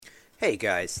Hey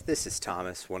guys, this is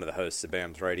Thomas, one of the hosts of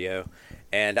BAMS Radio,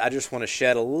 and I just want to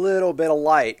shed a little bit of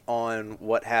light on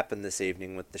what happened this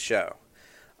evening with the show.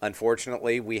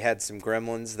 Unfortunately, we had some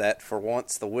gremlins that for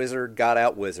once the wizard got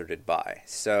out-wizarded by.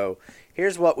 So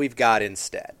here's what we've got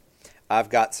instead. I've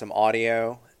got some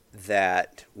audio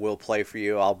that we'll play for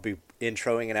you. I'll be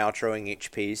introing and outroing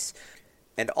each piece.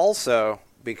 And also,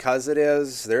 because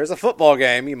there's a football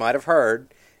game, you might have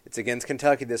heard. It's against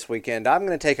Kentucky this weekend. I'm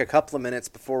going to take a couple of minutes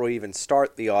before we even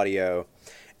start the audio,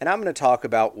 and I'm going to talk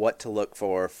about what to look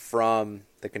for from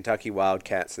the Kentucky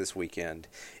Wildcats this weekend.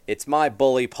 It's my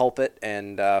bully pulpit,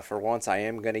 and for once I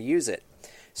am going to use it.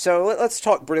 So let's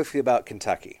talk briefly about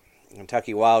Kentucky.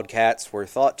 Kentucky Wildcats were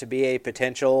thought to be a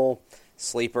potential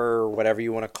sleeper, whatever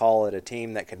you want to call it, a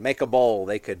team that could make a bowl.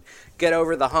 They could get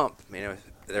over the hump.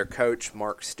 Their coach,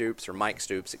 Mike Stoops,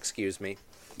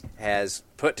 has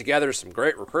put together some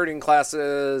great recruiting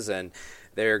classes, and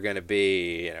they're going to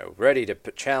be, ready to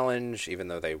challenge, even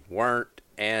though they weren't.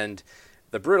 And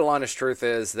the brutal, honest truth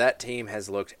is that team has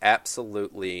looked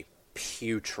absolutely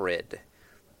putrid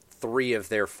 3 of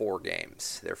their 4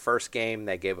 games. Their first game,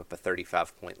 they gave up a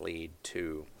 35-point lead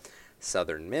to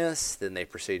Southern Miss. Then they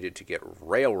proceeded to get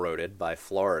railroaded by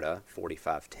Florida,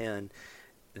 45-10.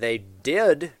 They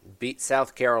did beat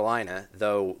South Carolina,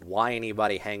 though why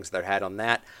anybody hangs their hat on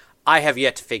that, I have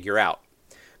yet to figure out.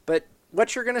 But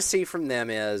what you're going to see from them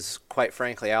is, quite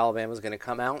frankly, Alabama's going to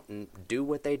come out and do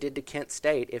what they did to Kent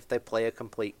State if they play a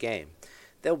complete game.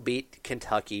 They'll beat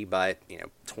Kentucky by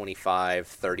 25,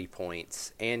 30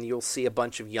 points, and you'll see a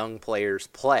bunch of young players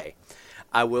play.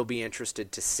 I will be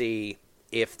interested to see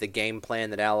if the game plan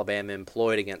that Alabama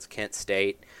employed against Kent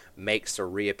State makes a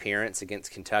reappearance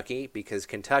against Kentucky, because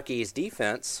Kentucky's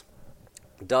defense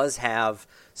does have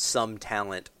some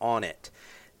talent on it.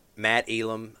 Matt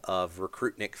Elam of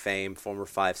Recruitnik fame, former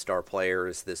 5-star player,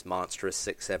 is this monstrous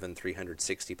 6'7",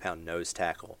 360-pound nose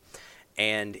tackle.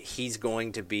 And he's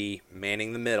going to be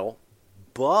manning the middle,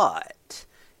 but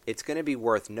it's going to be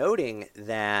worth noting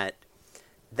that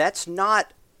that's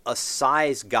not a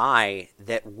size guy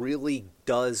that really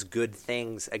does good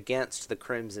things against the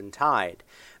Crimson Tide.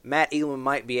 Matt Elam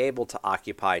might be able to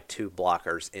occupy 2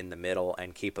 blockers in the middle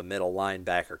and keep a middle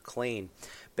linebacker clean,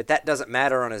 but that doesn't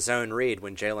matter on a zone read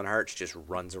when Jalen Hurts just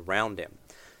runs around him.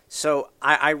 So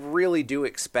I really do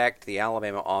expect the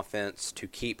Alabama offense to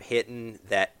keep hitting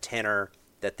that tenor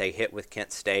that they hit with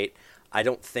Kent State. I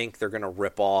don't think they're going to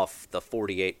rip off the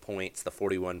 48 points, the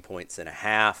 41 points and a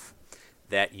half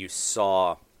that you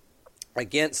saw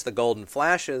against the Golden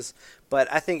Flashes, but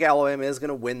I think Alabama is going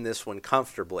to win this one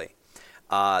comfortably.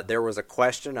 There was a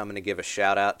question, I'm going to give a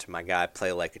shout out to my guy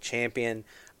Play Like a Champion,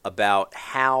 about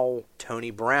how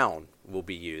Tony Brown will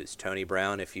be used. Tony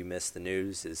Brown, if you missed the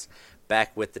news, is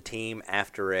back with the team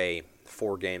after a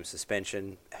 4-game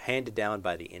suspension handed down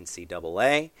by the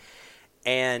NCAA.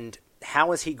 And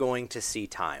how is he going to see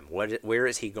time? Where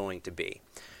is he going to be?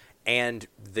 And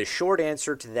the short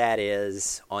answer to that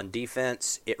is, on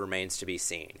defense, it remains to be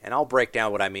seen. And I'll break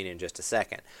down what I mean in just a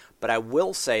second. But I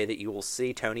will say that you will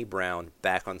see Tony Brown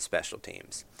back on special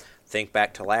teams. Think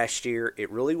back to last year, it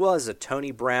really was a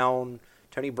Tony Brown,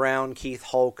 Keith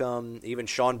Holcomb, even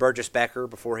Sean Burgess-Becker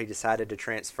before he decided to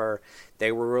transfer.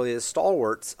 They were really the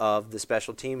stalwarts of the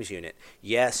special teams unit.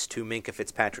 Yes, to Minkah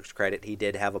Fitzpatrick's credit, he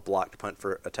did have a blocked punt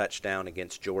for a touchdown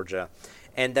against Georgia.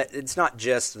 And that it's not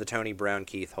just the Tony Brown,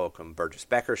 Keith Holcomb,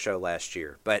 Burgess-Becker show last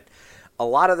year, but a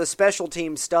lot of the special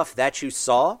team stuff that you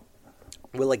saw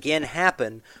will again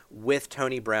happen with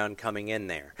Tony Brown coming in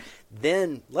there.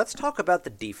 Then let's talk about the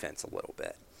defense a little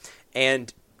bit.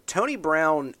 And Tony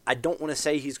Brown, I don't want to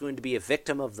say he's going to be a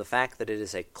victim of the fact that it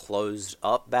is a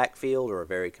closed-up backfield or a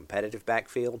very competitive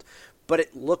backfield, but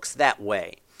it looks that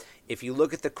way. If you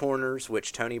look at the corners,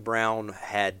 which Tony Brown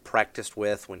had practiced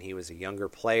with when he was a younger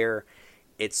player,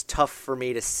 it's tough for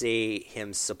me to see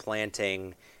him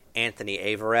supplanting Anthony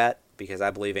Averett, because I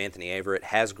believe Anthony Averett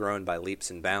has grown by leaps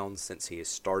and bounds since he has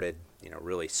started,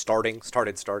 really starting,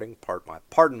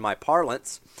 pardon my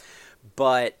parlance.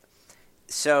 But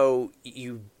so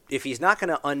if he's not going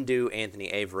to undo Anthony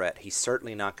Averett, he's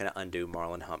certainly not going to undo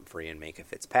Marlon Humphrey and Minkah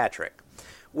Fitzpatrick,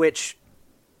 which,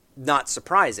 not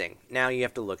surprising. Now you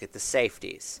have to look at the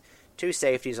safeties. 2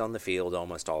 safeties on the field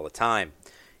almost all the time.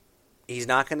 He's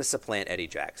not going to supplant Eddie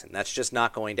Jackson. That's just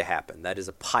not going to happen. That is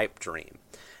a pipe dream.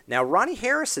 Now, Ronnie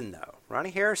Harrison, though.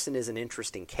 Ronnie Harrison is an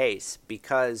interesting case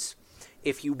because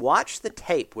if you watch the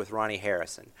tape with Ronnie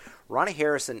Harrison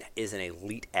is an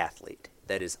elite athlete.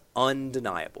 That is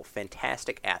undeniable.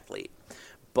 Fantastic athlete.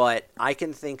 But I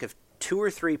can think of 2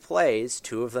 or 3 plays,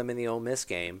 2 of them in the Ole Miss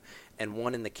game and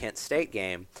 1 in the Kent State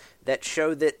game, that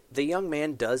show that the young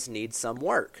man does need some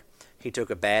work. He took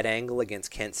a bad angle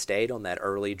against Kent State on that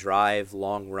early drive,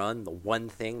 long run, the one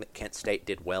thing that Kent State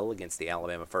did well against the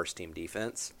Alabama first-team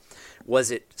defense.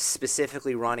 Was it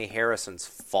specifically Ronnie Harrison's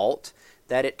fault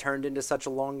that it turned into such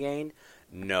a long gain?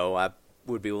 No, I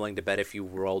would be willing to bet if you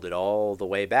rolled it all the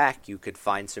way back, you could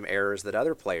find some errors that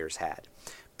other players had.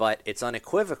 But it's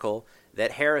unequivocal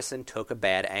that Harrison took a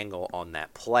bad angle on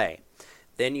that play.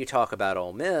 Then you talk about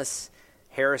Ole Miss.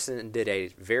 Harrison did a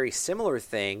very similar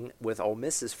thing with Ole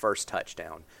Miss's first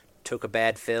touchdown. Took a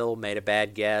bad fill, made a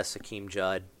bad guess. Hakeem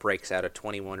Judd breaks out a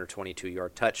 21 or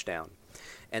 22-yard touchdown.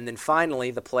 And then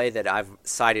finally, the play that I've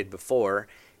cited before,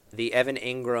 the Evan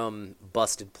Ingram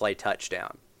busted play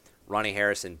touchdown. Ronnie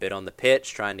Harrison bit on the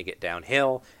pitch, trying to get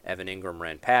downhill. Evan Ingram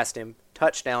ran past him.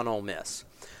 Touchdown, Ole Miss.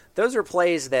 Those are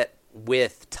plays that,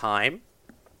 with time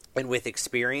and with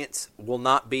experience, will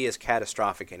not be as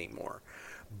catastrophic anymore.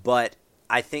 But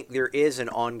I think there is an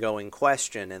ongoing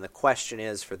question, and the question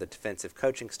is for the defensive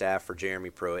coaching staff, for Jeremy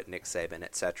Pruitt, Nick Saban,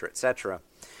 et cetera,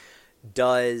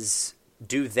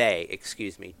 do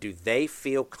they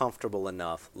feel comfortable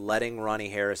enough letting Ronnie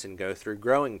Harrison go through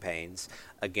growing pains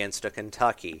against a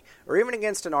Kentucky or even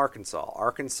against an Arkansas?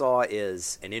 Arkansas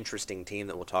is an interesting team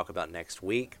that we'll talk about next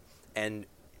week, and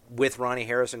with Ronnie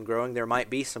Harrison growing, there might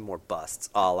be some more busts,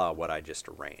 a la what I just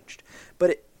arranged.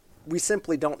 But we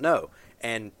simply don't know.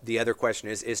 And the other question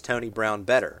is Tony Brown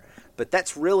better? But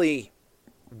that's really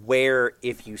where,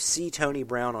 if you see Tony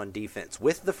Brown on defense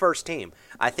with the first team,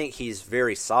 I think he's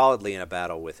very solidly in a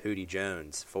battle with Hootie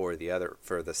Jones for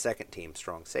the second team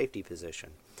strong safety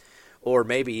position. Or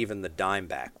maybe even the dime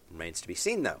back. Remains to be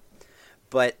seen, though.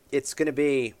 But it's going to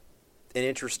be an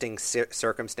interesting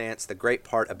circumstance. The great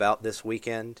part about this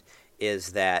weekend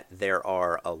is that there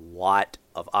are a lot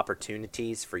of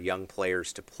opportunities for young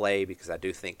players to play, because I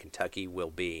do think Kentucky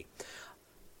will be,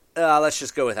 let's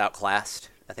just go with outclassed.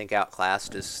 I think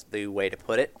outclassed is the way to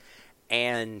put it.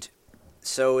 And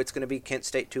so it's going to be Kent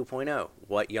State 2.0.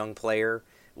 What young player,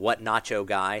 what nacho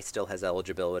guy still has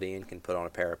eligibility and can put on a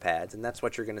pair of pads? And that's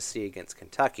what you're going to see against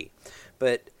Kentucky.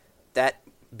 But that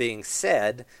being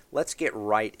said, let's get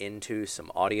right into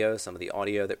some of the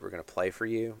audio that we're going to play for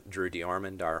you. Drew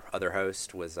DeArmond, our other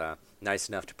host, was nice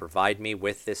enough to provide me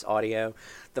with this audio.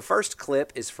 The first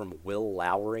clip is from Will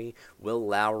Lowry. Will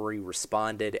Lowry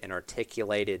responded and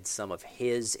articulated some of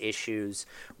his issues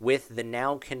with the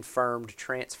now confirmed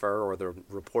transfer, or the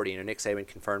reporting, Nick Saban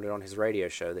confirmed it on his radio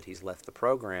show that he's left the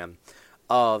program,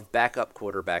 of backup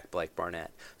quarterback Blake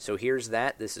Barnett. So here's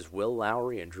that. This is Will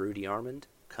Lowry and Drew DeArmond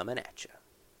coming at you.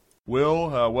 Will,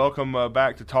 welcome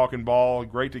back to Talking Ball.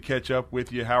 Great to catch up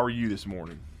with you. How are you this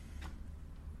morning?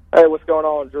 Hey, what's going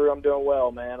on, Drew? I'm doing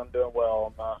well, man. I'm doing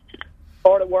well. I'm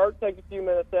hard at work. Take a few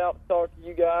minutes out to talk to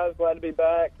you guys. Glad to be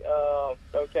back.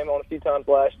 Came on a few times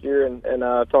last year and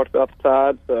talked about the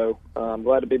Tide, so I'm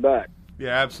glad to be back. Yeah,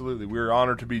 absolutely. We're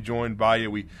honored to be joined by you.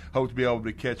 We hope to be able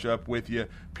to catch up with you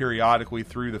periodically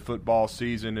through the football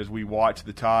season as we watch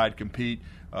the Tide compete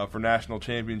for national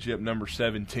championship number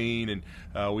 17,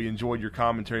 and we enjoyed your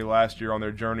commentary last year on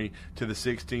their journey to the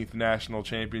 16th national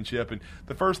championship. And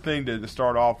the first thing to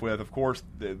start off with, of course,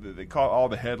 they caught all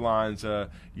the headlines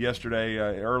yesterday,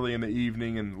 early in the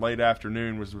evening and late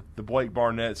afternoon, was the Blake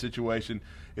Barnett situation.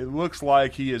 It looks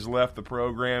like he has left the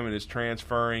program and is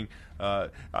transferring.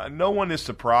 No one is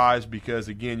surprised because,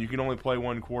 again, you can only play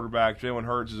one quarterback. Jalen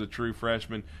Hurts is a true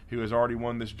freshman who has already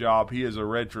won this job. He is a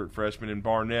redshirt freshman in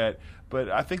Barnett. But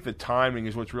I think the timing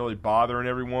is what's really bothering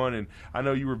everyone. And I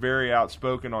know you were very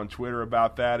outspoken on Twitter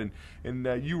about that.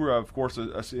 And you were, of course,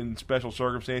 in special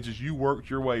circumstances. You worked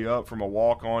your way up from a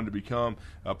walk-on to become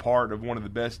a part of one of the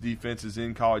best defenses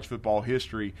in college football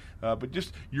history. But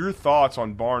just your thoughts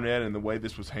on Barnett and the way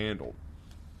this was handled.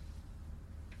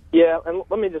 Yeah, and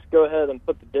let me just go ahead and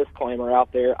put the disclaimer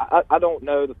out there. I don't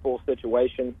know the full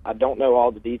situation. I don't know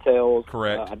all the details.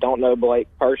 Correct. I don't know Blake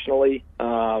personally.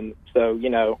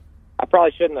 So, I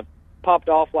probably shouldn't have popped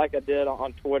off like I did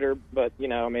on Twitter, but,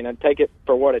 I take it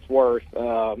for what it's worth.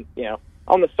 On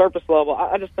the surface level,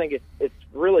 I just think it's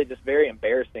really just very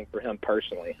embarrassing for him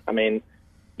personally.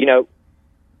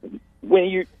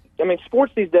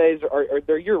 Sports these days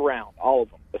they're year-round, all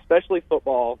of them, especially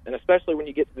football, and especially when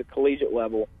you get to the collegiate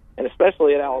level, and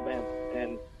especially at Alabama.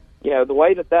 And, the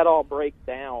way that all breaks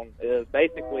down is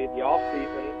basically the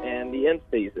off-season and the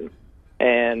in-season.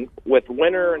 And with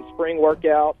winter and spring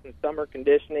workouts and summer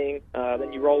conditioning,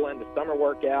 then you roll into summer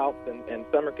workouts and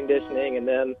summer conditioning, and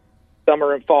then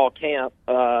summer and fall camp.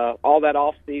 All that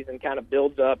off-season kind of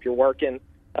builds up. You're working,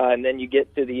 and then you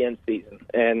get to the in-season.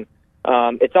 And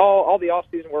it's all the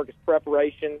off-season work is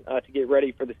preparation to get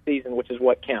ready for the season, which is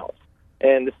what counts.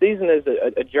 And the season is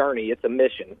a journey. It's a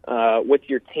mission with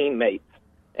your teammates.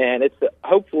 And it's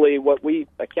hopefully what we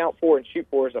account for and shoot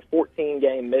for is a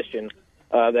 14-game mission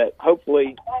that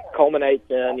hopefully culminates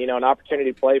in, an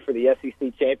opportunity to play for the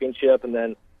SEC championship, and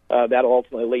then that'll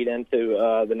ultimately lead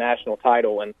into the national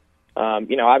title. And,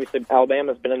 obviously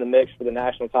Alabama's been in the mix for the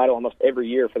national title almost every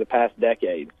year for the past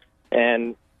decade.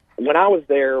 And when I was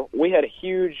there, we had a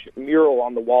huge mural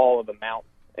on the wall of the mountain,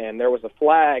 and there was a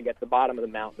flag at the bottom of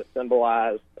the mountain that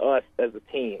symbolized us as a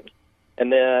team.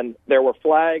 And then there were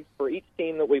flags for each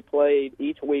team that we played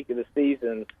each week of the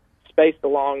season spaced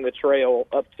along the trail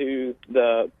up to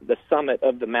the summit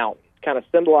of the mountain, kind of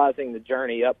symbolizing the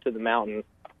journey up to the mountain,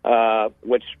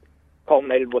 which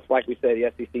culminated with, like we said,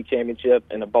 the SEC championship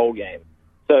and a bowl game.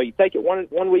 So you take it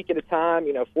one week at a time,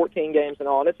 14 games and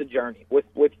all, and it's a journey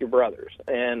with your brothers.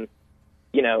 And,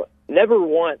 never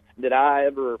once did I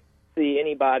ever see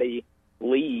anybody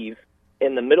leave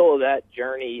in the middle of that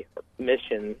journey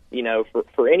mission,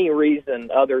 for any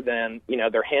reason other than,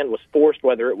 their hand was forced,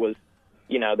 whether it was,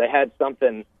 they had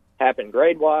something happen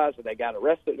grade-wise or they got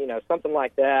arrested, something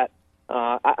like that.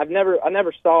 I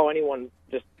never saw anyone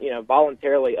just,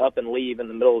 voluntarily up and leave in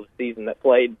the middle of the season that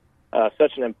played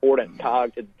such an important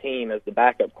cog to the team as the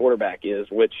backup quarterback is,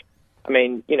 which,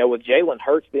 with Jalen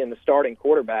Hurts being the starting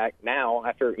quarterback now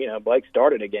after, Blake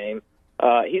started a game,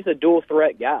 he's a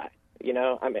dual-threat guy.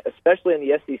 Especially in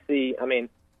the SEC,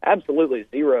 absolutely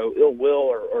zero ill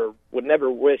will or would never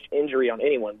wish injury on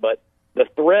anyone. But the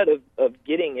threat of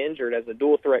getting injured as a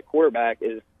dual-threat quarterback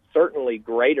is certainly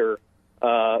greater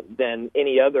than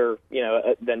any other,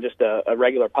 than just a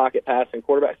regular pocket passing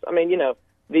quarterback.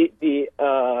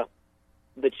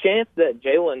 The chance that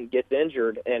Jalen gets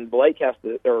injured and Blake has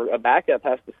to, or a backup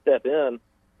has to step in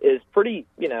is pretty,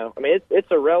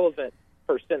 it's a relevant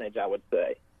percentage, I would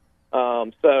say.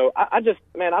 So I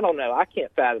don't know. I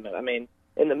can't fathom it.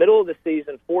 In the middle of the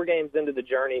season, 4 games into the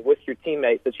journey with your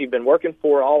teammates that you've been working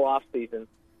for all off season,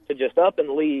 to just up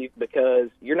and leave because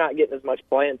you're not getting as much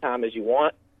playing time as you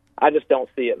want, I just don't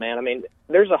see it, man.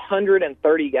 There's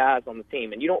 130 guys on the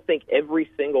team, and you don't think every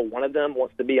single one of them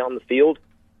wants to be on the field?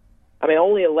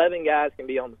 Only 11 guys can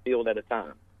be on the field at a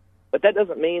time. But that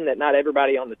doesn't mean that not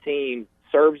everybody on the team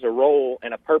serves a role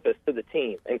and a purpose to the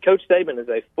team. And Coach Saban is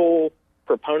a full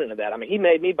proponent of that. He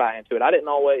made me buy into it. I didn't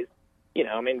always,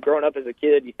 growing up as a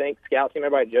kid, you think scout team,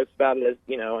 everybody jokes about it as,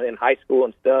 in high school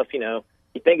and stuff, you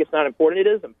think it's not important. It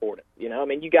is important.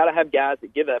 You got to have guys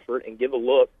that give effort and give a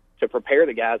look to prepare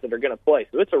the guys that are going to play.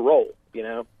 So it's a role,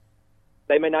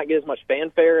 They may not get as much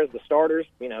fanfare as the starters,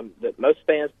 that most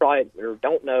fans probably or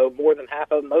don't know more than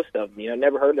half of them, most of them,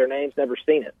 never heard their names, never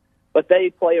seen it. But they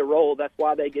play a role. That's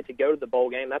why they get to go to the bowl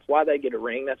game. That's why they get a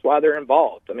ring. That's why they're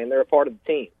involved. They're a part of the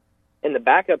team. And the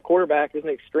backup quarterback is an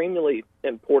extremely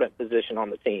important position on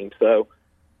the team. So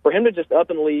for him to just up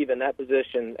and leave in that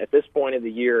position at this point of the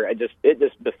year, it just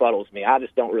befuddles me. I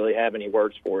just don't really have any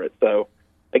words for it. So,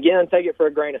 again, take it for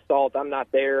a grain of salt. I'm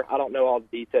not there. I don't know all the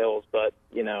details, but,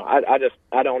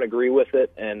 I don't agree with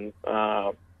it. And,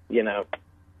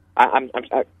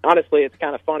 honestly, it's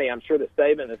kind of funny. I'm sure that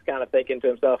Saban is kind of thinking to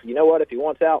himself, you know what, if he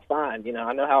wants out, fine.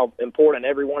 I know how important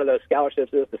every one of those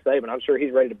scholarships is to Saban. I'm sure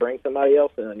he's ready to bring somebody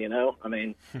else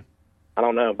in, I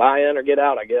don't know, buy in or get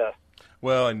out, I guess.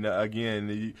 Well, and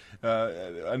again,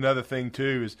 another thing,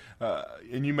 too, is,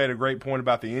 and you made a great point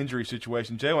about the injury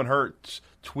situation. Jalen Hurts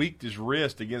tweaked his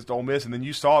wrist against Ole Miss, and then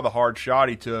you saw the hard shot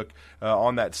he took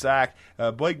on that sack.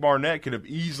 Blake Barnett could have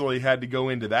easily had to go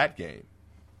into that game.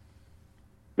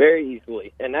 Very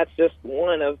easily. And that's just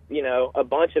one of, a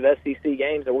bunch of SEC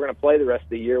games that we're going to play the rest of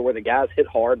the year where the guys hit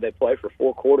hard. They play for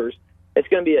 4 quarters. It's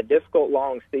going to be a difficult,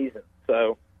 long season.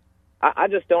 So I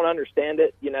just don't understand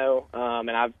it, and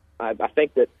I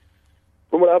think that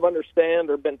from what I've understand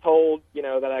or been told,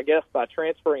 that I guess by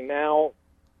transferring now,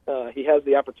 he has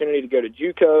the opportunity to go to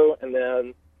JUCO and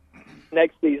then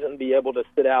next season be able to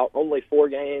sit out only 4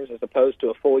 games as opposed to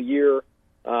a full year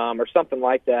or something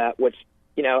like that, which,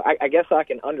 I guess I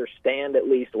can understand at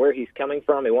least where he's coming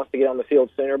from. He wants to get on the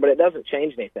field sooner, but it doesn't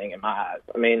change anything in my eyes.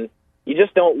 You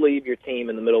just don't leave your team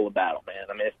in the middle of battle,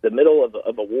 man. It's the middle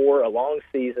of a war, a long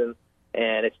season,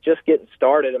 and it's just getting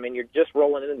started. You're just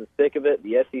rolling into the thick of it,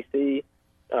 the SEC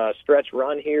stretch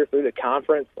run here through the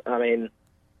conference.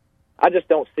 I just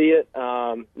don't see it.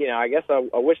 I guess I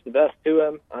wish the best to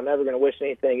him. I'm never going to wish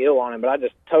anything ill on him, but I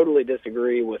just totally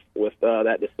disagree with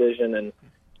that decision. And,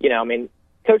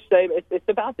 Coach Saban, it's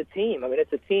about the team.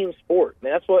 It's a team sport.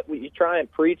 That's what you try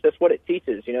and preach. That's what it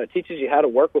teaches. It teaches you how to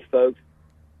work with folks.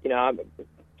 I'm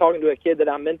talking to a kid that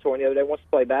I'm mentoring the other day wants to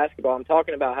play basketball. I'm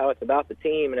talking about how it's about the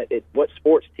team and what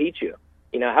sports teach you.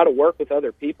 how to work with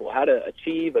other people, how to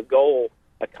achieve a goal,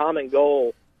 a common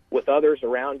goal with others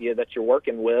around you that you're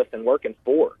working with and working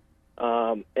for.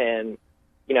 And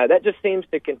that just seems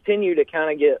to continue to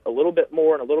kind of get a little bit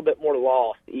more and a little bit more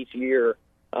lost each year.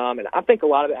 And I think a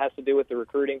lot of it has to do with the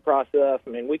recruiting process. I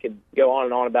mean, we could go on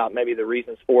and on about maybe the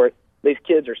reasons for it. These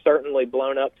kids are certainly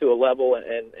blown up to a level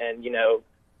and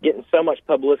getting so much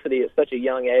publicity at such a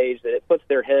young age that it puts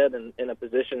their head in a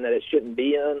position that it shouldn't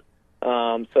be in.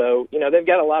 So they've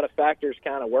got a lot of factors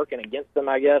kind of working against them,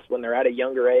 I guess, when they're at a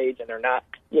younger age and they're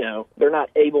not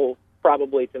able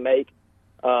probably to make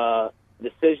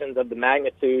decisions of the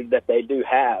magnitude that they do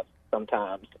have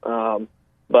sometimes.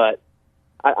 But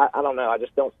I don't know. I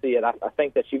just don't see it. I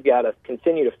think that you've got to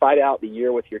continue to fight out the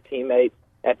year with your teammates.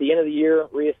 At the end of the year,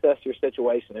 reassess your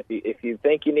situation. If you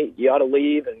think you ought to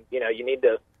leave and you need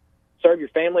to serve your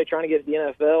family trying to get to the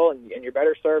NFL and you're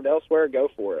better served elsewhere, go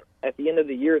for it. At the end of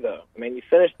the year, though, I mean, you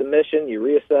finish the mission, you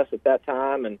reassess at that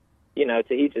time, and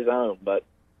to each his own. But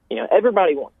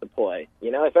everybody wants to play.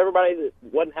 If everybody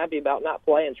wasn't happy about not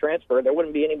playing transfer, there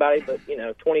wouldn't be anybody but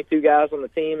 22 guys on the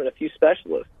team and a few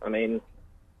specialists. I mean,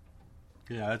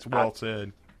 yeah, that's well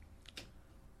said.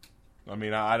 I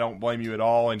mean, I don't blame you at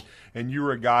all. And you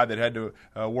were a guy that had to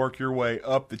work your way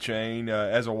up the chain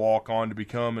as a walk-on to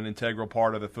become an integral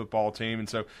part of the football team. And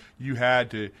so you had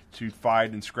to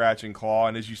fight and scratch and claw.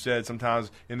 And as you said,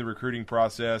 sometimes in the recruiting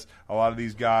process, a lot of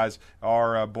these guys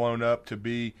are blown up to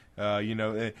be, they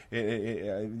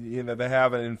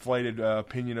have an inflated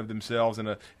opinion of themselves,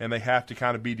 and they have to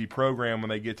kind of be deprogrammed when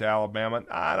they get to Alabama.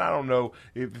 I don't know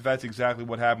if that's exactly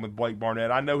what happened with Blake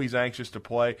Barnett. I know he's anxious to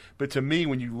play, but to me,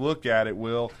 when you look at it,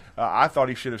 Will, I thought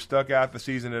he should have stuck out the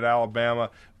season at Alabama,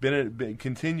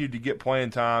 continued to get playing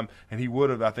time, and he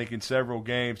would have, I think, in several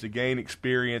games to gain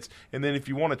experience. And then if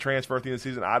you want to transfer at the end of the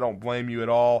season, I don't blame you at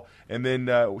all. And then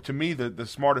to me, the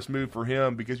smartest move for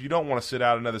him, because you don't want to sit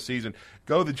out another season,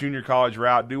 go the junior college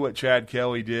route, do what Chad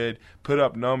Kelly did, put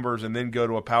up numbers, and then go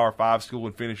to a Power 5 school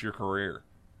and finish your career.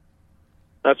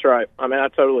 That's right. I mean, I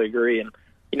totally agree. And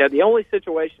the only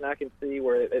situation I can see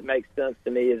where it makes sense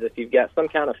to me is if you've got some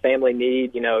kind of family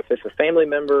need. If it's a family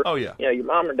member, oh yeah, your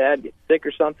mom or dad gets sick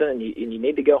or something, and you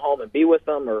need to go home and be with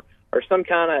them, or some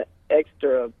kind of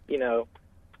extra,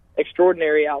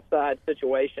 extraordinary outside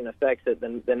situation affects it,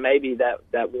 then maybe that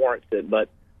warrants it. But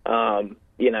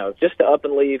just to up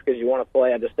and leave because you want to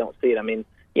play, I just don't see it. I mean,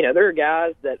 there are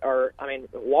guys that are,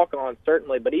 walk-on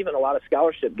certainly, but even a lot of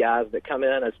scholarship guys that come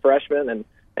in as freshmen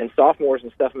and sophomores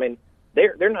and stuff. I mean,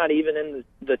 they're not even in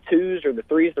the twos or the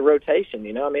threes, the rotation.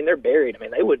 They're buried.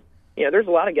 They would. There's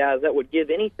a lot of guys that would give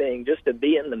anything just to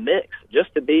be in the mix,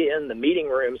 just to be in the meeting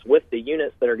rooms with the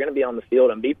units that are going to be on the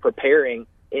field and be preparing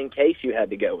in case you had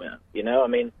to go in.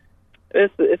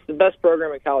 It's the best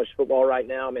program in college football right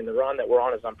now. The run that we're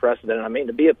on is unprecedented.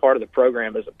 To be a part of the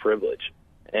program is a privilege.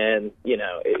 And,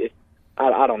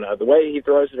 I don't know, the way he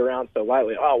throws it around so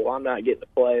lightly, I'm not getting to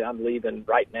play, I'm leaving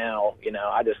right now,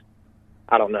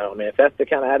 I don't know. If that's the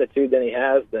kind of attitude that he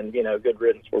has, then, good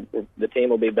riddance. The team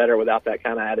will be better without that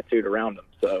kind of attitude around him.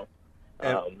 So,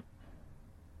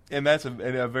 and that's a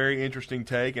very interesting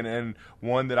take, and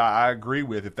one that I agree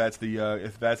with. If that's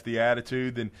the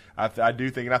attitude, then I do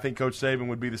think, and I think Coach Saban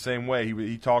would be the same way.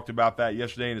 He talked about that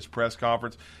yesterday in his press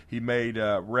conference. He made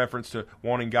reference to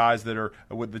wanting guys that are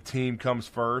with the team comes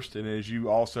first, and as you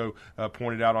also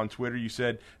pointed out on Twitter, you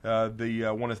said one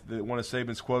of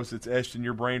Saban's quotes that's etched in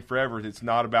your brain forever. It's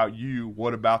not about you.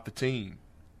 What about the team?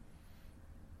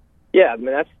 Yeah,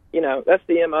 that's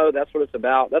the MO. That's what it's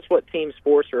about. That's what team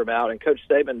sports are about. And Coach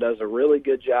Saban does a really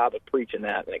good job of preaching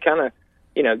that. And it kind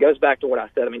of, goes back to what I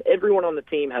said. Everyone on the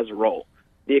team has a role.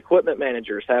 The equipment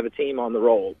managers have a team on the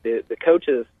role. The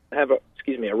coaches have a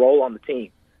role on the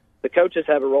team. The coaches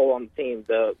have a role on the team.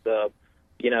 The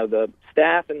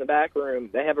staff in the back room,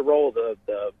 they have a role.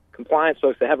 The compliance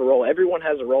folks, they have a role. Everyone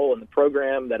has a role in the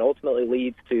program that ultimately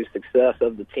leads to success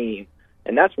of the team.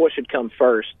 And that's what should come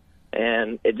first.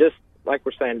 And it just, like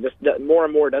we're saying, just more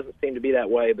and more doesn't seem to be that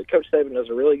way. But Coach Saban does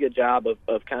a really good job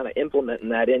of kind of implementing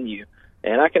that in you.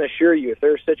 And I can assure you, if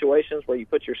there are situations where you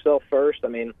put yourself first,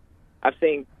 I've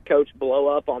seen Coach blow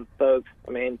up on folks,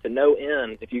 to no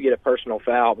end if you get a personal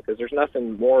foul, because there's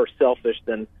nothing more selfish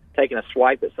than taking a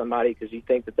swipe at somebody because you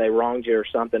think that they wronged you or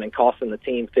something and costing the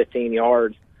team 15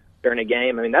 yards during a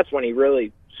game. That's when he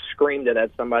really screamed it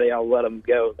at somebody. I'll let him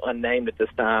go unnamed at this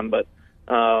time. But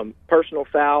personal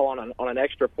foul on an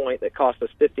extra point that cost us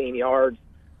 15 yards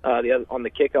on the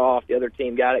kickoff. The other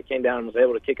team got it, came down and was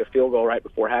able to kick a field goal right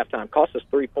before halftime. Cost us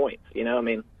 3 points. How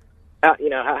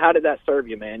did that serve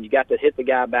you, man? You got to hit the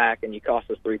guy back and you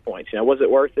cost us 3 points. Was it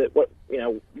worth it?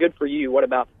 Good for you. What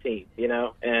about the team?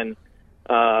 And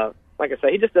like I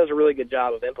say, he just does a really good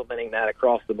job of implementing that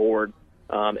across the board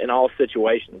in all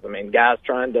situations. I mean, guys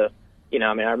trying to, I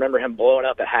remember him blowing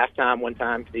up at halftime one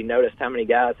time because he noticed how many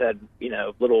guys had,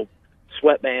 little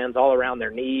sweatbands all around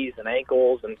their knees and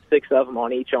ankles and 6 of them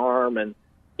on each arm and,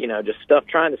 just stuff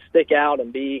trying to stick out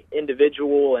and be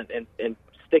individual and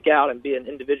stick out and be an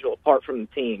individual apart from the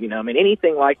team.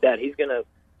 Anything like that, he's going to,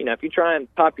 if you try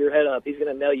and pop your head up, he's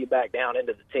going to nail you back down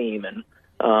into the team. And,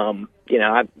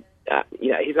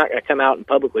 he's not going to come out and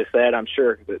publicly say it, I'm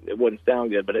sure, because it wouldn't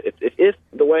sound good. But if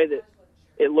the way that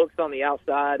it looks on the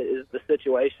outside is the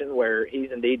situation where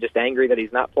he's indeed just angry that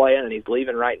he's not playing and he's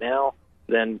leaving right now,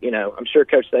 then, I'm sure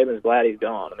Coach Saban's glad he's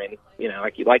gone. I mean,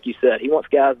 like you said, he wants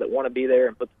guys that want to be there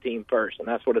and put the team first, and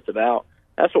that's what it's about.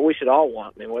 That's what we should all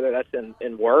want. I mean, whether that's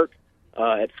in work,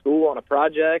 at school on a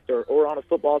project or on a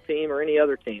football team or any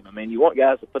other team. I mean, you want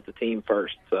guys to put the team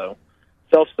first. So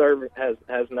self-serve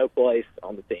has no place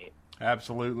on the team.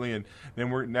 Absolutely, and then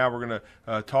we're going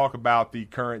to talk about the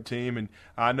current team. And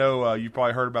I know you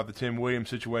probably heard about the Tim Williams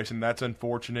situation. That's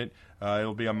unfortunate.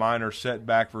 It'll be a minor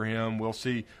setback for him. We'll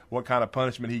see what kind of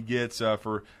punishment he gets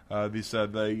for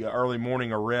the early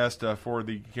morning arrest for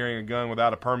the carrying a gun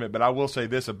without a permit. But I will say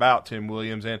this about Tim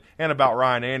Williams and about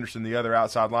Ryan Anderson, the other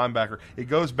outside linebacker. It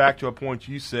goes back to a point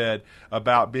you said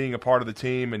about being a part of the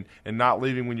team and not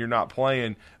leaving when you're not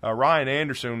playing. Ryan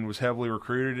Anderson was heavily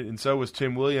recruited, and so was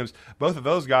Tim Williams. Both of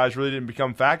those guys really didn't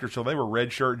become factors until they were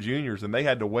redshirt juniors, and they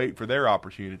had to wait for their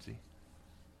opportunity.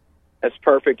 That's a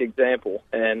perfect example.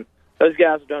 And those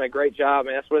guys have done a great job. I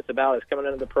mean, that's what it's about, is coming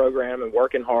into the program and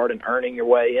working hard and earning your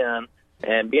way in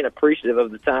and being appreciative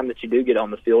of the time that you do get on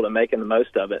the field and making the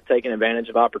most of it, taking advantage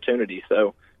of opportunity.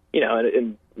 So,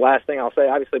 and last thing I'll say,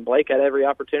 obviously Blake had every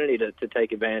opportunity to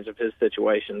take advantage of his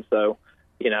situation. So,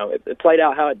 it played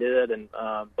out how it did. And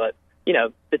but,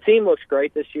 the team looks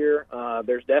great this year.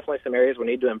 There's definitely some areas we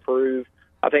need to improve.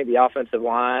 I think the offensive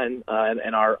line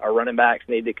and our running backs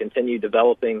need to continue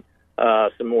developing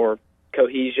some more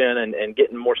cohesion and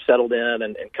getting more settled in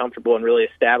and comfortable and really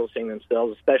establishing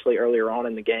themselves, especially earlier on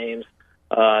in the games,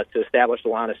 to establish the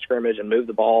line of scrimmage and move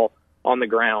the ball on the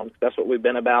ground. That's what we've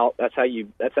been about. That's how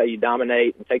you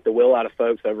dominate and take the will out of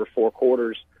folks over 4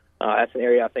 quarters. That's an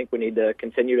area I think we need to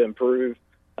continue to improve.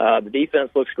 The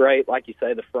defense looks great, like you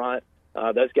say, the front.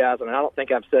 Those guys, I don't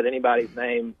think I've said anybody's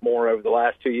name more over the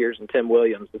last 2 years than Tim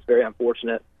Williams. It's very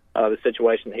unfortunate, the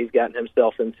situation that he's gotten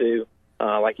himself into.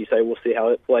 Like you say, we'll see how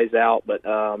it plays out. But,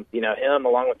 him,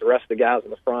 along with the rest of the guys in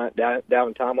the front,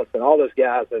 Dalvin Tomlinson, all those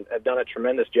guys have done a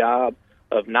tremendous job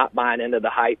of not buying into the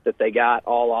hype that they got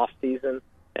all off season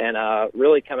and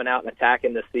really coming out and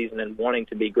attacking this season and wanting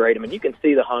to be great. I mean, you can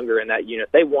see the hunger in that unit.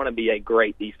 They want to be a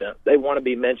great defense. They want to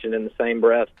be mentioned in the same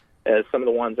breath as some of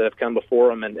the ones that have come before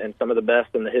them and some of the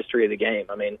best in the history of the game.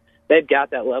 I mean, they've got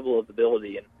that level of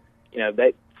ability. And,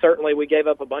 certainly we gave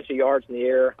up a bunch of yards in the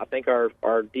air. I think our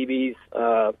DBs,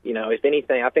 if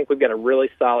anything, I think we've got a really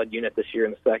solid unit this year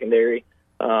in the secondary.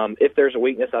 If there's a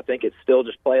weakness, I think it's still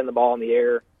just playing the ball in the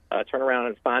air, turn around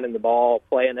and finding the ball,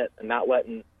 playing it, and not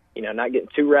letting, not getting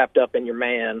too wrapped up in your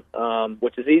man,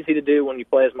 which is easy to do when you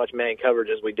play as much man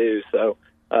coverage as we do. So,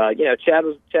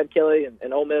 Chad Kelly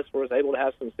and Ole Miss was able to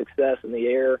have some success in the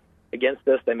air against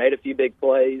us. They made a few big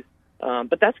plays.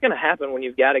 But that's going to happen when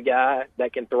you've got a guy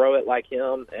that can throw it like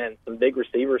him and some big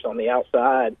receivers on the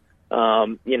outside.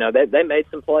 They made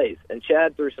some plays, and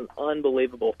Chad threw some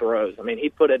unbelievable throws. I mean, he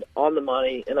put it on the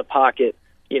money in a pocket,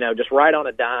 just right on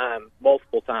a dime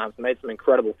multiple times, made some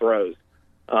incredible throws.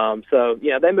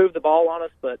 They moved the ball on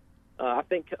us, but I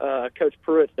think Coach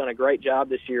Pruitt's done a great job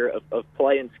this year of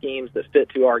playing schemes that fit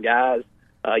to our guys.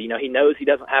 He knows he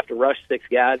doesn't have to rush 6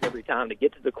 guys every time to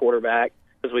get to the quarterback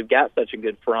because we've got such a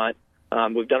good front.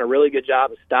 We've done a really good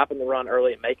job of stopping the run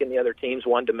early and making the other teams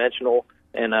one-dimensional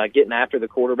and getting after the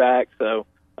quarterback. So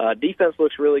defense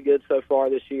looks really good so far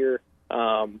this year.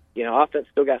 Offense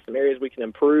still got some areas we can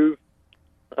improve.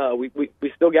 We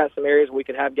still got some areas we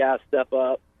could have guys step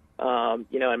up,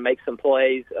 and make some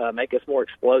plays, make us more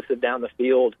explosive down the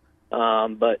field.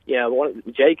 Josh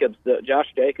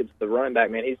Jacobs, the running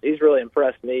back, man, he's really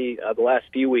impressed me the last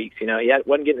few weeks. He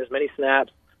wasn't getting as many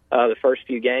snaps the first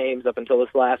few games up until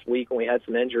this last week when we had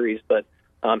some injuries. But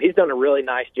he's done a really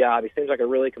nice job. He seems like a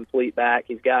really complete back.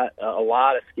 He's got a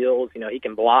lot of skills. He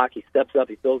can block. He steps up.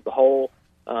 He fills the hole.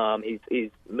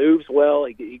 He moves well.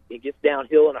 He gets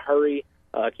downhill in a hurry,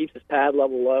 keeps his pad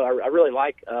level low. I really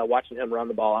like watching him run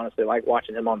the ball, honestly. I like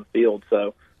watching him on the field.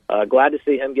 So glad to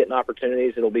see him getting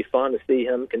opportunities. It'll be fun to see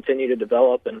him continue to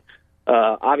develop. And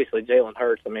obviously, Jalen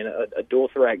Hurts, a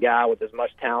dual-threat guy with as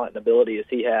much talent and ability as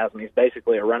he has. He's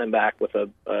basically a running back with a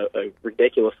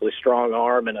ridiculously strong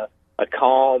arm and a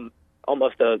calm,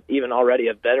 almost even already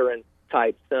a veteran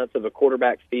type sense of a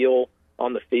quarterback feel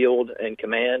on the field and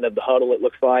command of the huddle, it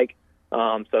looks like.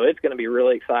 So it's going to be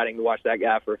really exciting to watch that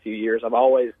guy for a few years. I've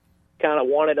always kind of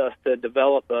wanted us to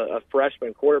develop a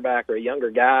freshman quarterback or a younger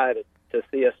guy to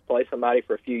see us play somebody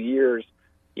for a few years.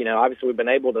 You know, obviously we've been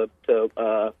able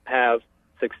to have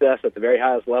success at the very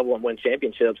highest level and win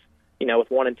championships, you know, with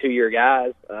 1- and 2-year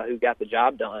guys who got the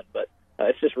job done. But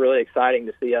it's just really exciting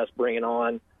to see us bringing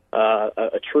on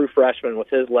a true freshman with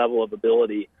his level of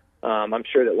ability. I'm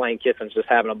sure that Lane Kiffin's just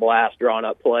having a blast drawing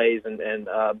up plays and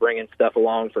bringing stuff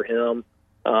along for him.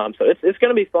 So it's going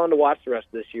to be fun to watch the rest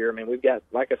of this year. I mean, we've got,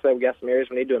 like I said, we've got some areas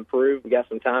we need to improve. We've got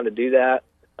some time to do that.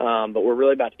 But we're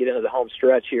really about to get into the home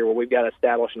stretch here where we've got to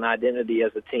establish an identity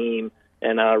as a team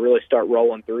and really start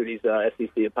rolling through these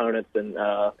SEC opponents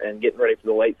and getting ready for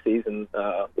the late season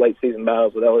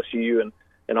battles with LSU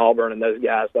and Auburn and those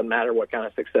guys. Doesn't matter what kind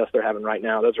of success they're having right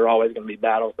now. Those are always going to be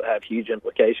battles that have huge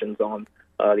implications on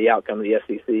the outcome of the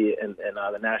SEC and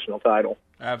the national title.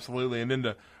 Absolutely. And then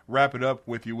to wrap it up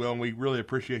with you, Will, and we really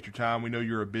appreciate your time. We know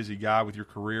you're a busy guy with your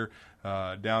career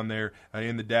down there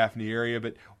in the Daphne area,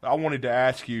 but I wanted to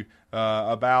ask you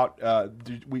about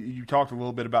you talked a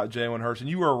little bit about Jalen Hurts, and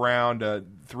you were around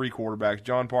 3 quarterbacks,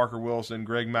 John Parker Wilson,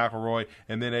 Greg McElroy,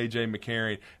 and then A.J.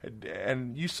 McCarron,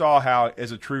 and you saw how,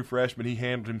 as a true freshman, he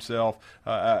handled himself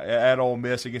at Ole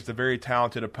Miss against a very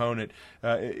talented opponent.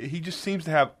 He just seems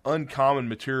to have uncommon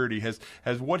maturity. Has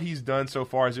what he's done so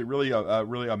far, has it really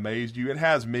amazed you? It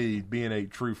has me, being a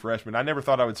true freshman. I never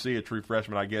thought I would see a true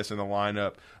freshman, I guess, in the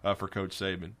lineup for Coach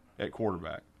Saban at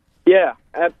quarterback. Yeah,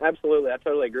 absolutely. I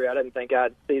totally agree. I didn't think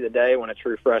I'd see the day when a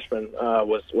true freshman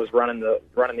was running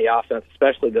the offense,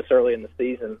 especially this early in the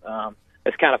season.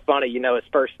 It's kind of funny, you know, his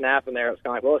first snap in there, it was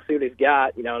kind of like, well, let's see what he's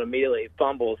got, you know, and immediately he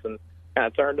fumbles and kind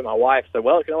of turned to my wife and said,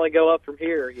 well, it can only go up from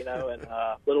here, you know, and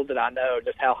little did I know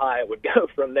just how high it would go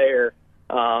from there.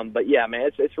 But, yeah, man,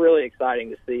 it's really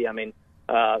exciting to see. I mean,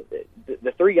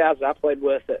 the 3 guys that I played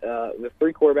with, the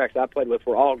 3 quarterbacks I played with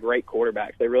were all great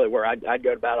quarterbacks. They really were. I'd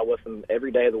go to battle with them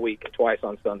every day of the week and twice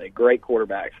on Sunday. Great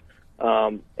quarterbacks.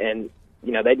 And,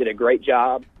 you know, they did a great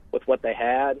job with what they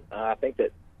had. I think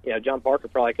that, you know, John Parker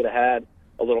probably could have had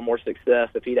a little more success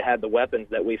if he'd had the weapons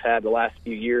that we've had the last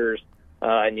few years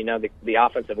and, you know, the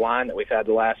offensive line that we've had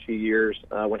the last few years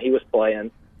when he was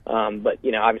playing. But,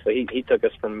 you know, obviously he took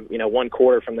us from, you know, 1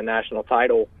 quarter from the national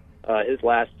title his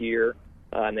last year.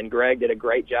 And then Greg did a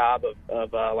great job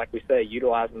of like we say,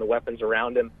 utilizing the weapons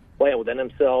around him, playing within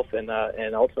himself, and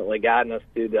ultimately guiding us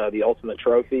to the ultimate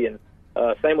trophy. And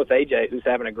same with AJ, who's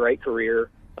having a great career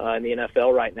in the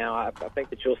NFL right now. I think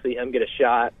that you'll see him get a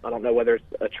shot. I don't know whether it's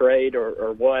a trade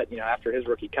or what, you know, after his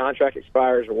rookie contract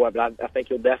expires or what, but I think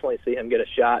you'll definitely see him get a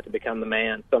shot to become the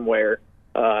man somewhere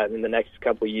in the next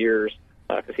couple of years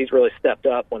because he's really stepped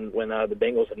up when the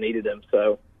Bengals have needed him.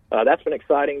 So. That's been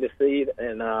exciting to see,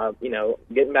 and, you know,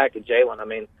 getting back to Jalen, I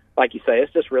mean, like you say,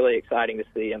 it's just really exciting to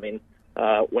see. I mean,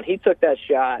 when he took that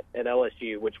shot at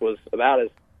LSU, which was about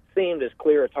seemed as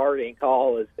clear a targeting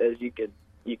call as you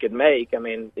could make, I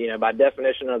mean, you know, by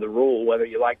definition of the rule, whether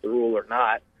you like the rule or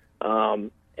not,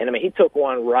 and, I mean, he took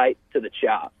one right to the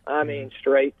chop. I mean,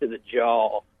 straight to the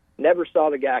jaw. Never saw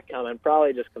the guy coming,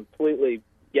 probably just completely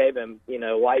gave him, you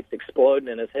know, lights exploding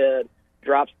in his head,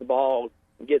 drops the ball,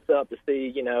 gets up to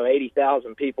see, you know,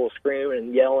 80,000 people screaming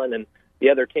and yelling and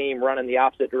the other team running the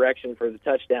opposite direction for the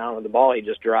touchdown with the ball he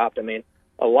just dropped. I mean,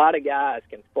 a lot of guys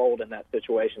can fold in that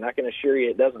situation. I can assure you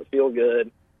it doesn't feel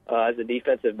good as a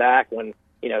defensive back when,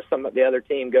 you know, the other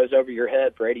team goes over your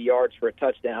head for 80 yards for a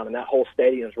touchdown and that whole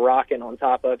stadium's rocking on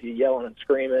top of you, yelling and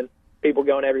screaming, people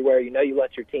going everywhere. You know you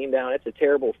let your team down. It's a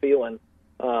terrible feeling.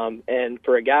 And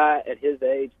for a guy at his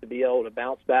age to be able to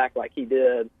bounce back like he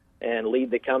did and lead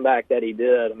the comeback that he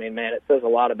did, I mean, man, it says a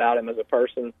lot about him as a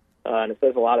person, and it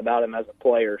says a lot about him as a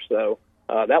player. So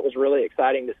that was really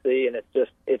exciting to see, and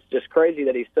it's just crazy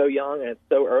that he's so young and it's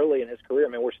so early in his career. I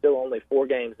mean, we're still only 4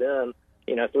 games in,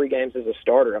 you know, 3 games as a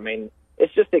starter. I mean,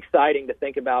 it's just exciting to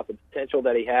think about the potential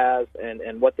that he has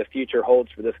and what the future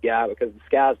holds for this guy because the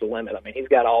sky's the limit. I mean, he's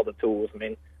got all the tools. I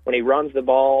mean, when he runs the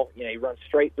ball, you know, he runs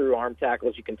straight through arm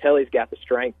tackles. You can tell he's got the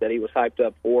strength that he was hyped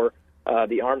up for.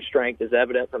 The arm strength is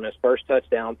evident from his first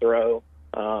touchdown throw.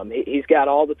 He's got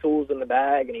all the tools in the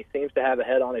bag, and he seems to have a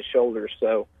head on his shoulders.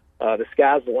 So the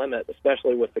sky's the limit,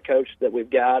 especially with the coach that we've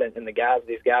got and the guys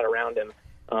that he's got around him.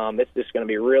 It's just going to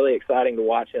be really exciting to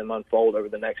watch him unfold over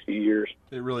the next few years.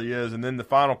 It really is. And then the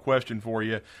final question for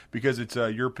you, because it's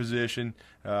your position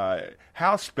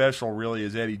how special really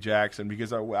is Eddie Jackson?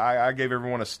 Because I gave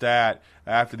everyone a stat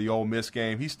after the Ole Miss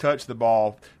game. He's touched the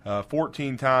ball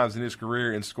 14 times in his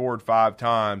career and scored 5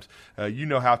 times. You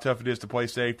know how tough it is to play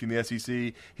safety in the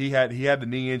SEC. He had the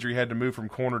knee injury, had to move from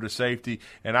corner to safety,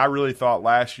 and I really thought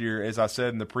last year, as I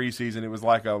said in the preseason, it was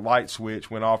like a light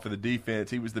switch went off for the defense.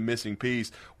 He was the missing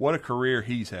piece. What a career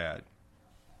he's had.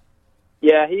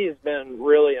 Yeah, he's been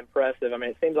really impressive. I mean,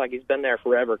 it seems like he's been there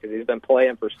forever because he's been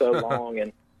playing for so long.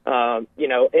 And,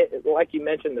 like you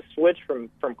mentioned, the switch from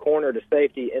corner to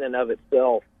safety in and of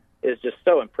itself is just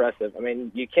so impressive. I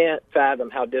mean, you can't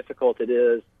fathom how difficult it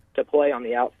is to play on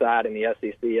the outside in the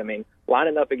SEC. I mean,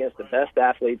 lining up against the best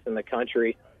athletes in the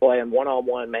country, playing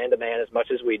one-on-one, man-to-man as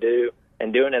much as we do,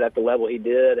 and doing it at the level he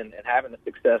did and having the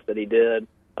success that he did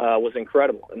was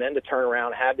incredible. And then to turn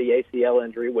around and have the ACL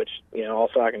injury, which,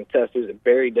 also I can attest to is a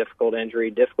very difficult injury,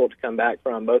 difficult to come back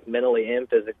from both mentally and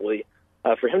physically.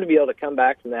 For him to be able to come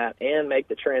back from that and make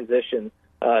the transition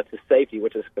to safety,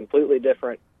 which is a completely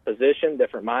different position,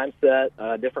 different mindset,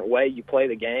 different way you play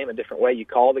the game, a different way you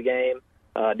call the game,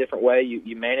 different way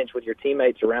you manage with your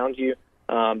teammates around you,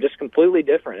 just completely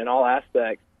different in all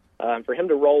aspects. For him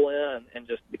to roll in and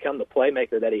just become the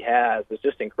playmaker that he has is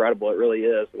just incredible. It really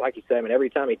is. Like you said, I mean,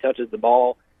 every time he touches the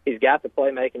ball, he's got the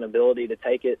playmaking ability to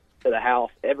take it to the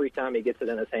house every time he gets it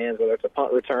in his hands, whether it's a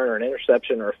punt return or an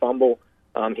interception or a fumble.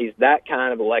 He's that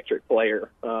kind of electric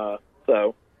player.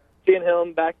 So seeing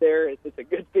him back there, it's a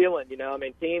good feeling. I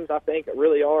mean, teams, I think,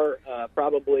 really are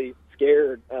probably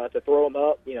scared to throw him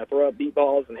up, throw up deep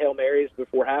balls and Hail Marys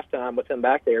before halftime with him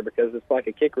back there because it's like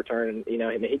a kick return. And,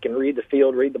 and he can read the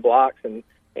field, read the blocks, and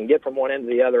get from one end to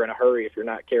the other in a hurry if you're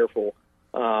not careful.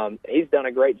 He's done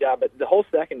a great job. But the whole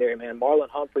secondary, man, Marlon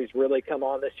Humphrey's really come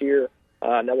on this year,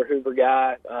 another Hoover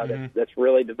guy that's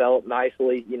really developed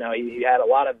nicely. He had a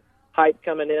lot of hype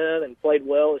coming in and played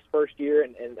well his first year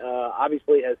and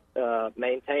obviously has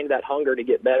maintained that hunger to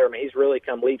get better. I mean, he's really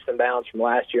come leaps and bounds from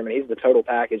last year. I mean, he's the total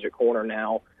package at corner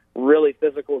now. Really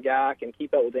physical guy, can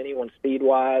keep up with anyone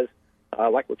speed-wise.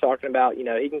 Like we're talking about,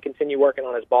 he can continue working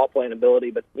on his ball-playing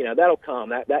ability, but, that'll come.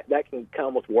 That can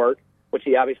come with work, which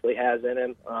he obviously has in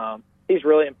him. He's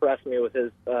really impressed me with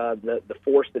his the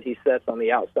force that he sets on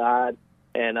the outside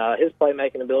and his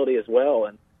playmaking ability as well.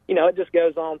 And it just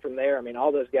goes on from there. I mean,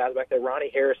 all those guys back there, Ronnie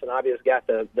Harrison obviously got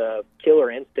the killer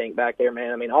instinct back there,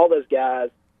 man. I mean, all those guys,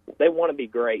 they want to be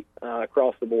great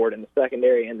across the board in the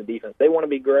secondary and the defense. They want to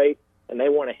be great, and they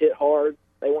want to hit hard.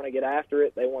 They want to get after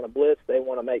it. They want to blitz. They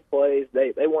want to make plays.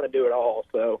 They want to do it all.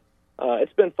 So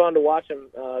it's been fun to watch them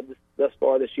thus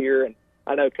far this year. And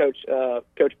I know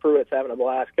Coach Pruitt's having a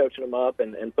blast coaching them up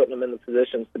and putting them in the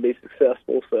positions to be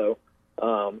successful. So,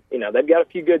 they've got a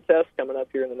few good tests coming up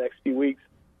here in the next few weeks.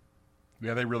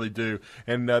 Yeah, they really do.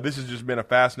 And this has just been a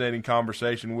fascinating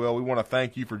conversation, Will. We want to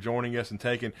thank you for joining us and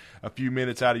taking a few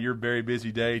minutes out of your very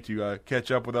busy day to catch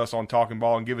up with us on Talking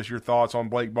Ball and give us your thoughts on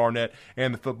Blake Barnett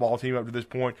and the football team up to this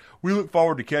point. We look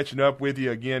forward to catching up with you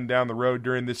again down the road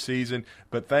during this season.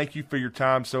 But thank you for your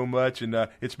time so much, and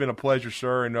it's been a pleasure,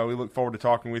 sir, and we look forward to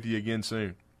talking with you again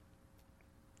soon.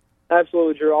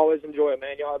 Absolutely, Drew. Always enjoy it,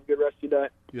 man. Y'all have a good rest of your day.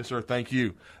 Yes, sir. Thank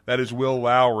you. That is Will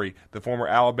Lowry, the former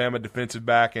Alabama defensive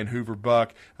back and Hoover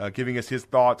Buck, giving us his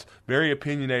thoughts. Very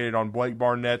opinionated on Blake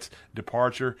Barnett's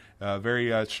departure.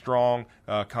 Very strong,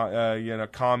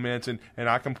 comments, and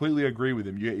I completely agree with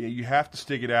him. You have to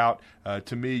stick it out.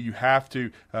 To me, you have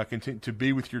to continue to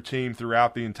be with your team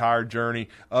throughout the entire journey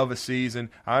of a season.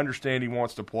 I understand he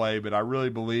wants to play, but I really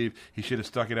believe he should have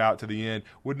stuck it out to the end.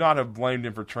 Would not have blamed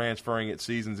him for transferring at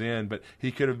season's end, but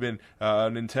he could have been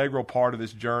an integral part of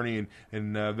this journey,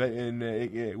 and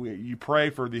you pray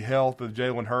for the health of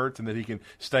Jalen Hurts and that he can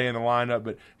stay in the lineup,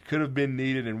 but could have been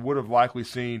needed and would have likely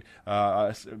seen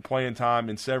playing time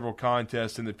in several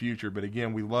contests in the future. But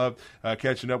again, we love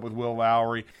catching up with Will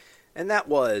Lowry. And that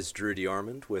was Drew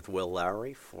DeArmond with Will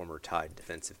Lowry, former Tide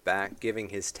defensive back, giving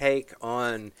his take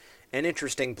on an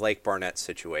interesting Blake Barnett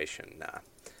situation.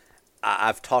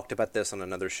 I've talked about this on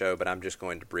another show, but I'm just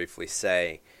going to briefly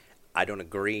say I don't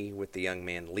agree with the young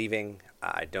man leaving.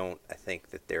 I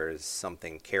think that there is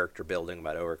something character building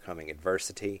about overcoming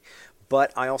adversity,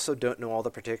 but I also don't know all the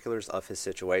particulars of his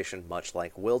situation, much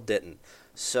like Will didn't.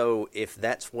 So if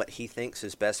that's what he thinks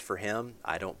is best for him,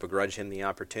 I don't begrudge him the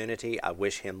opportunity. I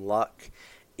wish him luck.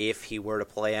 If he were to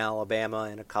play Alabama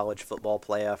in a college football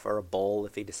playoff or a bowl,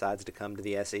 if he decides to come to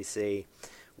the SEC,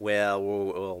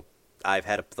 well, I've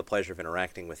had the pleasure of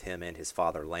interacting with him and his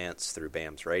father, Lance, through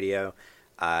BAMS radio.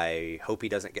 I hope he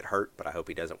doesn't get hurt, but I hope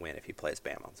he doesn't win if he plays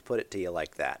Bama. Let's put it to you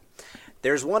like that.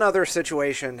 There's one other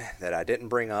situation that I didn't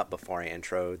bring up before I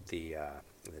introed the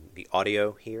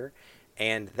audio here,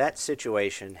 And that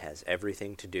situation has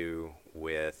everything to do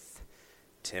with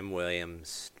Tim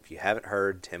Williams. If you haven't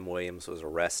heard, Tim Williams was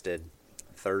arrested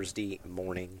Thursday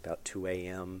morning about 2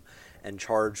 a.m. and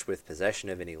charged with possession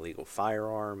of an illegal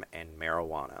firearm and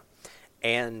marijuana.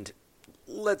 And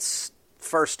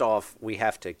first off, we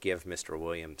have to give Mr.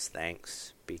 Williams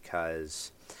thanks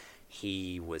because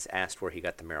he was asked where he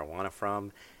got the marijuana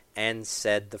from and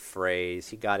said the phrase,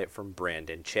 he got it from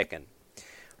Brandon Chicken.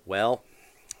 Well,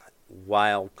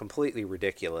 while completely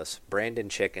ridiculous, Brandon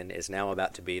Chicken is now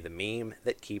about to be the meme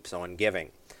that keeps on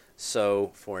giving.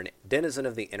 So, for a denizen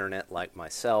of the internet like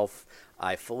myself,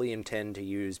 I fully intend to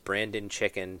use Brandon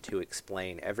Chicken to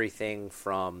explain everything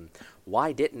from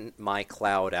why didn't my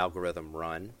cloud algorithm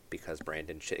run, because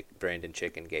Brandon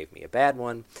Chicken gave me a bad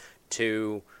one,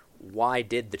 to why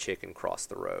did the chicken cross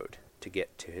the road to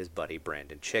get to his buddy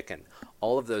Brandon Chicken.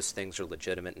 All of those things are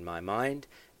legitimate in my mind,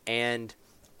 and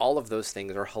all of those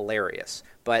things are hilarious.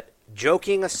 But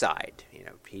joking aside,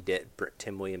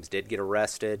 Tim Williams did get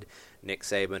arrested. Nick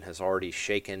Saban has already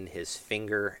shaken his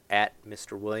finger at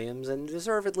Mr. Williams, and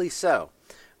deservedly so.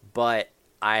 But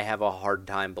I have a hard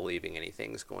time believing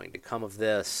anything's going to come of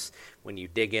this. When you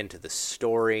dig into the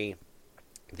story,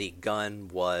 the gun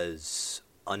was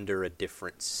under a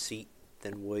different seat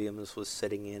than Williams was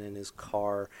sitting in his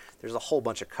car. There's a whole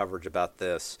bunch of coverage about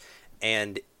this.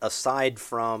 And aside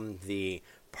from the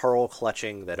pearl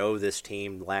clutching that, this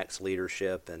team lacks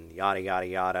leadership and yada, yada,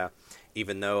 yada,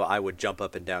 even though I would jump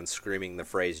up and down screaming the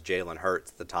phrase Jalen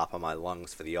Hurts at the top of my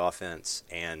lungs for the offense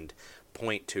and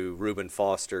point to Reuben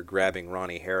Foster grabbing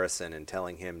Ronnie Harrison and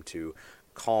telling him to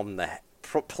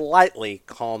politely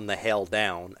calm the hell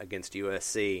down against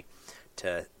USC,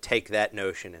 to take that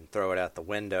notion and throw it out the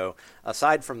window.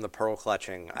 Aside from the pearl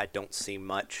clutching, I don't see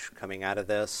much coming out of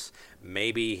this.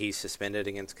 Maybe he's suspended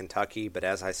against Kentucky, but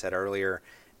as I said earlier,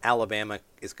 Alabama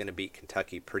is going to beat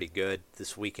Kentucky pretty good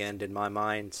this weekend in my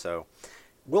mind, so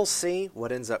we'll see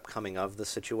what ends up coming of the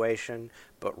situation.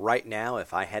 But right now,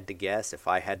 if I had to guess, if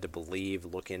I had to believe,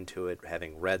 look into it,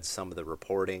 having read some of the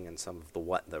reporting and some of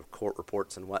the court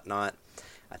reports and whatnot,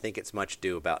 I think it's much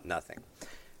ado about nothing.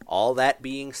 All that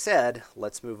being said,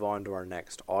 let's move on to our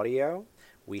next audio.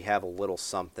 We have a little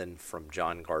something from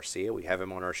John Garcia. We have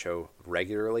him on our show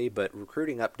regularly, but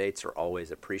recruiting updates are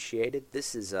always appreciated.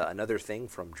 This is another thing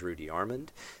from Drew DeArmond.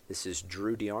 This is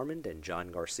Drew DeArmond and John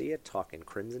Garcia talking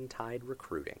Crimson Tide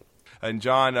recruiting. And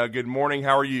John, good morning.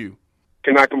 How are you?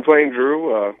 Cannot complain,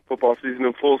 Drew. Football season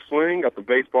in full swing. Got the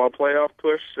baseball playoff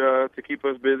push to keep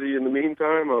us busy in the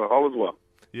meantime. All is well.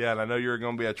 Yeah, and I know you're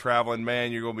going to be a traveling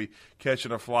man. You're going to be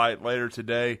catching a flight later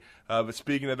today. But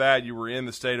speaking of that, you were in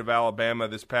the state of Alabama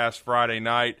this past Friday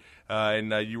night,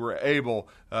 and you were able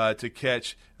to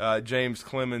catch James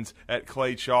Clemens at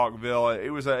Clay Chalkville.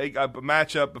 It was a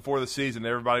matchup before the season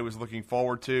everybody was looking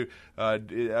forward to.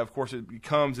 Of course, it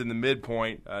comes in the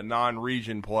midpoint,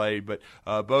 non-region play, but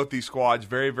both these squads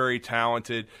very, very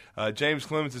talented. James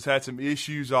Clemens has had some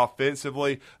issues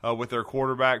offensively with their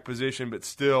quarterback position, but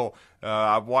still,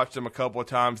 I've watched them a couple of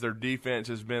times. Their defense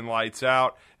has been lights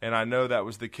out, and I know that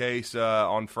was the case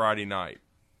on Friday night.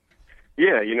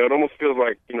 Yeah, it almost feels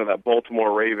like, that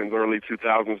Baltimore Ravens early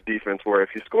 2000s defense where if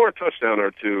you score a touchdown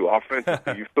or two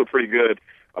offensively, you feel pretty good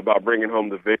about bringing home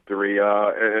the victory.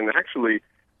 And actually,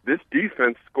 this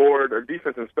defense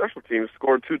and special teams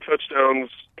scored 2 touchdowns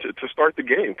to start the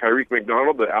game. Kyrique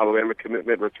McDonald, the Alabama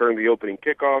commitment, returned the opening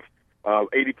kickoff,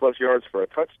 80-plus yards for a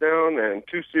touchdown, and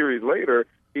 2 series later,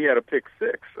 he had a pick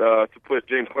 6 to put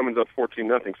James Clemens up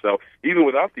 14-0. So even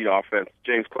without the offense,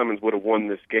 James Clemens would have won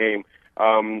this game.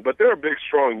 But they're a big,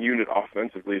 strong unit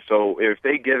offensively. So if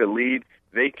they get a lead,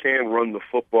 they can run the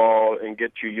football and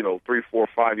get you, 3, 4,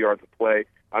 5 yards of play.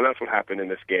 And that's what happened in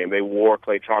this game. They wore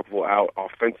Clay Chalkville out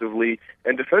offensively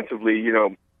and defensively.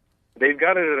 They've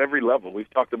got it at every level. We've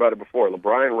talked about it before.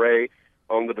 LeBron Ray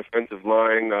on the defensive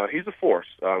line, he's a force.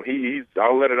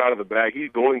 I'll let it out of the bag.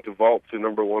 He's going to vault to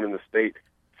number 1 in the state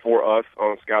for us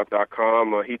on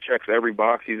Scout.com. He checks every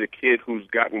box. He's a kid who's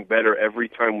gotten better every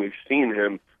time we've seen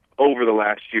him over the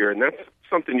last year, and that's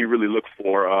something you really look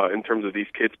for in terms of these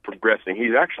kids progressing.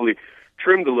 He's actually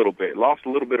trimmed a little bit, lost a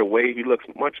little bit of weight. He looks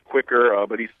much quicker,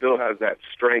 but he still has that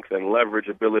strength and leverage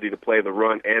ability to play the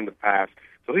run and the pass.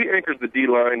 So he anchors the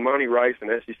D-line. Monty Rice, an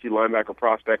SEC linebacker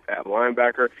prospect at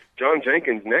linebacker. John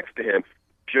Jenkins next to him,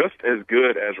 just as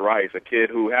good as Rice, a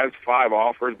kid who has 5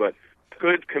 offers, but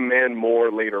could command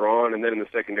more later on. And then in the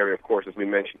secondary, of course, as we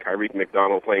mentioned, Kyrie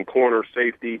McDonald playing corner,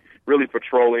 safety, really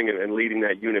patrolling and leading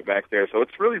that unit back there. So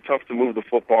it's really tough to move the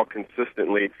football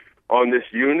consistently on this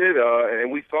unit.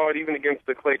 And we saw it even against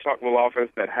the Clay Chalkville offense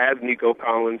that has Nico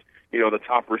Collins, the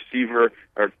top receiver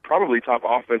or probably top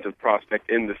offensive prospect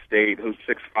in the state, who's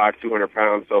 6'5", 200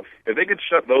 pounds. So if they could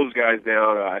shut those guys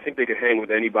down, I think they could hang with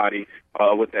anybody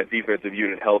with that defensive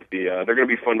unit healthy. They're going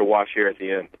to be fun to watch here at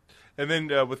the end. And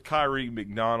then with Kyrie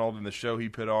McDonald and the show he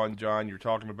put on, John, you're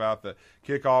talking about the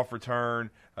kickoff return,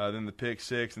 then the pick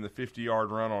six, and the 50-yard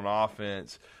run on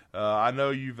offense. I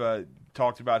know you've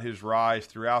talked about his rise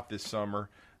throughout this summer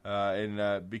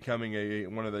and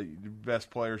becoming one of the best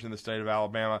players in the state of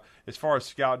Alabama. As far as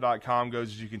Scout.com goes,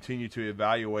 as you continue to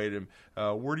evaluate him,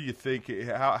 where do you think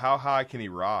how high can he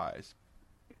rise?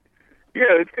 Yeah,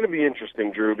 it's going to be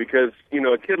interesting, Drew, because,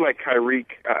 a kid like Kyrie,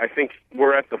 I think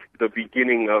we're at the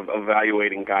beginning of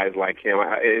evaluating guys like him.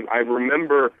 I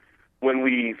remember when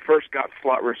we first got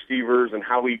slot receivers and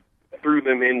how we threw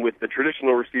them in with the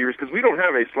traditional receivers, because we don't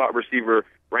have a slot receiver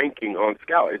ranking on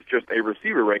Scout. It's just a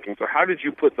receiver ranking. So how did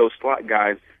you put those slot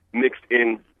guys mixed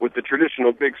in with the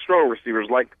traditional big, strong receivers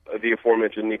like the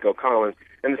aforementioned Nico Collins?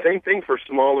 And the same thing for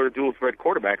smaller dual-threat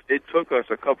quarterbacks. It took us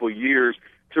a couple years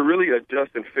to really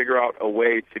adjust and figure out a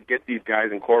way to get these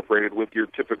guys incorporated with your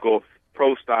typical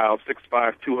pro-style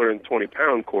 6'5",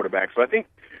 220-pound quarterback. So I think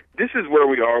this is where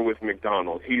we are with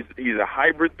McDonald. He's a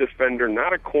hybrid defender,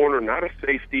 not a corner, not a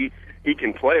safety. He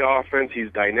can play offense.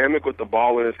 He's dynamic with the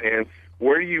ball in his hands.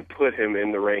 Where do you put him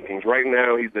in the rankings? Right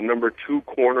now, he's the number 2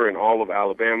 corner in all of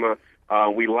Alabama.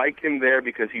 We like him there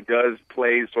because he does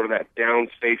play sort of that down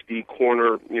safety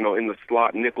corner, in the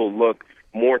slot nickel look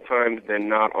more times than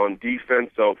not on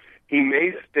defense. So he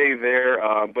may stay there.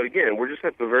 But again, we're just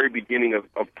at the very beginning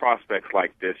of prospects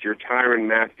like this. Your Tyrann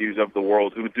Matthews of the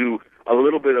world who do a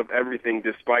little bit of everything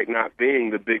despite not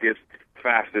being the biggest,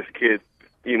 fastest kid,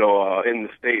 in the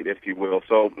state, if you will.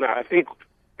 So I think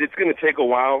it's going to take a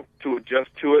while to adjust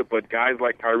to it, but guys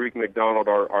like Kyrie McDonald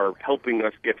are helping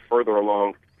us get further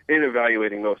along in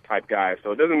evaluating those type guys.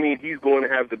 So it doesn't mean he's going to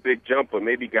have the big jump, but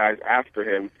maybe guys after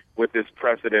him with this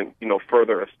precedent,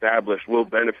 further established will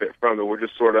benefit from it. We're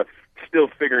just sort of still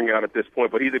figuring out at this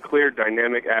point, but he's a clear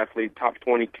dynamic athlete, top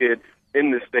 20 kid in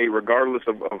the state, regardless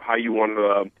of how you want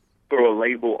to throw a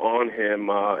label on him,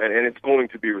 and it's going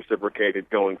to be reciprocated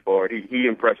going forward. He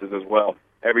impresses as well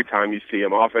every time you see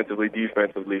him, offensively,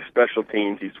 defensively, special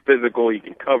teams. He's physical, he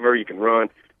can cover, he can run,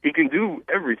 he can do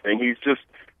everything. He's just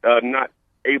not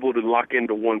able to lock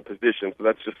into one position, so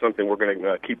that's just something we're going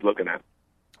to keep looking at.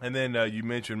 And then you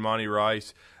mentioned Monty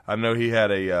Rice. I know he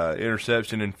had a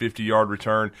interception and 50-yard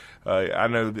return. I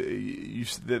know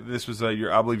this was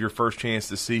I believe your first chance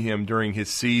to see him during his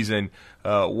season.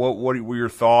 What were your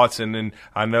thoughts? And then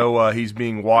I know he's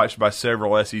being watched by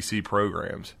several SEC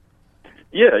programs.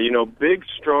 Yeah, big,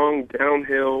 strong,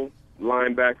 downhill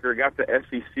linebacker, got the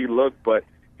SEC look, but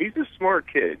he's a smart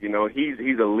kid.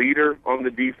 He's a leader on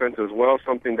the defense as well,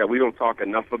 something that we don't talk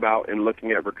enough about in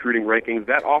looking at recruiting rankings.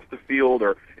 That off the field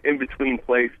or in between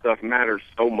play stuff matters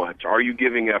so much. Are you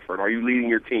giving effort? Are you leading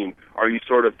your team? Are you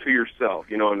sort of to yourself?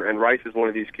 And Rice is one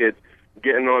of these kids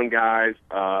getting on guys.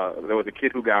 There was a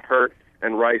kid who got hurt,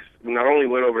 and Rice not only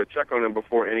went over to check on him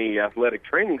before any athletic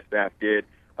training staff did,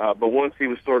 but once he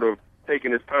was sort of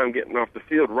taking his time getting off the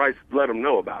field, Rice let him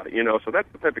know about it, So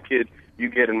that's the type of kid you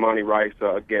get in Monty Rice.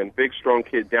 Again, big, strong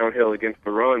kid downhill against the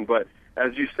run, but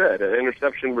as you said, an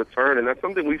interception return, and that's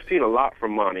something we've seen a lot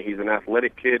from Monty. He's an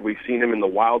athletic kid. We've seen him in the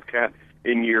Wildcat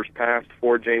in years past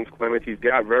for James Clements. He's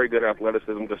got very good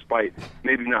athleticism despite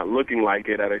maybe not looking like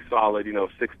it at a solid,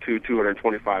 6'2",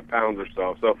 225 pounds or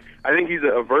so. So I think he's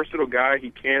a versatile guy.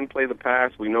 He can play the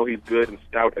pass. We know he's good and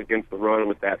stout against the run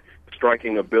with that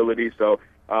striking ability. So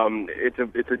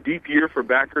it's a deep year for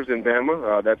backers in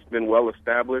Bama. That's been well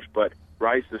established, but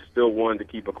Rice is still one to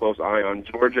keep a close eye on.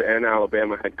 Georgia and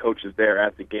Alabama had coaches there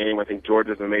at the game. I think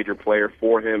Georgia's a major player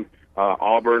for him.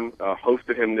 Auburn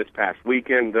hosted him this past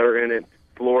weekend. They're in it.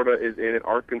 Florida is in it.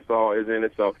 Arkansas is in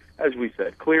it. So, as we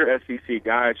said, clear SEC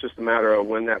guy. It's just a matter of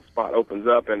when that spot opens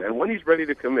up and when he's ready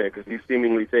to commit, because he's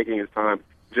seemingly taking his time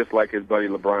just like his buddy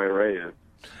LeBron Ray is.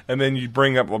 And then you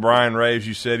bring up LeBron Ray, as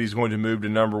you said, he's going to move to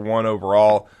number 1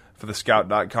 overall for the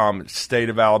Scout.com State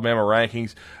of Alabama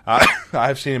rankings.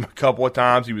 I've seen him a couple of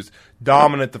times. He was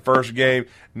dominant the first game,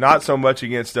 not so much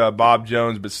against Bob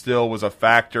Jones, but still was a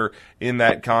factor in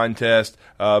that contest.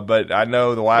 But I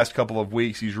know the last couple of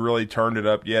weeks he's really turned it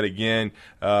up yet again.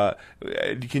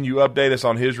 Can you update us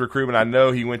on his recruitment? I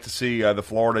know he went to see the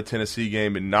Florida-Tennessee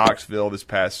game in Knoxville this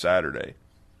past Saturday.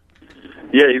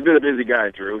 Yeah, he's been a busy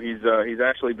guy, Drew. He's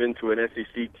actually been to an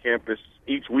SEC campus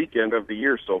each weekend of the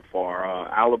year so far.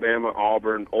 Alabama,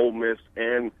 Auburn, Ole Miss,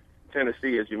 and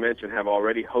Tennessee, as you mentioned, have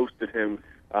already hosted him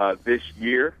this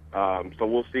year. So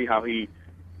we'll see how he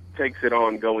takes it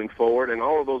on going forward. And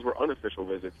all of those were unofficial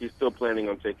visits. He's still planning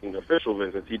on taking official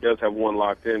visits. He does have one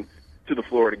locked in to the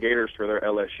Florida Gators for their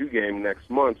LSU game next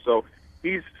month. So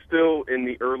he's still in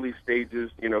the early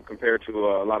stages, compared to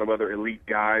a lot of other elite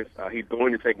guys. He's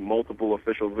going to take multiple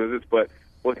official visits, but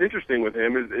what's interesting with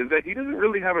him is that he doesn't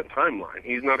really have a timeline.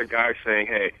 He's not a guy saying,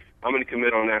 hey, I'm going to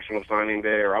commit on National Signing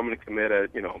Day, or I'm going to commit at,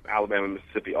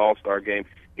 Alabama-Mississippi All-Star game.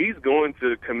 He's going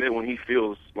to commit when he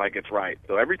feels like it's right.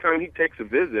 So every time he takes a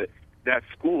visit, that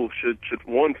school should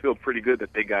one, feel pretty good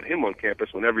that they got him on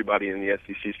campus when everybody in the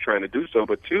SEC is trying to do so,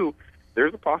 but two,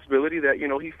 there's a possibility that,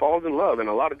 he falls in love, and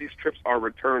a lot of these trips are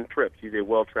return trips. He's a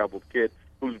well-traveled kid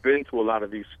who's been to a lot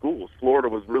of these schools. Florida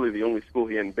was really the only school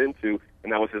he hadn't been to,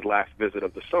 and that was his last visit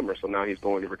of the summer, so now he's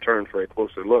going to return for a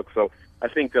closer look. So I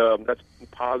think that's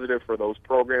positive for those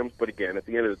programs, but again, at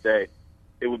the end of the day,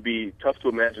 it would be tough to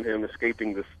imagine him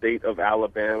escaping the state of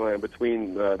Alabama, and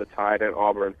between the Tide and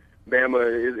Auburn,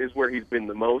 Bama is where he's been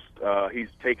the most. He's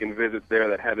taken visits there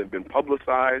that haven't been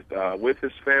publicized with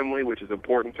his family, which is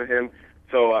important to him.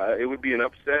 So it would be an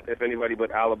upset if anybody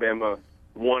but Alabama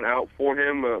won out for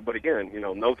him. But again,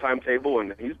 no timetable,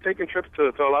 and he's taking trips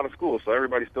to a lot of schools, so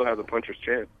everybody still has a puncher's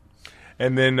chance.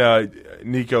 And then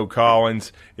Nico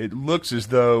Collins, it looks as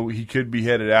though he could be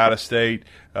headed out of state.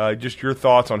 Just your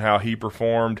thoughts on how he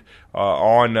performed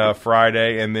on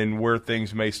Friday, and then where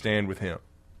things may stand with him.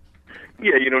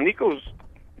 Yeah, Nico's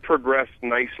progressed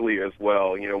nicely as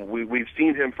well. We've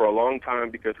seen him for a long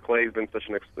time because Clay's been such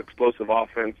an explosive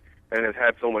offense and has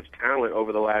had so much talent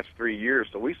over the last 3 years.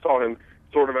 So we saw him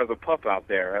sort of as a pup out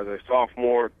there, as a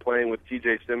sophomore playing with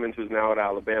T.J. Simmons, who's now at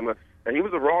Alabama. And he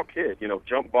was a raw kid,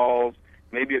 jump balls,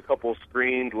 maybe a couple of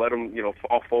screens, let him,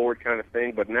 fall forward kind of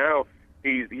thing. But now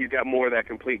he's got more of that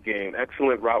complete game.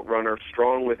 Excellent route runner,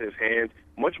 strong with his hands,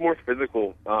 much more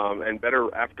physical and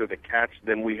better after the catch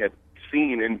than we had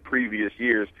seen in previous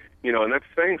years, and that's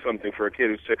saying something for a kid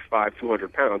who's 6'5",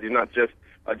 200 pounds. He's not just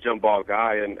a jump ball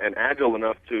guy and agile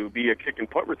enough to be a kick and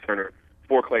punt returner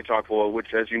for Clay Chalkville,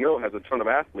 which, as you know, has a ton of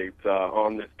athletes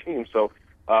on this team. So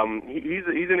he's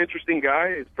an interesting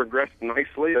guy. He's progressed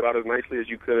nicely, about as nicely as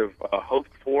you could have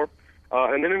hoped for.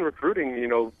 And then in recruiting,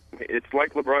 it's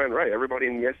like LeBron Ray. Everybody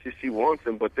in the SEC wants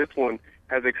him, but this one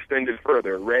has extended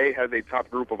further. Ray has a top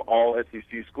group of all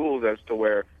SEC schools, as to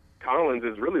where Collins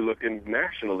is really looking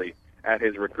nationally at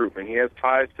his recruitment. He has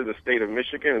ties to the state of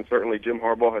Michigan, and certainly Jim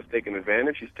Harbaugh has taken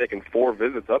advantage. He's taken 4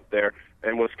 visits up there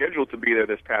and was scheduled to be there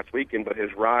this past weekend, but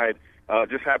his ride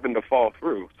just happened to fall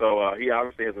through. So he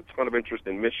obviously has a ton of interest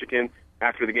in Michigan.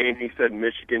 After the game, he said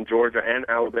Michigan, Georgia, and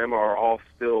Alabama are all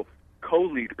still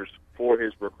co-leaders for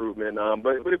his recruitment.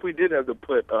 But if we did have to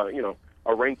put,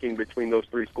 a ranking between those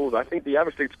 3 schools, I think the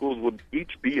out-of-state schools would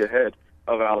each be ahead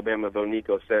of Alabama, though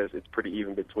Nico says it's pretty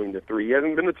even between the 3. He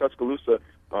hasn't been to Tuscaloosa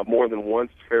more than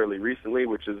once fairly recently,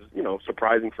 which is,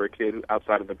 surprising for a kid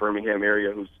outside of the Birmingham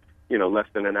area who's, less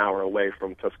than an hour away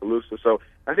from Tuscaloosa. So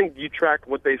I think you track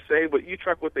what they say, but you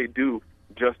track what they do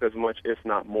just as much, if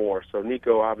not more. So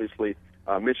Nico, obviously,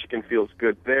 Michigan feels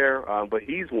good there, but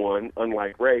he's one,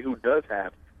 unlike Ray, who does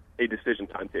have a decision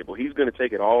timetable. He's going to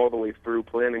take it all the way through,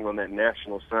 planning on that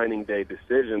National Signing Day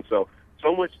decision. So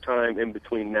much time in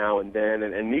between now and then,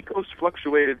 and Nico's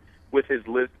fluctuated with his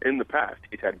list in the past.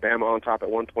 He's had Bama on top at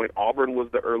one point. Auburn was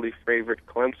the early favorite.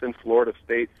 Clemson, Florida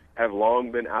State have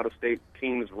long been out-of-state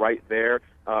teams right there,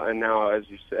 and now, as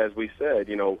we said,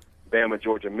 Bama,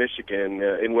 Georgia, Michigan,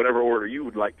 in whatever order you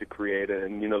would like to create,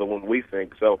 and the one we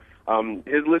think. So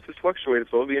his list has fluctuated.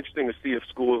 So it'll be interesting to see if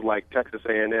schools like Texas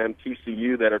A&M,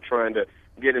 TCU, that are trying to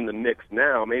get in the mix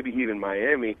now, maybe even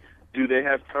Miami, do they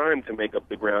have time to make up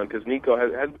the ground? Because Nico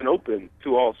has been open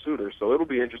to all suitors. So it'll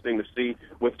be interesting to see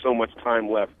with so much time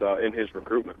left in his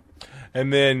recruitment.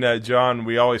 And then, John,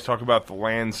 we always talk about the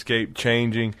landscape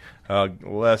changing.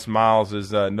 Les Miles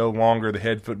is no longer the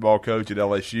head football coach at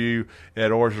LSU.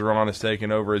 Ed Orgeron has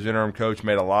taken over as interim coach,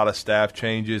 made a lot of staff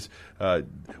changes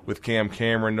with Cam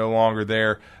Cameron no longer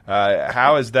there.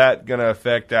 How is that going to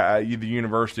affect the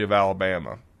University of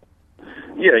Alabama?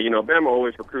 Yeah, Bama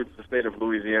always recruits the state of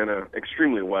Louisiana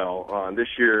extremely well. This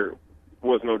year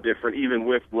was no different, even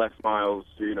with Les Miles,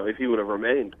 if he would have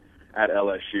remained at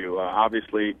LSU.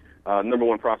 Obviously, number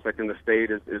one prospect in the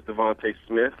state is Devontae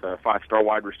Smith, a 5-star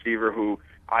wide receiver who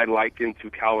I liken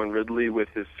to Calvin Ridley with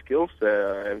his skill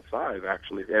set and size,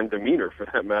 actually, and demeanor, for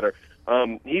that matter.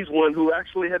 He's one who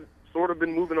actually had sort of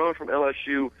been moving on from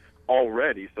LSU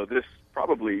already. So this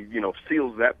probably,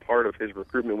 seals that part of his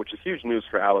recruitment, which is huge news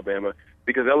for Alabama,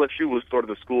 because LSU was sort of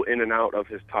the school in and out of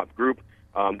his top group.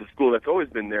 The school that's always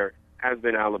been there has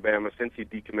been Alabama since he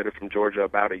decommitted from Georgia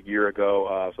about a year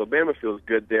ago. So Bama feels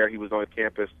good there. He was on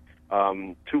campus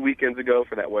 2 weekends ago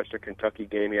for that Western Kentucky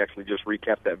game. He actually just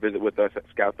recapped that visit with us at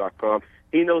scout.com.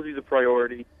 He knows he's a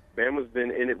priority. Bama's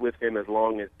been in it with him as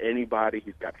long as anybody.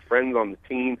 He's got friends on the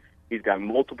team. He's got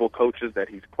multiple coaches that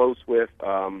he's close with.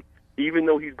 Even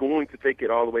though he's going to take it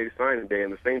all the way to signing day,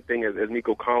 and the same thing as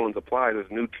Nico Collins applies,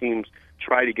 as new teams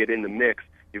try to get in the mix,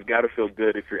 you've got to feel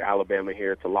good if you're Alabama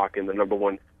here to lock in the number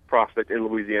one prospect in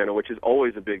Louisiana, which is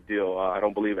always a big deal. I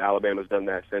don't believe Alabama's done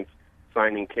that since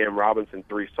signing Cam Robinson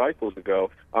 3 cycles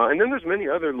ago. And then there's many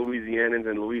other Louisianans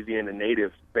and Louisiana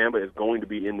natives Bama is going to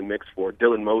be in the mix for.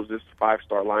 Dylan Moses,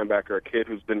 5-star linebacker, a kid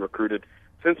who's been recruited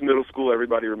since middle school.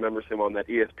 Everybody remembers him on that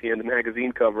ESPN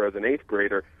magazine cover as an 8th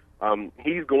grader.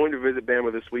 He's going to visit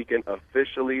Bama this weekend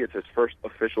officially. It's his first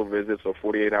official visit, so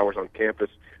 48 hours on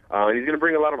campus. And he's going to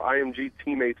bring a lot of IMG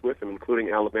teammates with him, including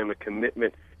Alabama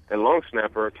commitment and long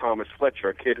snapper Thomas Fletcher,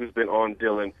 a kid who's been on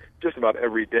Dylan just about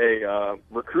every day,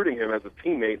 recruiting him as a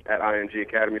teammate at IMG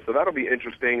Academy. So that'll be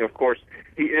interesting. Of course,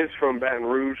 he is from Baton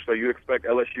Rouge, so you expect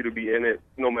LSU to be in it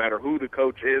no matter who the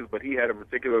coach is, but he had a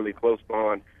particularly close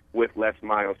bond with Les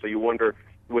Miles. So you wonder,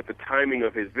 with the timing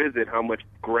of his visit, how much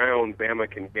ground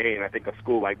Bama can gain. I think a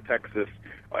school like Texas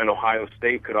and Ohio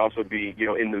State could also be,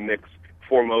 in the mix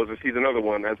for Moses. He's another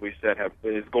one, as we said,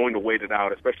 is going to wait it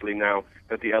out, especially now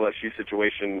that the LSU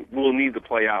situation will need to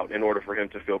play out in order for him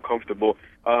to feel comfortable.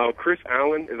 Chris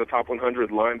Allen is a top 100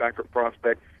 linebacker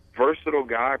prospect, versatile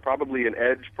guy, probably an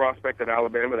edge prospect at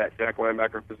Alabama, that jack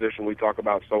linebacker position we talk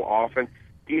about so often.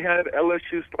 He had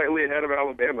LSU slightly ahead of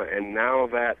Alabama, and now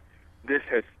that this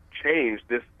has changed,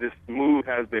 this move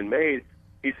has been made,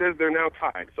 he says they're now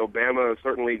tied. So Bama is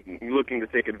certainly looking to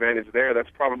take advantage there. That's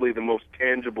probably the most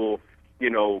tangible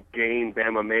gain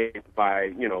Bama made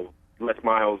by, Les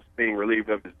Miles being relieved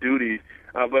of his duties.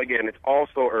 But again, it's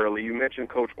also early. You mentioned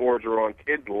Coach Orgeron.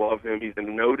 Kids love him. He's a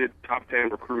noted top 10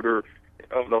 recruiter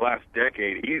of the last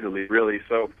decade, easily, really.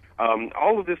 So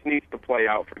all of this needs to play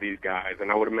out for these guys,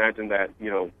 and I would imagine that,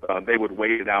 they would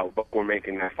wait it out before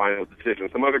making that final decision.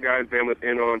 Some other guys Bama's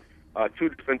in on, 2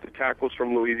 defensive tackles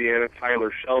from Louisiana,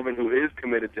 Tyler Shelvin, who is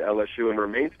committed to LSU and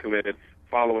remains committed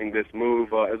following this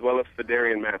move, as well as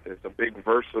Fedarian Mathis, a big,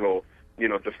 versatile,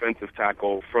 defensive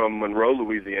tackle from Monroe,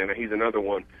 Louisiana. He's another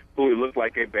one who looked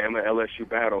like a Bama-LSU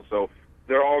battle. So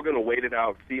they're all going to wait it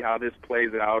out, see how this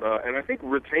plays out. And I think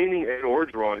retaining Ed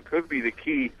Orgeron could be the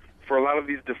key for a lot of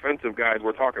these defensive guys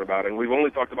we're talking about. And we've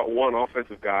only talked about one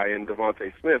offensive guy in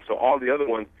Devontae Smith. So all the other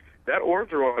ones, that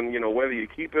Orgeron, whether you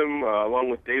keep him along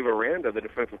with Dave Aranda, the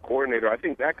defensive coordinator, I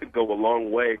think that could go a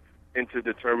long way into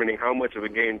determining how much of a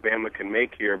game Bama can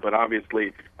make here. But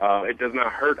obviously, it does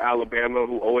not hurt Alabama,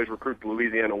 who always recruits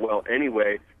Louisiana well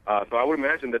anyway. So I would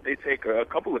imagine that they take a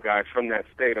couple of guys from that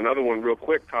state. Another one real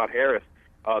quick, Todd Harris,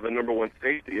 the number 1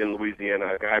 safety in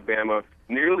Louisiana, a guy Bama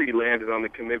nearly landed on the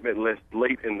commitment list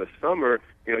late in the summer.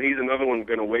 He's another one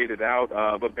going to wait it out.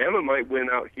 But Bama might win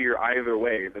out here either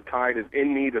way. The Tide is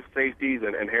in need of safeties,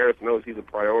 and Harris knows he's a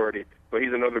priority. But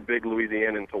he's another big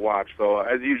Louisianan to watch. So,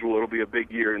 as usual, it'll be a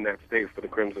big year in that state for the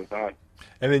Crimson Tide.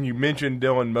 And then you mentioned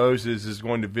Dylan Moses is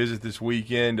going to visit this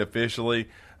weekend officially,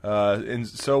 and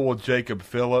so will Jacob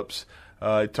Phillips.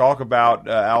 Talk about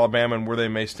Alabama and where they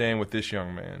may stand with this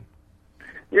young man.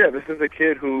 Yeah, this is a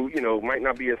kid who, might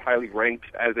not be as highly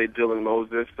ranked as a Dylan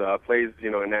Moses, plays,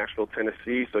 in Nashville,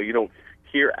 Tennessee, so you don't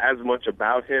hear as much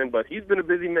about him, but he's been a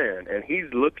busy man, and he's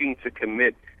looking to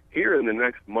commit here in the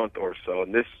next month or so.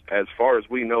 And this, as far as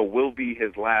we know, will be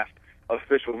his last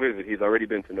official visit. He's already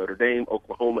been to Notre Dame,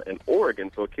 Oklahoma, and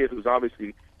Oregon, so a kid who's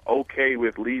obviously okay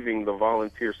with leaving the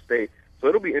volunteer state. So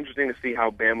it'll be interesting to see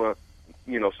how Bama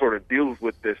sort of deals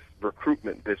with this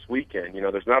recruitment this weekend.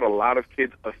 There's not a lot of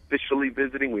kids officially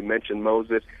visiting. We mentioned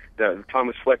Moses.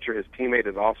 Thomas Fletcher, his teammate,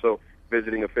 is also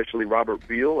visiting officially. Robert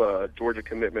Beal, a Georgia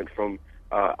commitment from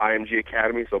IMG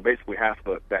Academy. So basically half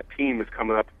of that team is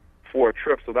coming up for a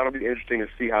trip. So that'll be interesting to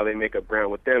see how they make up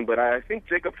ground with them. But I think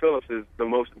Jacob Phillips is the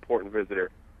most important visitor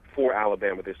for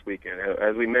Alabama this weekend.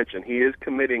 As we mentioned, he is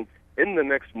committing in the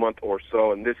next month or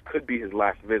so, and this could be his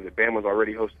last visit. Bama's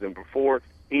already hosted him before.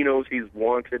 He knows he's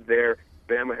wanted there.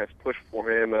 Bama has pushed for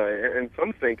him, and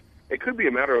some think it could be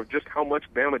a matter of just how much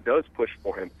Bama does push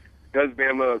for him. Does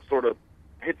Bama sort of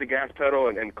hit the gas pedal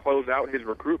and close out his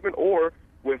recruitment, or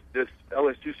with this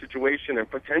LSU situation and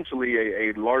potentially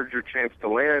a larger chance to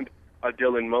land a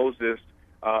Dylan Moses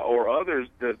or others,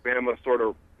 does Bama sort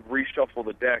of reshuffle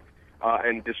the deck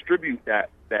and distribute that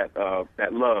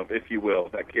love, if you will,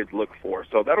 that kids look for.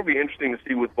 So that'll be interesting to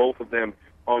see with both of them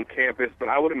on campus. But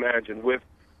I would imagine with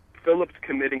Phillips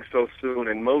committing so soon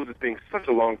and Moses being such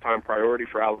a long-time priority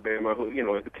for Alabama, who,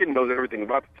 the kid knows everything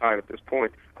about the Tide at this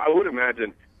point, I would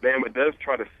imagine Bama does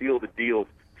try to seal the deal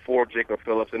for Jacob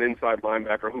Phillips, an inside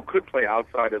linebacker who could play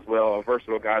outside as well, a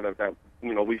versatile guy that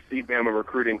we see Bama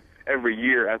recruiting every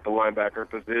year at the linebacker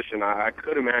position. I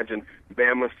could imagine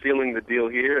Bama sealing the deal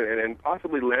here and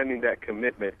possibly landing that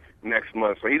commitment next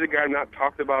month. So he's a guy not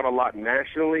talked about a lot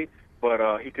nationally,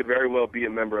 but he could very well be a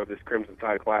member of this Crimson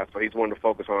Tide class, so he's one to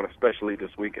focus on, especially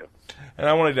this weekend. And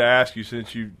I wanted to ask you,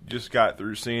 since you just got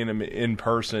through seeing him in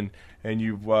person and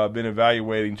you've been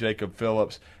evaluating Jacob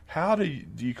Phillips, how do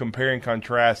you compare and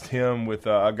contrast him with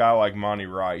a guy like Monty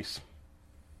Rice?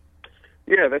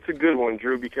 Yeah, that's a good one,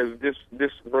 Drew, because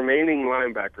this remaining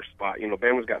linebacker spot,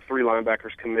 Bama's got 3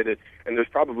 linebackers committed, and there's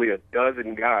probably a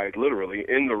dozen guys, literally,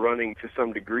 in the running to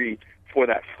some degree for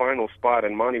that final spot,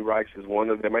 and Monty Rice is one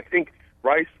of them. I think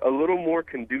Rice, a little more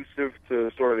conducive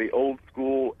to sort of the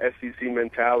old-school SEC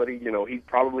mentality. He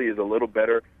probably is a little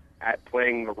better at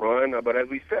playing the run, but as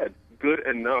we said, good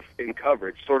enough in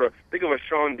coverage. Sort of think of a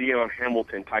Sean Dion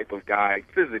Hamilton type of guy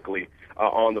physically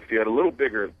on the field, a little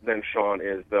bigger than Sean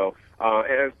is, though.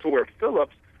 As to where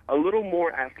Phillips, a little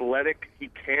more athletic. He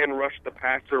can rush the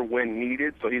passer when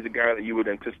needed, so he's a guy that you would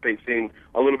anticipate seeing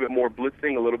a little bit more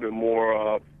blitzing, a little bit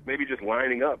more maybe just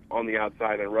lining up on the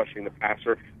outside and rushing the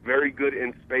passer. Very good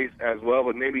in space as well,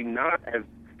 but maybe not as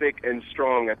thick and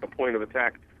strong at the point of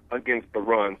attack against the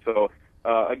run. So,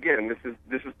 again, this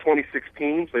is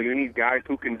 2016, so you need guys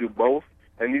who can do both,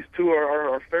 and these two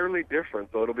are fairly different.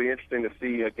 So it'll be interesting to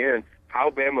see, again, how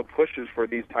Bama pushes for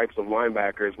these types of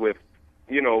linebackers with,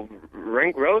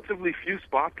 relatively few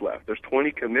spots left. There's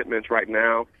 20 commitments right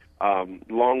now.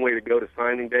 Long way to go to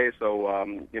signing day. So,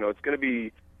 it's going to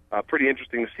be pretty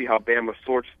interesting to see how Bama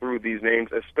sorts through these names,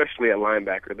 especially at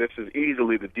linebacker. This is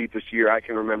easily the deepest year I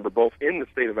can remember, both in the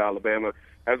state of Alabama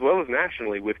as well as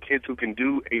nationally, with kids who can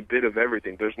do a bit of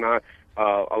everything. There's not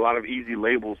a lot of easy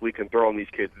labels we can throw on these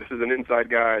kids. This is an inside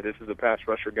guy. This is a pass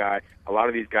rusher guy. A lot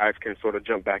of these guys can sort of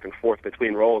jump back and forth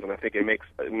between roles, and I think it makes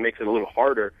it a little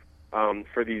harder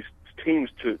for these teams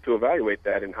to evaluate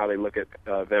that and how they look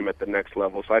at them at the next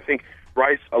level. So I think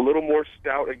Rice, a little more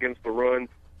stout against the run,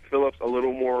 Phillips, a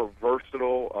little more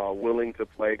versatile, willing to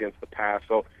play against the pass.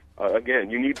 So, again,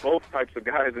 you need both types of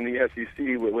guys in the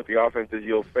SEC with the offenses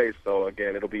you'll face. So,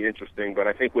 again, it'll be interesting. But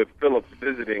I think with Phillips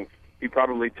visiting, he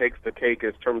probably takes the cake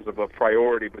in terms of a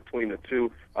priority between the two,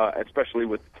 especially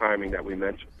with the timing that we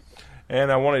mentioned.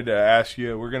 And I wanted to ask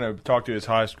you, we're going to talk to his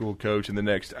high school coach in the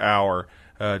next hour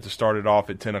to start it off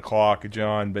at 10 o'clock,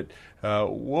 John. But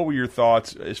what were your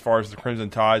thoughts as far as the Crimson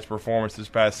Tide's performance this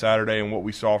past Saturday and what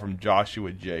we saw from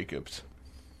Joshua Jacobs?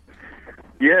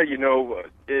 Yeah,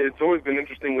 it's always been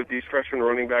interesting with these freshman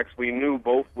running backs. We knew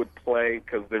both would play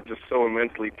because they're just so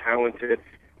immensely talented.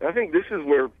 And I think this is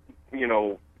where,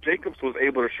 Jacobs was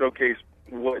able to showcase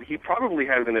what he probably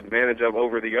has an advantage of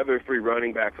over the other 3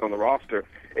 running backs on the roster.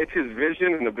 It's his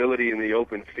vision and ability in the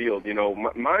open field.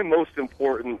 My most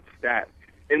important stat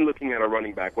in looking at a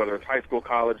running back, whether it's high school,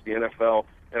 college, the NFL,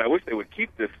 and I wish they would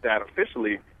keep this stat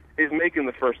officially, is making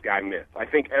the first guy miss. I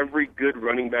think every good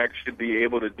running back should be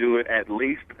able to do it at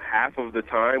least half of the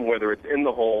time, whether it's in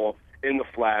the hole, in the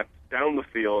flat, down the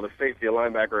field, a safety, a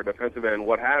linebacker, a defensive end,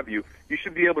 what have you. You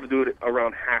should be able to do it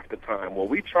around half the time. Well,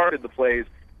 we charted the plays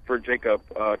for Jacobs,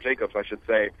 I should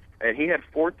say, and he had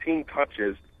 14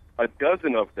 touches. A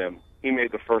dozen of them, he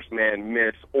made the first man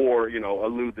miss or,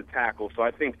 elude the tackle. So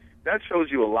I think that shows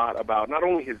you a lot about not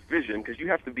only his vision, because you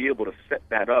have to be able to set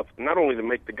that up, not only to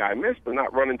make the guy miss, but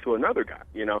not run into another guy,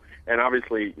 And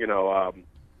obviously,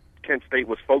 Kent State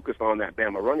was focused on that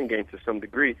Bama running game to some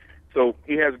degree. So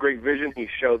he has great vision. He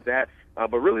showed that.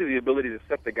 But really the ability to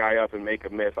set the guy up and make a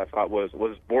miss, I thought was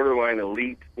borderline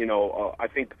elite. I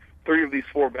think 3 of these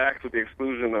 4 backs, with the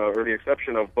exclusion or the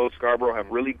exception of Bo Scarborough, have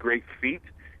really great feet.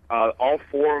 All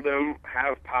 4 of them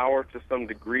have power to some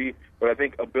degree, but I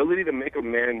think ability to make a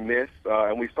man miss,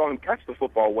 and we saw him catch the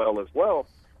football well as well.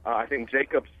 I think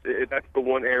Jacobs, that's the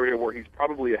one area where he's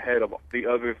probably ahead of the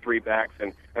other 3 backs,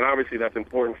 and obviously that's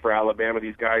important for Alabama.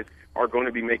 These guys are going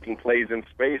to be making plays in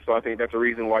space, so I think that's a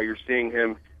reason why you're seeing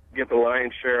him get the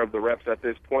lion's share of the reps at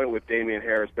this point with Damian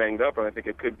Harris banged up, and I think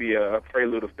it could be a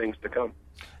prelude of things to come.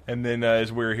 And then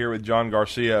as we're here with John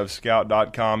Garcia of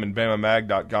Scout.com and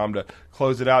BamaMag.com to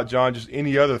close it out, John, just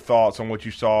any other thoughts on what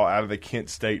you saw out of the Kent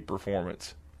State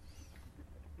performance?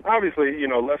 obviously,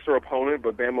 lesser opponent,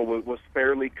 but Bama was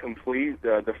fairly complete.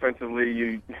 Defensively,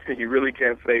 you really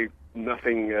can't say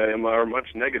nothing or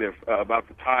much negative about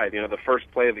the Tide. The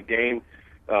first play of the game,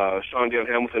 Sean Dion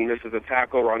Hamilton misses a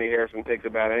tackle, Ronnie Harrison takes a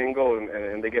bad angle,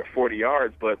 and they get 40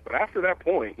 yards. But after that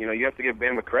point, you have to give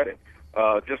Bama credit.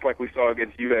 Just like we saw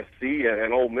against USC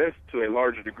and Ole Miss to a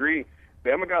larger degree,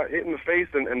 Bama got hit in the face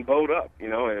and bowed up,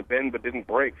 and bend but didn't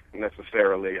break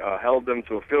necessarily. Held them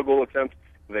to a field goal attempt.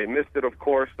 They missed it, of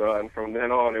course, and from then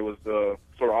on it was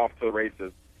sort of off to the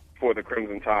races for the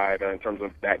Crimson Tide in terms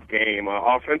of that game.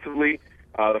 Offensively,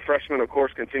 the freshmen, of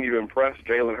course, continue to impress.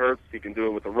 Jalen Hurts, he can do it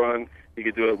with the run. He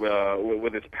could do it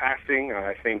with his passing.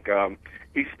 I think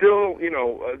he's still,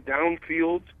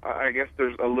 downfield. I guess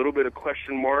there's a little bit of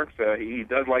question marks. He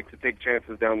does like to take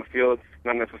chances down the field,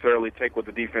 not necessarily take what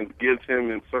the defense gives him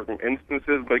in certain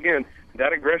instances. But again,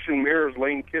 that aggression mirrors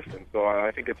Lane Kiffin. So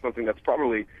I think it's something that's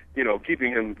probably,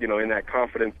 keeping him, in that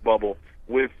confidence bubble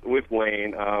with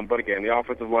Lane. But again, the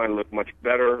offensive line looked much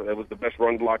better. It was the best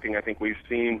run blocking I think we've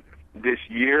seen this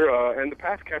year, and the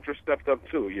pass catcher stepped up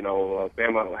too.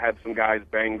 Bama had some guys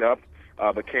banged up,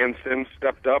 but Cam Sims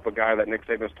stepped up, a guy that Nick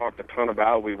Saban's talked a ton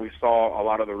about. We saw a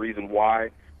lot of the reason why,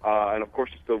 and of course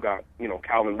you still got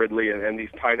Calvin Ridley and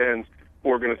these tight ends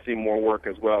who are going to see more work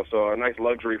as well. So a nice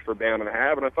luxury for Bama to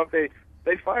have, and I thought they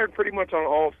fired pretty much on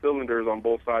all cylinders on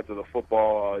both sides of the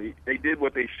football. They did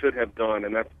what they should have done,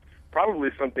 and that's probably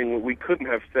something we couldn't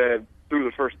have said through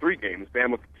the first three games.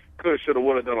 Bama could have, should have,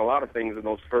 would have done a lot of things in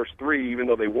those first three, even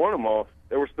though they won them all.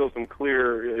 There were still some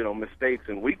clear, mistakes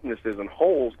and weaknesses and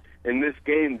holes in this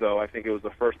game. Though I think it was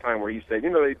the first time where you said,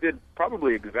 they did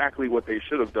probably exactly what they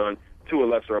should have done to a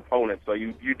lesser opponent. So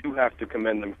you do have to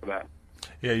commend them for that.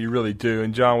 Yeah, you really do.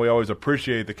 And, John, we always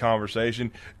appreciate the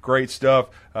conversation. Great stuff.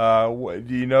 Do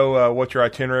you know what your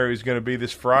itinerary is going to be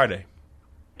this Friday?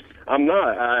 I'm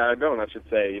not. I don't, I should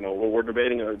say. We're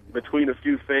debating between a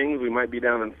few things. We might be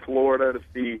down in Florida to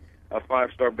see a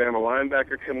 5-star Bama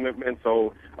linebacker commitment.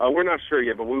 So we're not sure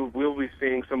yet, but we'll be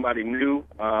seeing somebody new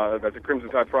that's a Crimson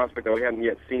Tide prospect that we hadn't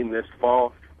yet seen this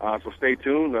fall. So stay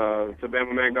tuned to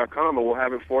BamaMag.com, and we'll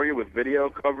have it for you with video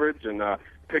coverage and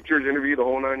pictures, interview, the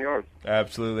whole 9 yards.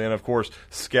 Absolutely. And, of course,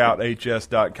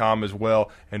 ScoutHS.com as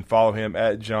well, and follow him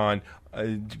at John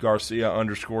Garcia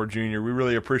 _Jr. We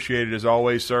really appreciate it as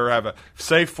always, sir. Have a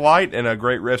safe flight and a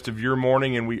great rest of your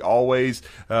morning, and we always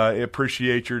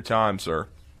appreciate your time, sir.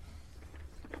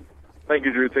 Thank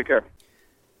you, Drew. Take care.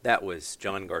 That was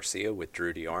John Garcia with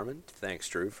Drew DeArmond. Thanks,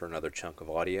 Drew, for another chunk of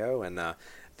audio. And I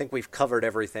think we've covered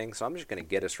everything, so I'm just going to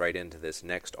get us right into this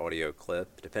next audio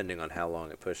clip. Depending on how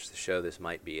long it pushes the show, this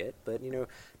might be it. But,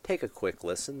 take a quick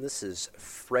listen. This is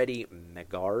Freddie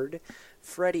Megard.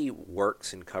 Freddie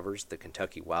works and covers the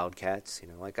Kentucky Wildcats.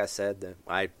 Like I said,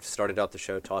 I started out the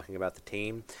show talking about the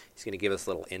team. He's going to give us a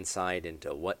little insight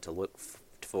into what to look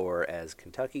for as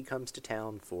Kentucky comes to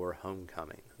town for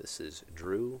homecoming. This is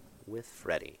Drew with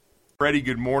Freddie. Freddie,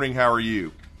 good morning. How are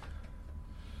you?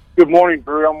 Good morning,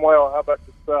 Drew. I'm well. How about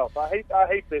yourself? I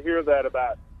hate to hear that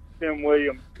about Tim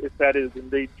Williams, if that is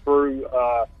indeed true.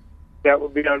 That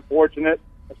would be unfortunate,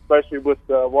 especially with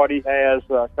what he has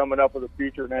coming up with the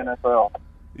future in the NFL.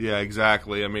 Yeah,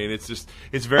 exactly. I mean,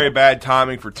 it's very bad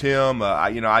timing for Tim.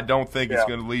 I don't think it's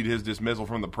going to lead his dismissal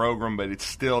from the program, but it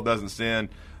still doesn't send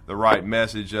the right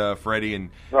message, Freddie. And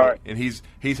right. And he's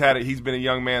been a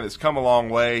young man that's come a long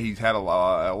way. He's had a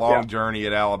long journey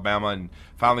at Alabama and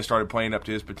finally started playing up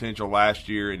to his potential last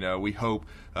year. And we hope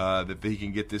that he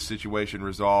can get this situation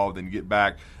resolved and get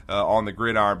back on the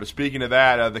gridiron. But speaking of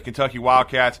that, the Kentucky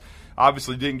Wildcats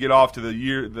obviously didn't get off to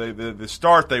the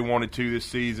start they wanted to this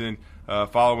season,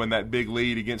 following that big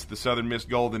lead against the Southern Miss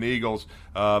Golden Eagles.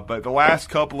 But the last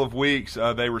couple of weeks,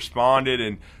 they responded,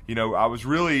 and I was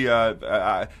really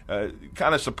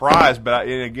kind of surprised, but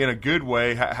in a good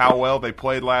way, how well they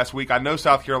played last week. I know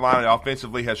South Carolina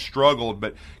offensively has struggled,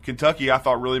 but Kentucky, I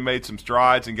thought, really made some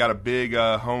strides and got a big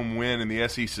home win in the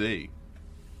SEC.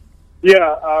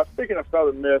 Yeah, speaking of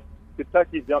Southern Miss,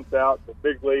 Kentucky jumped out, the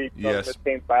big lead. Yes. Southern Miss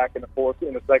came back in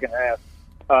the second half.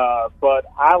 But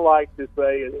I like to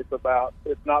say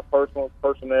it's not personal, it's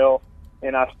personnel,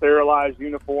 and I sterilize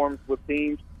uniforms with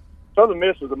teams. Southern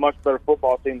Miss was a much better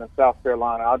football team than South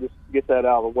Carolina. I'll just get that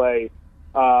out of the way.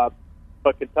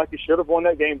 But Kentucky should have won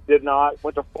that game, did not.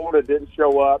 Went to Florida, didn't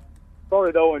show up.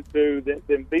 Started 0-2,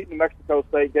 then beat New Mexico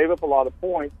State, gave up a lot of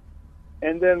points.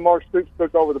 And then Mark Stoops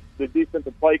took over the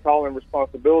defensive play calling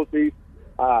responsibilities.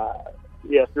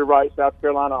 Yes, you're right. South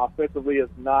Carolina offensively is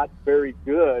not very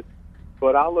good.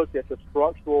 But I look at the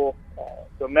structural,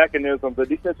 the mechanism, the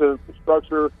defensive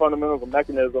structure, fundamentals, and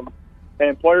mechanism,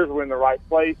 and players were in the right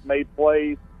place, made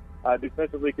plays.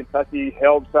 Defensively, Kentucky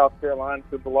held South Carolina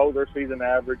to below their season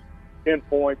average, 10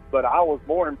 points. But I was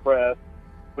more impressed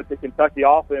with the Kentucky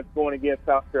offense going against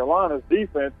South Carolina's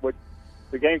defense, which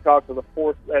the Gamecocks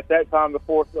were at that time, the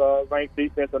fourth ranked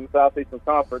defense in the Southeastern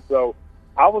Conference. So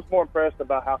I was more impressed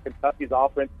about how Kentucky's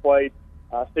offense played.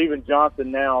 Steven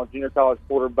Johnson, now junior college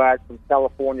quarterback from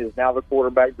California, is now the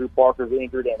quarterback. Drew Parker's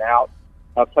injured and out.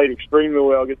 Played extremely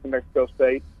well against New Mexico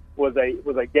State. Was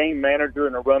a game manager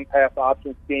in a run-pass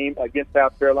option scheme against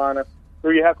South Carolina. So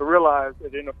you have to realize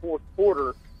that in the fourth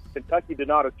quarter, Kentucky did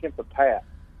not attempt a pass.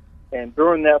 And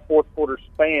during that fourth quarter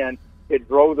span, it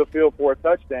drove the field for a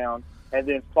touchdown and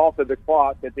then salted the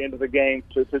clock at the end of the game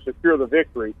to secure the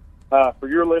victory. For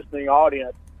your listening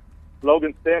audience,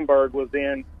 Logan Stenberg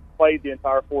played the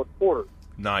entire fourth quarter.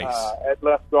 Nice. At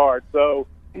left guard. So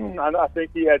I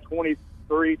think he had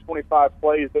 23, 25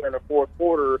 plays there in the fourth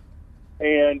quarter.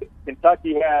 And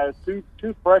Kentucky has two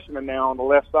freshmen now on the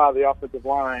left side of the offensive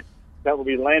line. That will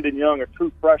be Landon Young, a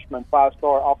true freshman,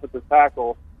 5-star offensive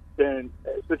tackle. Then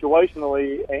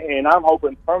situationally, and I'm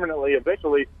hoping permanently,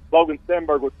 eventually, Logan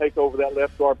Stenberg will take over that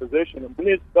left guard position. And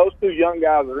when those two young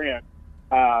guys are in,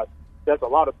 that's a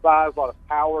lot of size, a lot of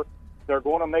power. They're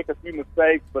going to make a few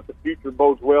mistakes, but the future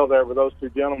bodes well there with those two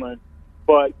gentlemen.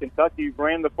 But Kentucky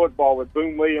ran the football with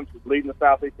Boone Williams, who's leading the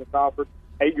Southeastern Conference,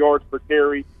 8 yards per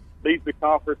carry, leads the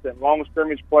conference in long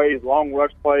scrimmage plays, long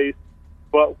rush plays.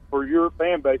 But for your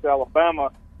fan base,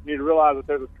 Alabama, you need to realize that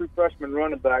there's a true freshman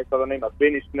running back by the name of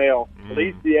Benny Snell,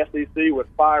 leads the SEC with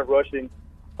 5 rushing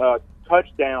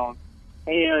touchdowns.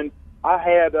 And I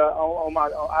had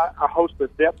I host the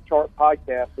Depth Chart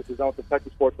podcast, which is on Kentucky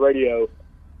Sports Radio.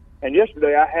 And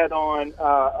yesterday I had on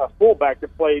a fullback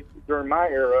that played during my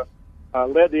era,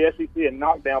 led the SEC in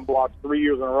knockdown blocks 3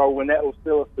 years in a row when that was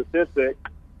still a statistic.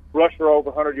 Rusher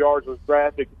over 100 yards, was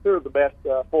drafted, considered the best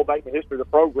fullback in the history of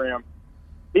the program.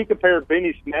 He compared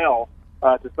Benny Snell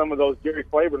to some of those Jerry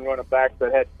Claiborne running backs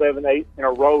that had 7, 8 in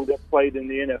a row that played in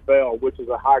the NFL, which is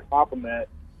a high compliment.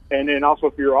 And then also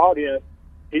for your audience,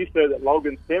 he said that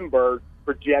Logan Stenberg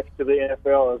projects to the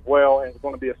NFL as well and is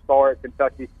going to be a star at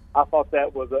Kentucky. I thought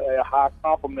that was a high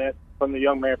compliment from the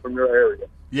young man from your area.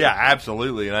 Yeah,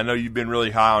 absolutely. And I know you've been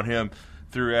really high on him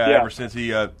ever since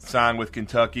he signed with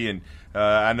Kentucky. And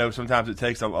I know sometimes it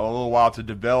takes a little while to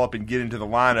develop and get into the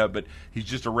lineup, but he's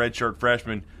just a redshirt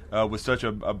freshman with such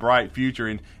a bright future.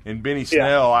 And Benny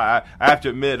Snell, I have to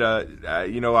admit,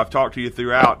 I've talked to you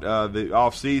throughout the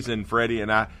off season, Freddie,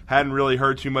 and I hadn't really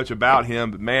heard too much about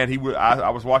him. But man, I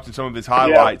was watching some of his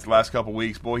highlights the last couple of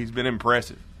weeks. Boy, he's been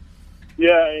impressive.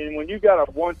 Yeah, and when you got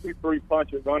a 1-2-3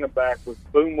 punch at running back with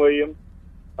Boone Williams,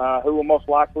 who will most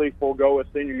likely forego his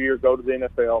senior year, go to the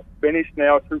NFL. Benny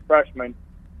Snell, true freshman.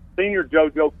 Senior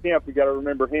JoJo Kemp, you got to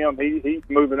remember him. He's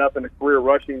moving up in the career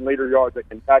rushing leader yards at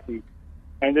Kentucky.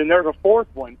 And then there's a fourth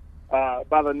one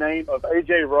by the name of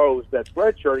A.J. Rose that's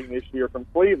redshirting this year from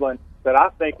Cleveland that I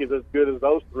think is as good as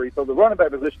those three. So the running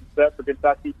back position set for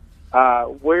Kentucky,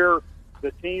 where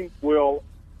the team will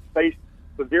face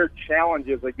severe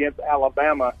challenges against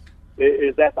Alabama,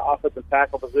 is at the offensive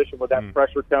tackle position with that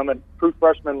pressure coming. True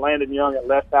freshman Landon Young at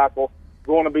left tackle,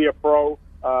 going to be a pro,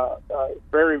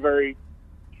 very, very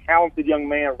talented young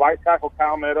man. Right tackle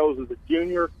Kyle Meadows is a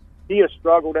junior. He has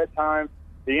struggled at times.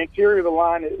 The interior of the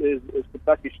line is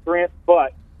Kentucky's strength,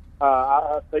 but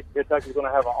I think Kentucky's going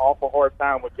to have an awful hard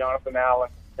time with Jonathan Allen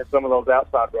and some of those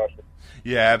outside rushers.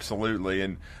 Yeah, absolutely.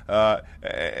 And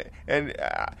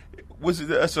was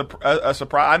it a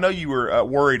surprise? I know you were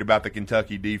worried about the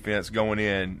Kentucky defense going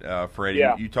in, Freddie.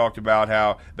 Yeah. You talked about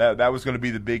how that was going to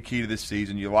be the big key to this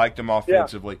season. You liked them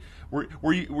offensively. Yeah.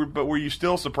 Were you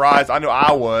still surprised? I know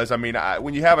I was. I mean,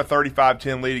 when you have a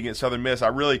 35-10 lead against Southern Miss, I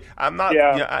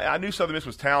knew Southern Miss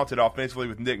was talented offensively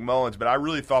with Nick Mullins, but I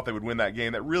really thought they would win that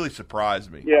game. That really surprised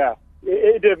me. Yeah,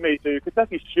 it did me too.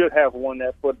 Kentucky should have won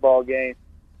that football game.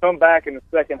 Come back in the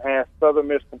second half, Southern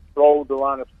Miss controlled the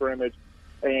line of scrimmage.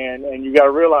 And you got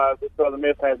to realize that Southern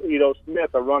Miss has Edo Smith,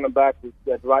 a running back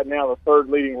that's right now the third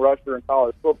leading rusher in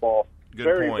college football.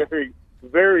 Good point. Very,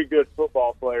 very good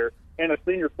football player, and a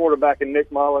senior quarterback in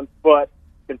Nick Mullins. But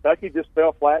Kentucky just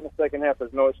fell flat in the second half.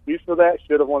 There's no excuse for that.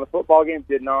 Should have won the football game,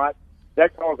 did not.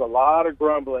 That caused a lot of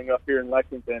grumbling up here in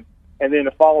Lexington. And then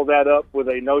to follow that up with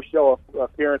a no-show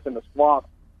appearance in the Swamp,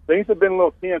 things have been a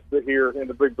little tense here in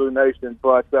the Big Blue Nation.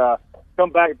 But come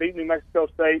back, beat New Mexico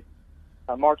State.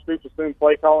 Mark Stoops assumed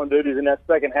play calling duties in that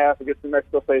second half against New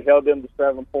Mexico State, held them to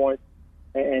 7 points,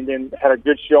 and then had a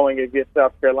good showing against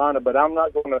South Carolina. But I'm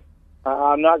not going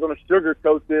to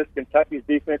sugarcoat this. Kentucky's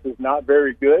defense is not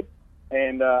very good,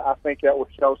 and I think that will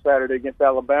show Saturday against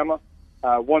Alabama.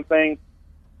 One thing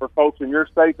for folks in your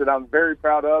state that I'm very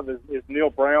proud of is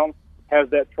Neil Brown has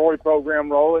that Troy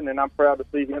program rolling, and I'm proud to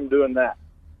see him doing that.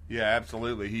 Yeah,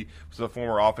 absolutely. He was a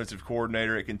former offensive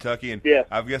coordinator at Kentucky, and yes.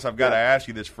 I guess I've got to ask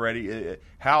you this, Freddie.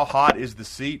 How hot is the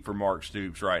seat for Mark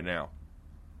Stoops right now?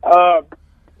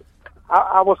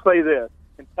 I will say this.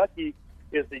 Kentucky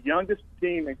is the youngest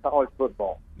team in college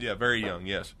football. Yeah, very young,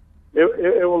 yes.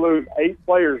 It will lose 8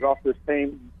 players off this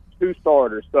team, 2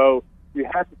 starters. So you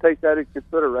have to take that into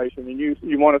consideration. And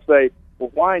you want to say,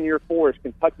 well, why in year 4 is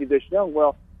Kentucky this young?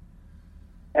 Well,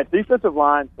 at defensive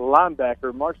line,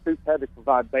 linebacker, Mark Stoops had to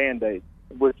provide Band-Aids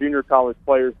with junior college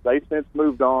players. They've since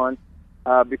moved on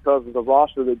because of the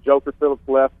roster that Joker Phillips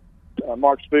left.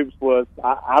 Mark Stoops was,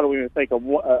 I don't even think,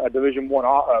 a Division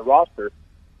I roster.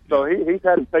 So he's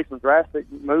had to take some drastic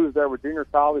moves there with junior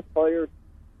college players.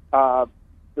 The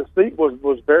seat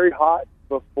was very hot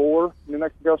before New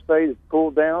Mexico State. It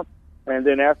cooled down. And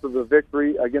then after the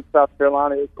victory against South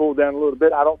Carolina, it cooled down a little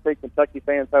bit. I don't think Kentucky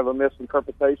fans have a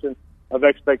misinterpretation of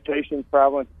expectations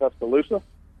traveling to Tuscaloosa.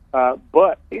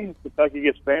 But Kentucky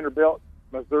gets Vanderbilt,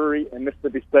 Missouri, and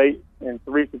Mississippi State in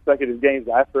 3 consecutive games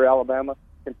after Alabama.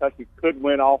 Kentucky could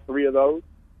win all 3 of those,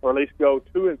 or at least go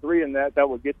 2-3 in that. That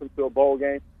would get them to a bowl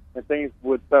game, and things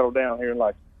would settle down here in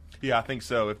Lexington. Yeah, I think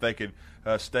so, if they could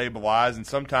stabilize. And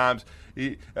sometimes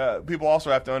people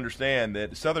also have to understand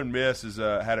that Southern Miss has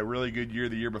had a really good year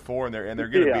the year before, and they're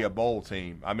going to be a bowl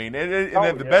team. I mean,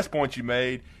 the best point you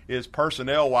made is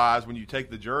personnel-wise, when you take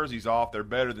the jerseys off, they're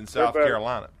better than South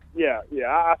Carolina. Yeah,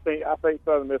 I think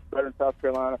Southern Miss is better than South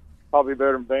Carolina, probably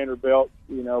better than Vanderbilt,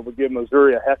 but give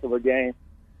Missouri a heck of a game.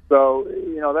 So,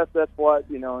 that's what,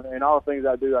 and all the things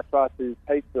I do, I try to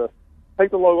take the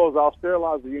logos off,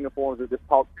 sterilize the uniforms, and just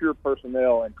talk pure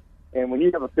personnel. And when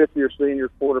you have a 5th-year senior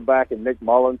quarterback in Nick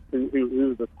Mullins,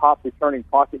 who's the top returning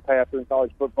pocket passer in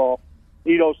college football,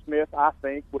 Edo Smith, I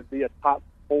think, would be a top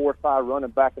 4 or 5 running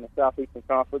back in the Southeastern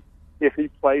Conference if he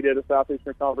played at a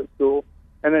Southeastern Conference school.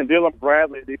 And then Dylan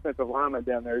Bradley, a defensive lineman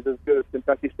down there, is as good as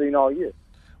Kentucky's seen all year.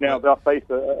 Now, they'll face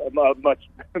a much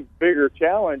bigger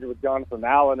challenge with Jonathan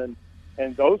Allen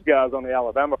and those guys on the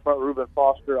Alabama front, Reuben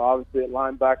Foster, obviously at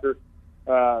linebacker.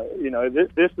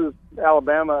 This is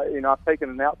Alabama. I've taken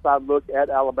an outside look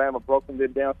at Alabama, broken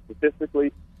it down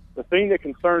statistically. The thing that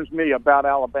concerns me about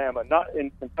Alabama, not in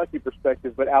Kentucky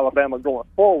perspective, but Alabama going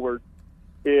forward,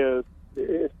 is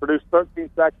it's produced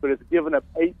 13 sacks, but it's given up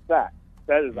 8 sacks.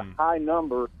 That is a high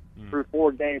number through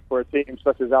 4 games for a team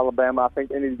such as Alabama. I think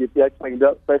they need to get that cleaned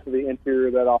up, especially the interior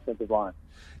of that offensive line.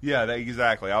 Yeah,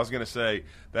 exactly. I was going to say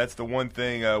that's the one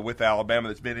thing with Alabama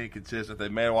that's been inconsistent.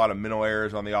 They've made a lot of mental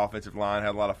errors on the offensive line,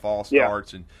 had a lot of false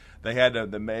starts, and they had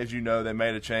to, as you know, they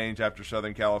made a change after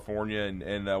Southern California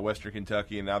and Western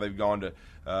Kentucky, and now they've gone to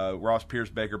Ross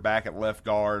Pierce-Baker back at left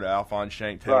guard, Alphonse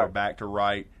Shank-Taylor back to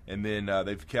right, and then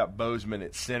they've kept Bozeman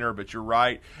at center. But you're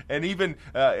right, and even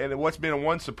and what's been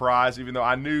one surprise, even though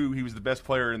I knew he was the best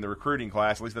player in the recruiting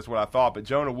class, at least that's what I thought, but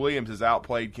Jonah Williams has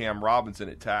outplayed Cam Robinson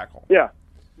at tackle. Yeah,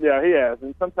 he has,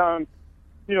 and sometimes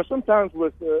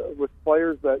with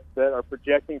players that are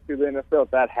projecting through the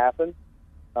NFL, that happens.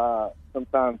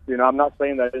 Sometimes, I'm not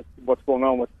saying that is what's going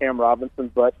on with Cam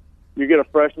Robinson, but you get a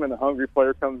freshman, a hungry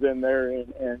player comes in there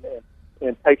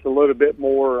and takes a little bit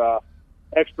more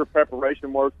extra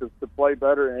preparation work to play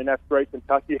better, and that's great.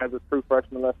 Kentucky has a true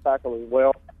freshman left tackle as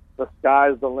well. The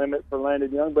sky's the limit for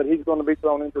Landon Young, but he's going to be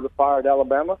thrown into the fire at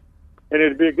Alabama. And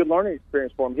it'd be a good learning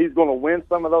experience for him. He's going to win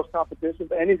some of those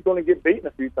competitions, and he's going to get beaten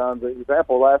a few times. For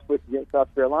example, last week against South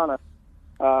Carolina,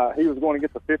 he was going to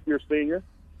get the 5th-year senior,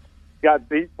 got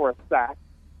beat for a sack.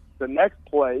 The next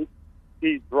play,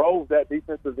 he drove that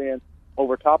defensive end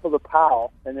over top of the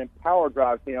Powell and then power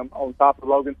drives him on top of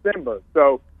Logan Stenberg.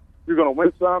 So you're going to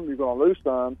win some, you're going to lose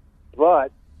some,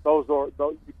 but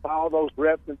you file those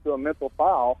reps into a mental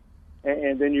foul,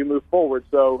 and then you move forward.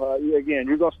 So, again,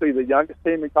 you're going to see the youngest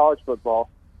team in college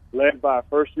football led by a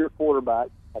first-year quarterback,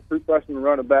 a true freshman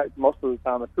running back most of the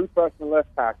time, a true freshman left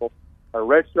tackle, a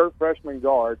redshirt freshman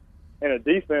guard, and a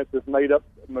defense that's made up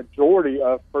a majority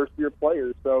of first-year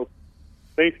players. So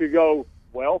things could go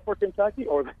well for Kentucky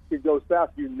or they could go south.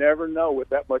 You never know with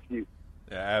that much youth.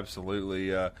 Yeah,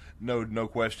 absolutely. No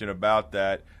question about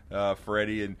that,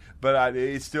 Freddie. But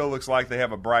it still looks like they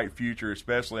have a bright future,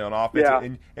 especially on offense. Yeah.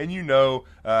 And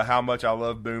how much I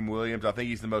love Boone Williams. I think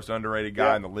he's the most underrated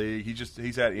guy in the league.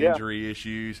 He's had injury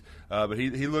issues, but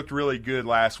he looked really good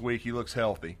last week. He looks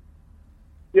healthy.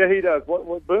 Yeah, he does.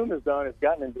 What Boone has done is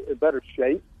gotten in better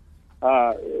shape.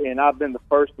 And I've been the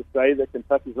first to say that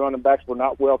Kentucky's running backs were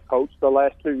not well coached the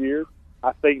last 2 years.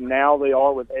 I think now they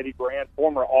are with Eddie Grant,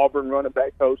 former Auburn running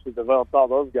back coach who developed all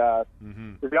those guys.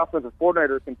 Mm-hmm. The offensive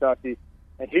coordinator of Kentucky,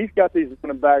 And he's got these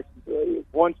running backs,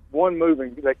 one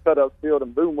moving, they cut up field,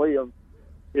 and Boone Williams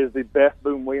is the best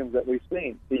Boone Williams that we've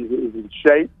seen. He's in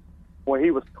shape. When he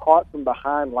was caught from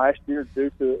behind last year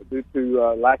due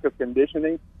to lack of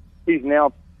conditioning, he's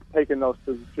now taking those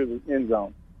to the end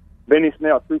zone. Benny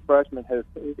Snell, true freshman,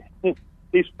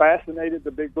 he's fascinated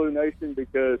the Big Blue Nation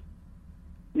because,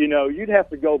 you know, you'd have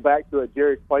to go back to a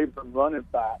Jerry Claiborne running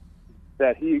back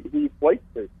that he equates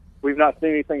to. We've not seen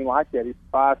anything like that. He's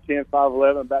 5'10",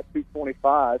 5'11", about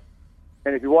 225.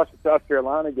 And if you watch the South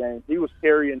Carolina game, he was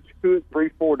carrying 2, 3,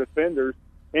 4 defenders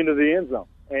into the end zone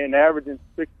and averaging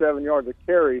 6-7 yards a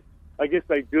carry against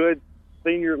a good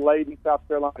senior-laden South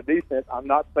Carolina defense. I'm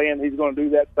not saying he's going to do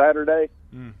that Saturday,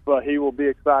 but he will be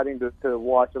exciting to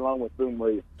watch along with Boone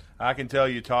Williams. I can tell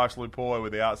you Tosh Lupoy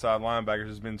with the outside linebackers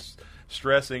has been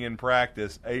stressing in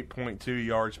practice 8.2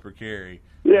 yards per carry.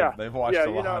 Yeah. They've watched a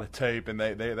lot of tape, and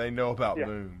they know about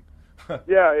Boone.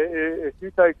 Yeah, if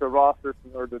you take the roster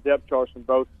or the depth charts from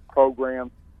both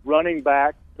programs, running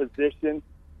back position,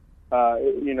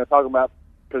 talking about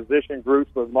position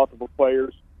groups with multiple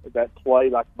players that play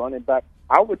like running back,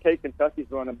 I would take Kentucky's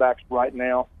running backs right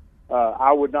now.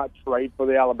 I would not trade for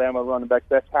the Alabama running backs.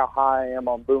 That's how high I am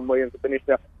on Boone Williams.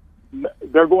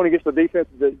 They're going against the defense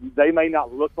that they may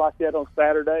not look like that on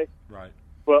Saturday. Right.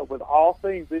 But with all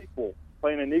things equal,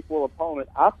 playing an equal opponent,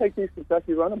 I'll take these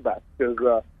Kentucky running backs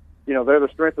because they're the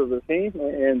strength of the team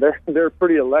and they're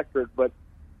pretty electric. But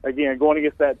again, going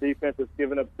against that defense that's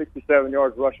giving up 67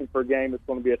 yards rushing per game, it's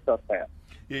going to be a tough task.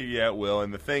 Yeah, it will.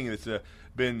 And the thing that's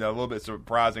been a little bit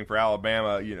surprising for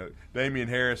Alabama, Damian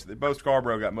Harris, both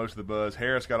Scarborough got most of the buzz.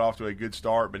 Harris got off to a good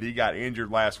start, but he got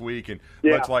injured last week, and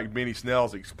much like Benny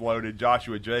Snell's exploded,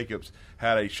 Joshua Jacobs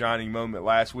had a shining moment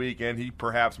last week, and he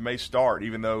perhaps may start,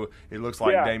 even though it looks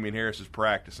like Damian Harris is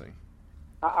practicing.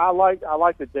 I like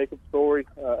the Jacobs story.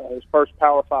 His first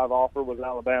Power 5 offer was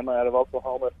Alabama out of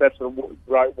Oklahoma. If that's the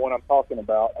right one I'm talking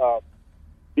about.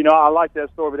 I like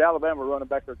that story, but Alabama running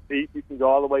back are deep. You can go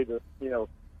all the way to,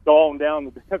 go on down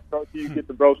the depth chart till you get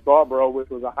to Bro Scarborough, which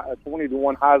was a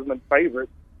 20-1 Heisman favorite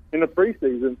in the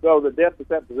preseason. So the depth at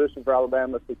that position for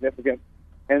Alabama is significant.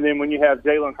 And then when you have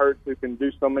Jalen Hurts who can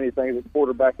do so many things at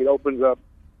quarterback, it opens up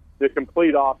the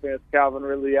complete offense. Calvin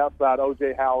Ridley outside,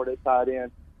 O.J. Howard at tight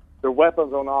end. The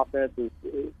weapons on offense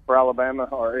for Alabama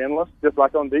are endless, just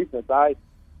like on defense. I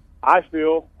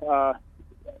feel,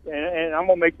 and I'm going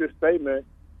to make this statement,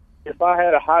 if I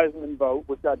had a Heisman vote,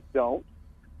 which I don't,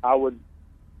 I would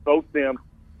vote them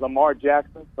Lamar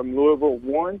Jackson from Louisville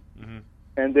 1,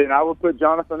 and then I would put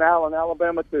Jonathan Allen,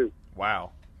 Alabama 2.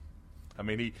 Wow. I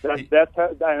mean, that's how,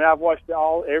 and I've watched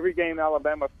every game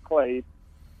Alabama played,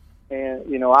 and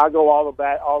I go all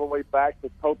the way back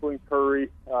to Copeland Curry,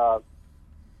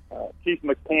 Keith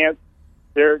McCants,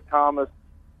 Derek Thomas,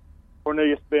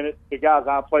 Cornelius Bennett, the guys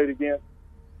I played against.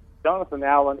 Jonathan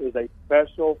Allen is a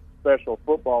special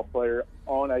football player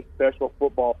on a special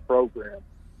football program.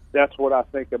 That's what I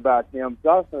think about him.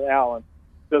 Jonathan Allen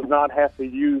does not have to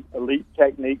use elite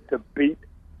technique to beat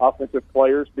offensive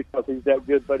players because he's that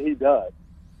good, but he does.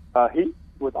 He,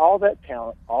 with all that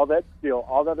talent, all that skill,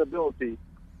 all that ability,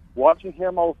 watching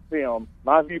him on film,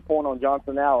 my viewpoint on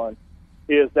Jonathan Allen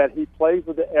is that he plays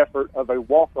with the effort of a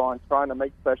walk-on trying to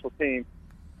make special teams.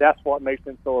 That's what makes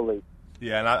him so elite.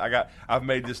 Yeah, and I've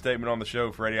made this statement on the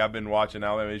show, Freddie. I've been watching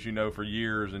Alabama, as you know, for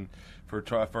years and for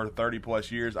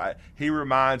 30-plus years. He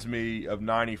reminds me of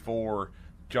 '94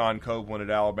 John Copeland at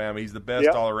Alabama. He's the best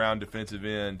all-around defensive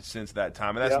end since that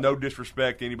time. And that's no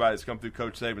disrespect to anybody that's come through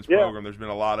Coach Saban's program. There's been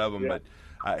a lot of them,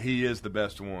 but he is the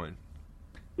best one.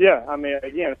 Yeah, I mean,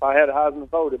 again, if I had a Heisman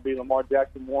vote, it'd be Lamar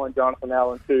Jackson 1, Jonathan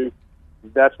Allen 2.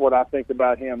 That's what I think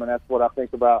about him, and that's what I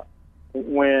think about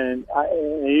when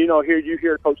you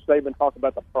hear Coach Saban talk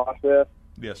about the process.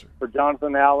 Yes, sir. For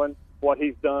Jonathan Allen, what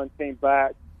he's done, came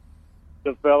back,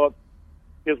 developed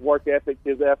his work ethic,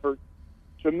 his effort.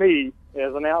 To me,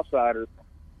 as an outsider,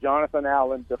 Jonathan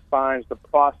Allen defines the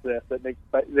process that Nick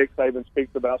Saban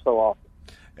speaks about so often.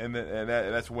 And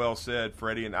that's well said,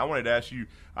 Freddie. And I wanted to ask you,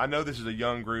 I know this is a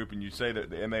young group, and you say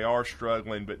that, and they are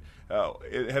struggling, but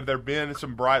have there been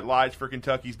some bright lights for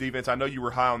Kentucky's defense? I know you were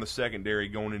high on the secondary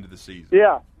going into the season.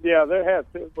 Yeah, there have.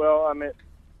 Well, I mean,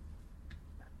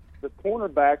 the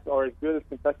cornerbacks are as good as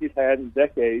Kentucky's had in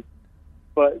decades,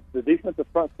 but the defensive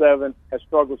front seven has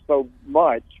struggled so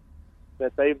much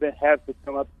that they've had to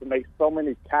come up to make so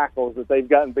many tackles that they've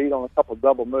gotten beat on a couple of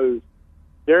double moves.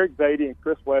 Derek Beatty and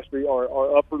Chris Westry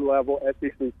are upper-level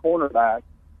SEC cornerbacks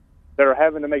that are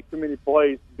having to make too many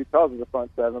plays because of the front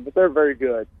seven, but they're very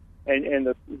good. And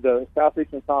the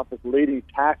Southeastern Conference leading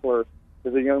tackler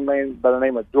is a young man by the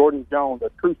name of Jordan Jones, a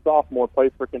true sophomore,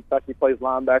 plays for Kentucky, plays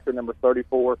linebacker, number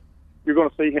 34. You're going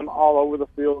to see him all over the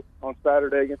field on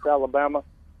Saturday against Alabama.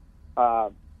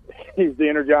 He's the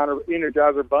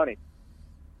Energizer Bunny.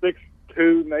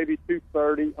 6'2", maybe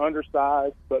 230,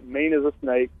 undersized, but mean as a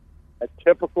snake. A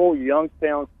typical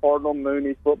Youngstown Cardinal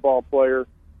Mooney football player.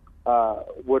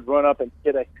 Would run up and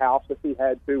hit a house if he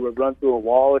had to, would run through a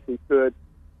wall if he could,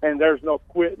 and there's no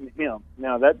quitting him.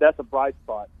 Now, that's a bright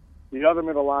spot. The other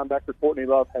middle linebacker, Courtney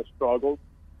Love, has struggled.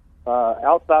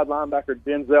 Outside linebacker,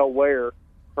 Denzel Ware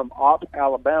from Auburn,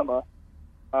 Alabama,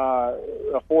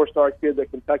 a four-star kid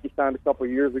that Kentucky signed a couple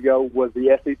of years ago, was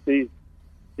the SEC's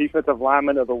Defensive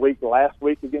Lineman of the Week last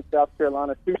week against South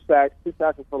Carolina. 2 sacks, 2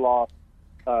 tackles for loss,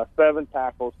 7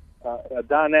 tackles. A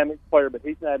dynamic player, but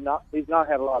he's not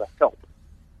had a lot of help.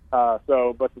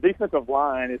 But the defensive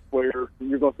line is where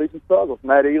you're going to see some struggles.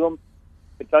 Matt Elam,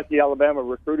 Kentucky-Alabama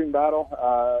recruiting battle.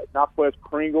 Naquez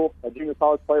Kringle, a junior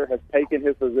college player, has taken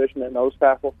his position at nose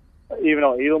tackle, even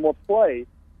though Elam will play.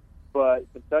 But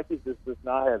Kentucky just does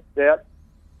not have depth,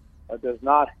 does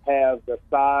not have the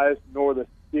size nor the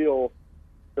skill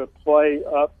to play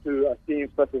up to a team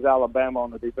such as Alabama on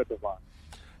the defensive line.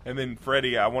 And then,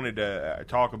 Freddie, I wanted to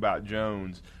talk about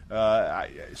Jones.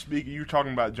 You're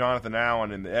talking about Jonathan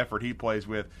Allen and the effort he plays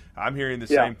with. I'm hearing the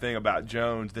same thing about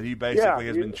Jones, that he basically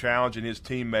has been challenging his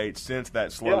teammates since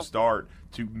that slow start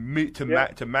to match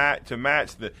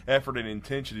the effort and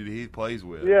intensity that he plays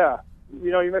with. Yeah,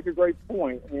 you make a great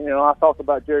point. I talk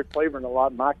about Jerry Claiborne a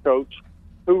lot, my coach,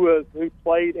 who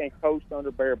played and coached under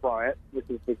Bear Bryant, which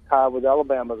is the tie with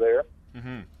Alabama there.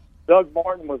 Mm-hmm. Doug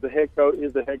Martin is the head coach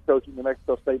at New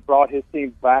Mexico State, brought his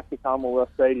team back to Commonwealth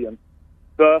Stadium.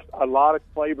 Thus, a lot of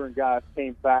Claiborne guys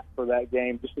came back for that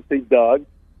game just to see Doug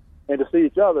and to see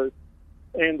each other.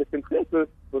 And the consensus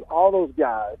with all those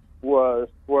guys was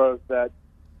that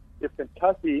if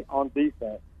Kentucky on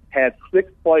defense had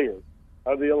 6 players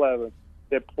of the 11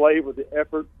 that played with the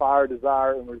effort, fire,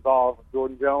 desire, and resolve of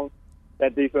Jordan Jones,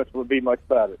 that defense would be much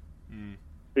better.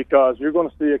 Because you're going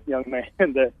to see a young man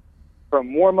that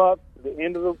from warm-up to the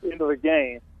end of the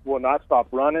game will not stop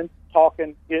running,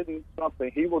 talking, hitting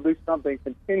something. He will do something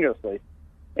continuously.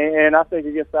 And I think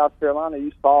against South Carolina,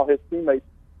 you saw his teammates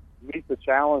meet the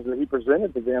challenge that he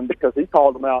presented to them, because he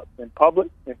called them out in public,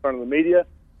 in front of the media,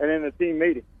 and in the team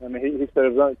meeting. I mean, he said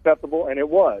it was unacceptable, and it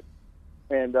was.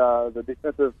 And the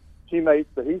defensive teammates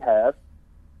that he has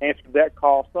answered that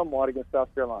call somewhat against South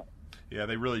Carolina. Yeah,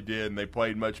 they really did, and they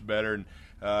played much better.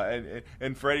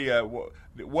 And Freddie,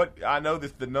 what I know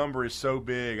that the number is so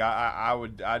big,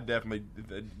 I definitely,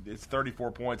 it's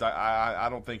 34 points. I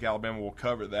don't think Alabama will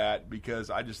cover that, because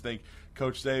I just think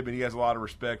Coach Saban, he has a lot of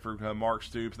respect for Mark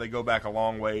Stoops. They go back a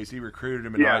long ways. He recruited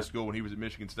him in high school when he was at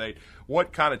Michigan State.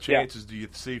 What kind of chances do you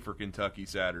see for Kentucky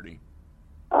Saturday?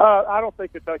 I don't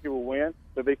think Kentucky will win,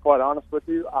 to be quite honest with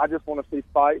you. I just want to see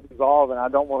fight, resolve, and I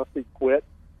don't want to see quit,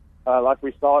 like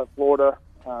we saw at Florida.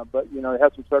 But, it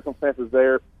had some circumstances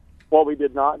there. What we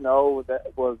did not know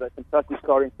was that Kentucky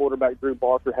starting quarterback Drew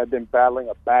Barker had been battling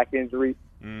a back injury.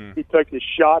 He took his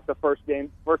shot the first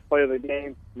play of the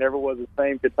game, never was the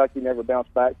same. Kentucky never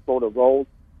bounced back. Florida rolled.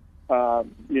 I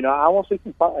want to see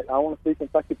some fight. I want to see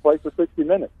Kentucky play for 60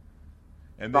 minutes.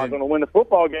 And not going to win the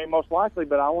football game most likely,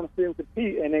 but I want to see them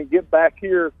compete and then get back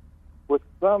here with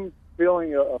some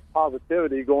feeling of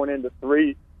positivity going into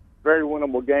 3 very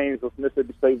winnable games with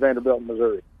Mississippi State, Vanderbilt, and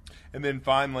Missouri. And then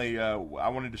finally, I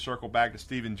wanted to circle back to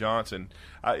Steven Johnson.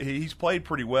 He's played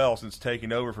pretty well since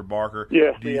taking over for Barker.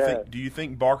 Yeah, do you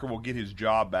think Barker will get his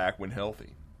job back when healthy?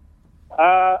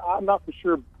 I'm not for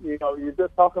sure. You're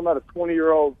just talking about a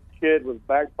 20-year-old kid with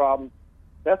back problems.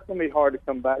 That's going to be hard to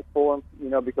come back for him,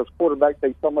 because quarterbacks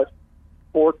take so much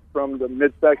force from the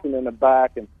midsection and the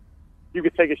back, and you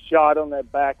could take a shot on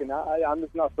that back, and I'm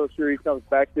just not so sure he comes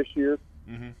back this year.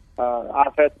 Mm-hmm.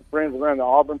 I've had some friends around the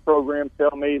Auburn program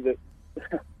tell me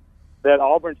that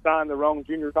Auburn signed the wrong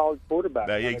junior college quarterback.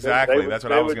 Exactly. That's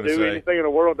what I was going to say. They would do anything in the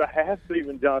world to have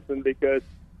Steven Johnson, because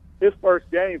his first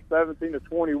game,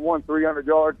 17-21, 300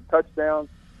 yards, touchdown,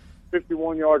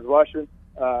 51 yards rushing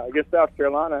against South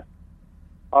Carolina.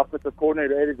 Offensive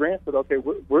coordinator Eddie Grant said, "Okay,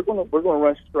 we're going to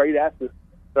run straight at this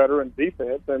veteran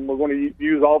defense, and we're going to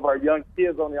use all of our young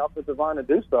kids on the offensive line to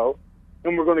do so.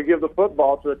 And we're going to give the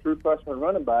football to a true freshman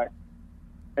running back."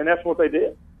 And that's what they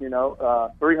did.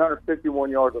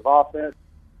 351 yards of offense,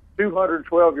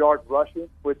 212 yards rushing,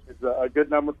 which is a good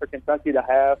number for Kentucky to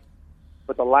have.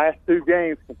 But the last 2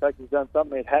 games, Kentucky's done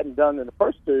something it hadn't done in the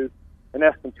first 2, and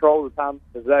that's control the time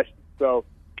of possession. So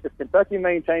if Kentucky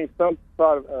maintains some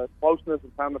sort of closeness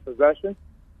in time of possession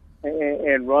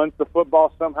and runs the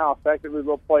football somehow effectively,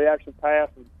 little play-action pass,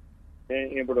 and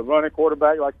and with a running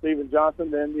quarterback like Steven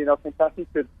Johnson, then, Kentucky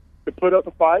could put up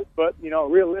a fight. But,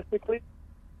 realistically,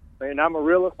 and I'm a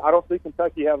realist, I don't see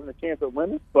Kentucky having a chance of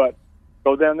winning, but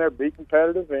go down there, be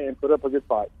competitive, and put up a good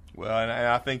fight. Well, and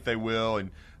I think they will.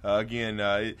 And, again,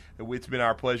 it's been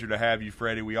our pleasure to have you,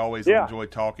 Freddie. We always enjoy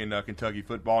talking Kentucky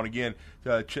football. And, again,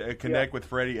 connect with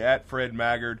Freddie at Fred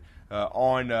Maggard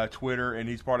on Twitter, and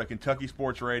he's part of Kentucky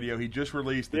Sports Radio. He just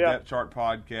released the Depth Chart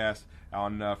podcast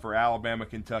for Alabama,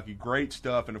 Kentucky. Great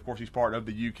stuff, and, of course, he's part of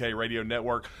the UK radio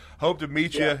network. Hope to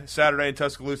meet you Saturday in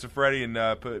Tuscaloosa, Freddie, and,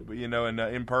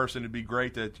 in person. It'd be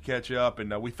great to catch up,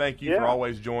 and we thank you for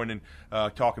always joining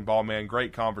Talking Ball, man.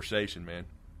 Great conversation, man.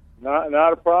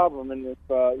 Not a problem, and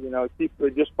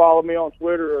if just follow me on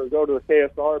Twitter or go to the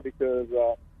KSR because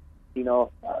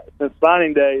since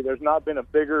signing day, there's not been a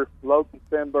bigger Logan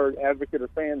Stenberg advocate or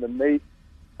fan than me.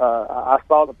 I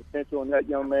saw the potential in that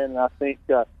young man, and I think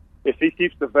if he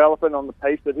keeps developing on the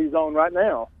pace that he's on right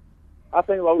now, I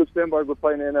think Logan Stenberg would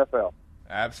play in the NFL.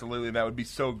 Absolutely, that would be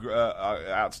so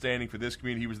outstanding for this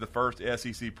community. He was the first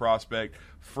SEC prospect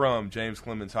from James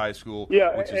Clemens High School,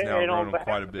 which has now grown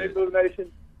quite a bit.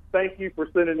 Nation, thank you for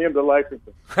sending him to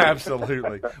Lexington.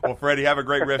 Absolutely. Well, Freddie, have a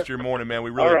great rest of your morning, man. We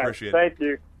really appreciate it. Thank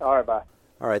you. All right, bye.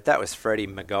 All right, that was Freddie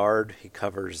Maggard. He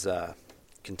covers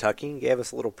Kentucky and gave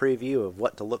us a little preview of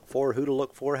what to look for, who to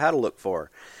look for, how to look for.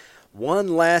 One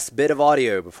last bit of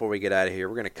audio before we get out of here.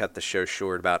 We're going to cut the show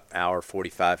short, about an hour,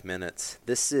 45 minutes.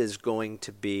 This is going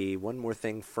to be one more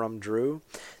thing from Drew.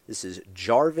 This is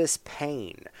Jarvis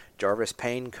Payne. Jarvis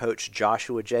Payne coached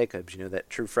Joshua Jacobs, that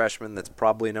true freshman that's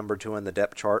probably number 2 on the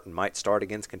depth chart and might start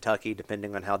against Kentucky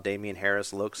depending on how Damian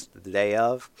Harris looks the day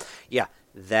of. Yeah,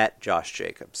 that Josh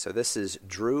Jacobs. So this is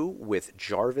Drew with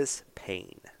Jarvis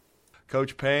Payne.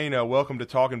 Coach Payne, welcome to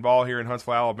Talking Ball here in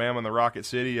Huntsville, Alabama, in the Rocket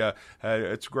City.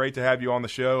 It's great to have you on the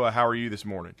show. How are you this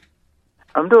morning?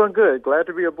 I'm doing good. Glad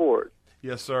to be aboard.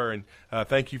 Yes, sir, and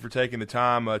thank you for taking the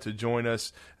time to join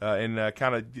us and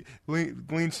kind of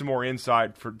glean some more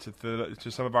insight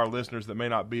to some of our listeners that may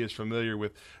not be as familiar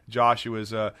with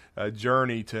Joshua's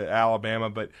journey to Alabama.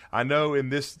 But I know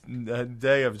in this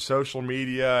day of social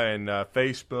media and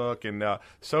Facebook and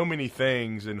so many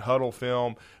things and huddle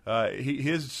film,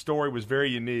 his story was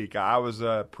very unique. I was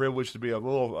privileged to be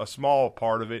a small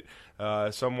part of it.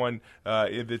 Someone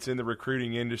that's in the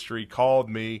recruiting industry called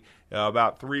me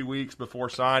about 3 weeks before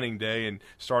signing day and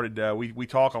started. We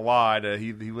talk a lot.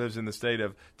 He lives in the state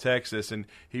of Texas, and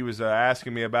he was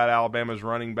asking me about Alabama's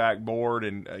running back board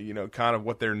and kind of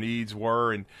what their needs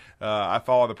were. And I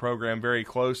follow the program very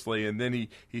closely. And then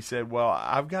he said, "Well,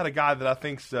 I've got a guy that I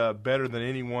think's better than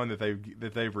anyone that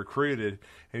they've recruited."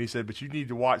 And he said, "But you need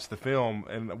to watch the film."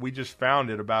 And we just found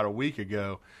it about a week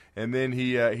ago. And then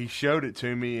he showed it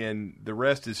to me, and the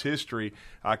rest is history.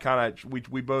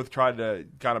 We both tried to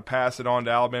kind of pass it on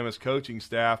to Alabama's coaching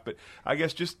staff, but I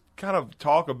guess just kind of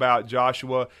talk about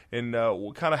Joshua and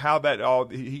kind of how that all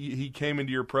he came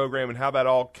into your program and how that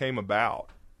all came about.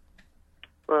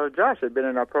 Well, Josh had been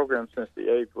in our program since the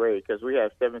 8th grade because we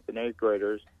have 7th and 8th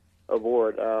graders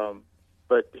aboard.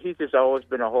 But he's just always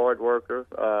been a hard worker,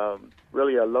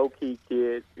 really a low-key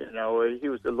kid. He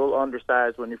was a little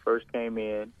undersized when he first came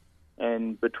in.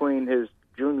 And between his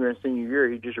junior and senior year,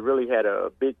 he just really had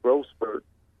a big growth spurt.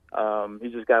 He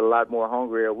just got a lot more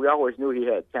hungrier. We always knew he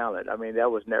had talent. I mean,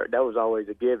 that was always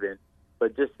a given.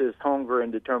 But just his hunger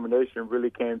and determination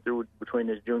really came through between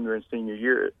his junior and senior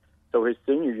year. So his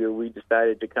senior year, we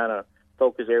decided to kind of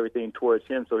focus everything towards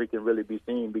him so he can really be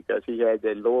seen because he had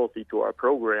that loyalty to our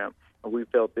program. And we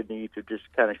felt the need to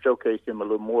just kind of showcase him a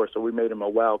little more. So we made him a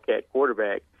Wildcat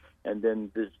quarterback. And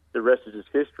then the rest is his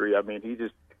history. I mean, he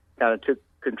just kind of took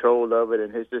control of it,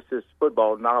 and his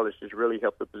football knowledge has really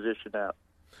helped the position out.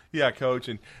 Yeah, Coach,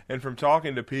 and from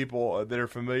talking to people that are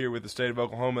familiar with the state of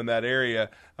Oklahoma in that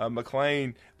area,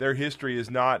 McLean, their history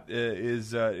is not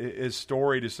is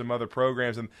storied as some other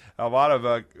programs, and a lot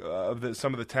of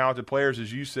some of the talented players,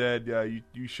 as you said,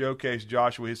 you showcased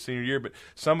Joshua his senior year, but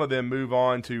some of them move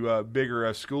on to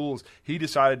bigger schools. He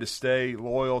decided to stay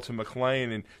loyal to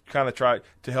McLean and kind of try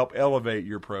to help elevate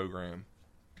your program.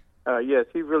 Yes,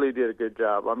 he really did a good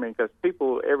job. I mean, because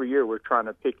people every year were trying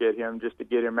to pick at him just to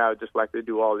get him out, just like they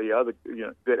do all the other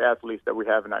good athletes that we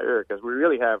have in our area, because we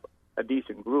really have a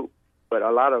decent group. But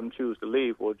a lot of them choose to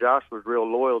leave. Well, Josh was real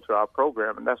loyal to our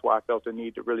program, and that's why I felt the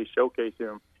need to really showcase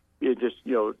him. Just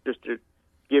to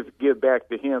give back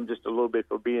to him just a little bit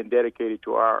for being dedicated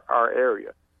to our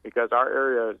area, because our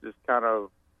area is just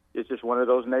it's just one of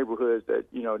those neighborhoods that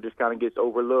just kind of gets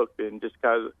overlooked, and just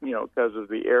because of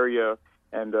the area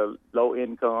and the low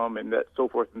income and that so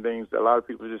forth and things, a lot of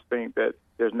people just think that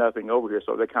there's nothing over here,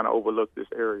 so they kind of overlook this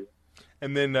area.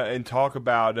 And then and talk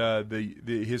about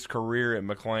his career at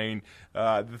McLean.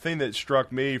 The thing that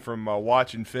struck me from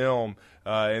watching film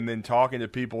and then talking to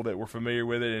people that were familiar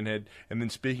with it and then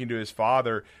speaking to his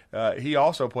father, he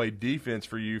also played defense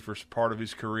for you for part of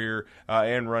his career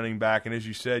and running back. And as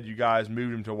you said, you guys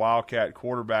moved him to Wildcat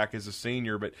quarterback as a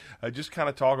senior. But just kind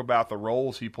of talk about the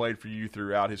roles he played for you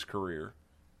throughout his career.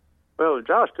 Well,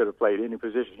 Josh could have played any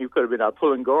position. He could have been our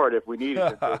pulling guard if we needed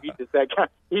him. So he's just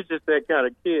that kind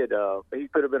of kid. He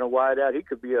could have been a wide out. He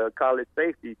could be a college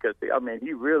safety because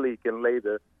he really can lay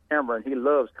the hammer, and he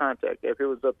loves contact. If it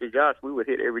was up to Josh, we would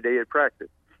hit every day at practice.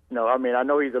 I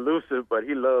know he's elusive, but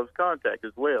he loves contact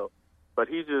as well. But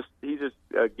he's just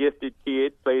a gifted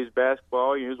kid. Plays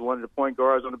basketball. He's one of the point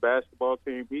guards on the basketball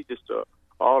team. He's just a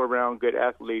all around good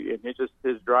athlete, and it's just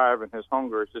his drive and his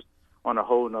hunger is just on a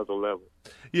whole nother level.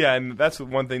 Yeah, and that's the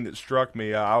one thing that struck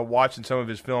me. I was watching some of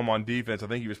his film on defense. I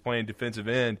think he was playing defensive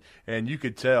end, and you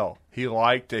could tell he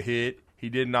liked to hit. He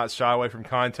did not shy away from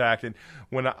contact. And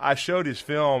when I showed his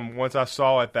film, once I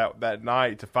saw it that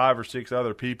night to 5 or 6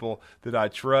 other people that I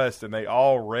trust, and they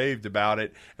all raved about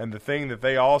it. And the thing that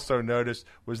they also noticed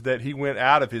was that he went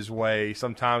out of his way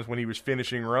sometimes when he was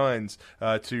finishing runs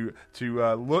to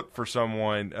look for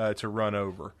someone to run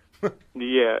over.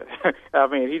 Yeah,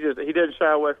 he doesn't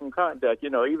shy away from contact.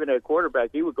 Even at quarterback,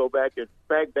 he would go back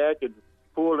and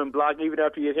pull and block even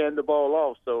after he had handed the ball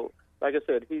off. So, like I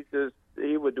said,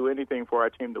 he would do anything for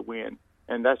our team to win,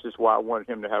 and that's just why I wanted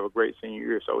him to have a great senior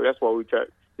year. So that's why we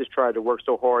tried to work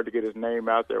so hard to get his name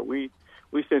out there. We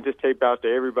sent this tape out to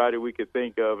everybody we could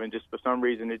think of, and just for some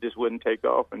reason it just wouldn't take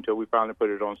off until we finally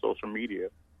put it on social media.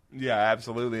 Yeah,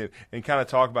 absolutely. And kind of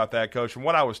talk about that, Coach. From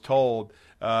what I was told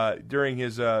during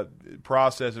his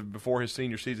process before his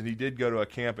senior season, he did go to a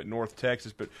camp at North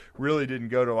Texas, but really didn't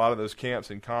go to a lot of those camps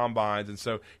and combines. And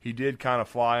so he did kind of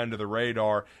fly under the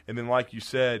radar. And then, like you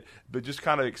said, but just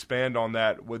kind of expand on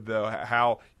that with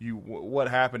what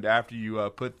happened after you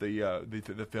put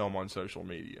the film on social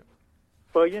media.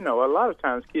 Well, a lot of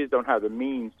times kids don't have the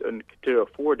means to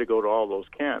afford to go to all those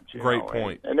camps. Great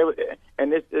point.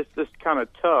 And it's just kind of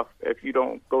tough if you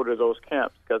don't go to those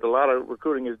camps because a lot of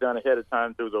recruiting is done ahead of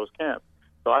time through those camps.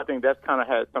 So I think that's kind of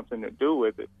had something to do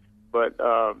with it. But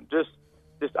just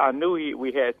I knew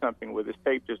we had something with his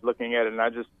tape just looking at it, and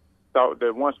I just thought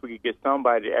that once we could get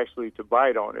somebody actually to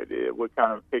bite on it, it would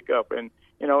kind of pick up. And,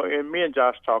 and me and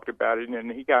Josh talked about it,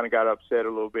 and he kind of got upset a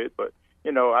little bit, but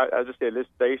I just said, let's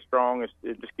stay strong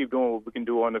and just keep doing what we can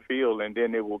do on the field, and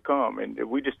then it will come. And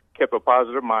we just kept a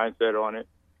positive mindset on it.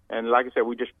 And like I said,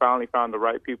 we just finally found the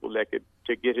right people that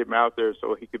to get him out there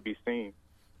so he could be seen.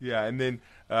 Yeah, and then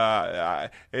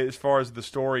as far as the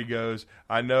story goes,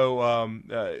 I know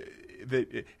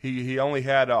that he only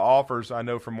had offers, I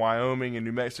know, from Wyoming and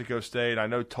New Mexico State. I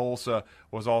know Tulsa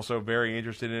was also very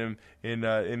interested in him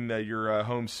in your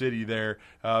home city there.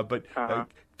 But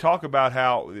talk about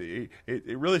how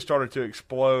it really started to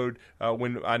explode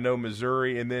when I know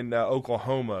Missouri and then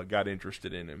Oklahoma got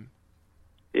interested in him.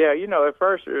 Yeah, at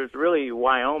first it was really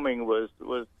Wyoming was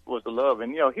the love,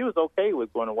 and he was okay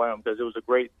with going to Wyoming because it was a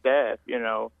great staff,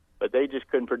 but they just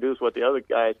couldn't produce what the other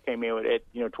guys came in with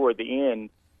at toward the end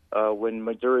when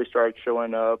Missouri started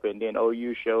showing up, and then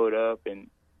OU showed up, and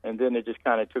then it just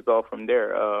kind of took off from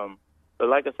there. But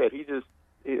like I said, he just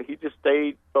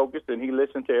stayed focused, and he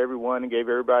listened to everyone and gave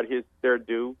everybody their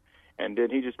due, and then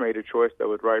he just made a choice that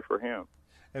was right for him.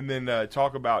 And then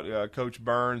talk about Coach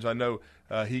Burns. I know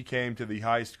he came to the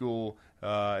high school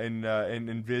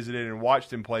and visited and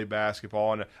watched him play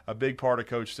basketball. And a big part of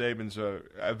Coach Saban's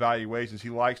evaluations, he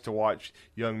likes to watch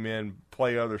young men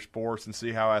play other sports and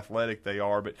see how athletic they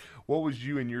are. But what was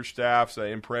you and your staff's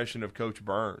impression of Coach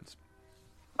Burns?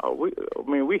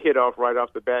 We hit off right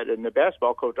off the bat, and the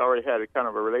basketball coach already had a kind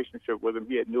of a relationship with him.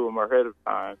 He had knew him ahead of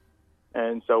time.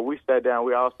 And so we sat down.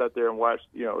 We all sat there and watched,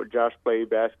 Josh play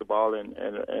basketball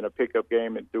in a pickup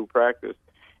game and through practice.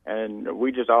 And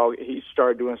he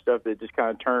started doing stuff that just kind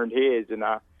of turned heads. And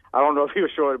I don't know if he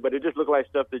was short, but it just looked like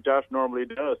stuff that Josh normally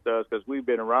does because we've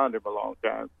been around him a long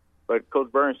time. But Coach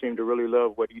Burns seemed to really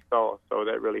love what he saw, so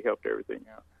that really helped everything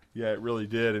out. Yeah, it really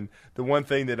did. And the one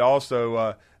thing that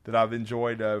also that I've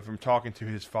enjoyed from talking to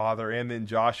his father and then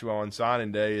Joshua on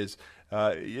signing day is,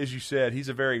 as you said, he's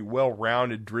a very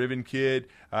well-rounded, driven kid.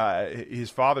 His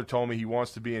father told me he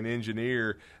wants to be an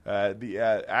engineer.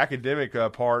 The academic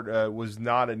part was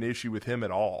not an issue with him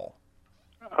at all.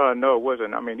 No, it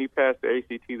wasn't. He passed the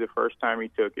ACT the first time he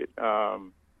took it.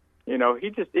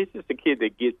 He's just a kid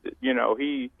that gets it.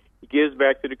 He gives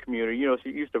back to the community.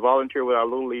 He used to volunteer with our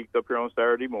little leagues up here on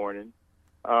Saturday morning.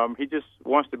 He just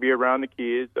wants to be around the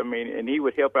kids. I mean, and he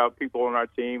would help out people on our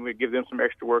team. We'd give them some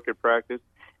extra work at practice.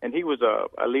 And he was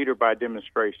a leader by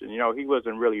demonstration. You know, he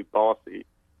wasn't really bossy.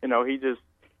 You know, he just,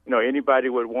 you know, anybody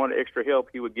would want extra help,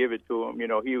 he would give it to them. You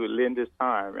know, he would lend his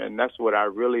time. And that's what I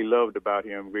really loved about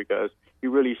him, because he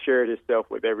really shared himself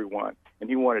with everyone. And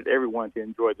he wanted everyone to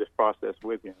enjoy this process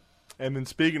with him. And then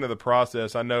speaking of the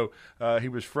process, I know he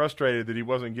was frustrated that he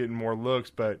wasn't getting more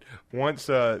looks, but once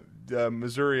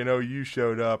Missouri and OU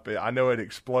showed up, I know it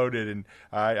exploded, and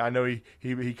I know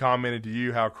he commented to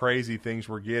you how crazy things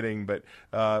were getting. But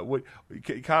kind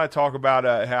of talk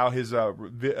about how his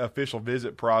official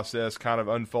visit process kind of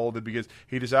unfolded, because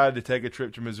he decided to take a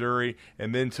trip to Missouri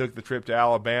and then took the trip to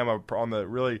Alabama on the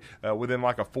really within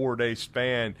like a 4-day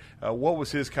span. What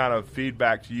was his kind of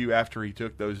feedback to you after he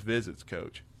took those visits,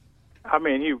 Coach? I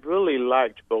mean, he really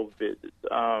liked both visits.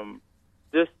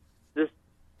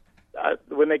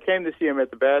 When they came to see him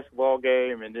at the basketball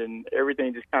game, and then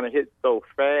everything just kind of hit so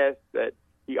fast that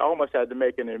he almost had to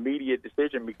make an immediate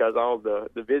decision, because all the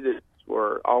visits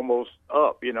were almost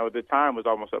up. You know, the time was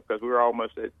almost up because we were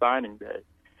almost at signing day.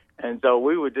 And so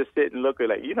we would just sit and look at,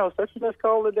 like, you know, such and such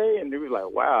called today, and we were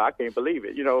like, wow, I can't believe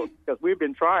it. You know, because we've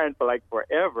been trying for like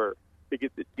forever to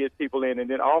get people in, and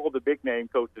then all of the big name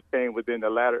coaches came within the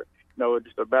latter, you know,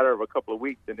 just a matter of a couple of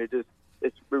weeks, and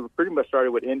we pretty much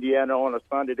started with Indiana on a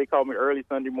Sunday. They called me early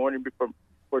Sunday morning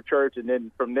for church, and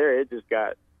then from there it just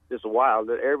got just wild.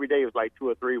 Every day it was like 2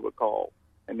 or 3 would call,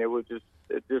 and it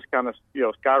just kind of, you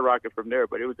know, skyrocketed from there.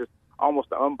 But it was just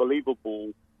almost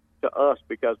unbelievable to us,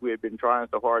 because we had been trying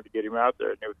so hard to get him out there,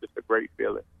 and it was just a great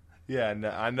feeling. Yeah, and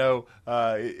I know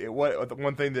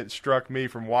one thing that struck me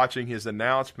from watching his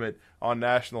announcement on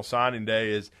National Signing Day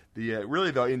is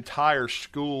really the entire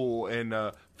school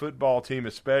and football team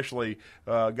especially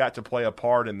got to play a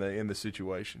part in the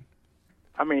situation.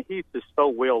 I mean, he's just so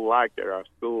well liked at our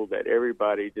school that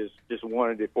everybody just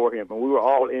wanted it for him, and we were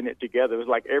all in it together. It was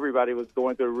like everybody was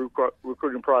going through the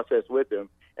recruiting process with him,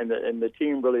 and the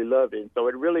team really loved it. And so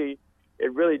it really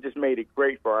just made it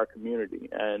great for our community.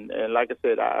 And like I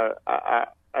said,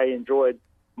 I enjoyed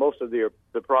most of the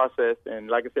process. And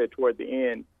like I said, toward the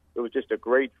end, it was just a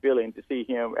great feeling to see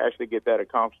him actually get that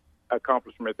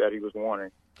accomplishment that he was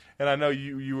wanting. And I know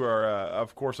you are,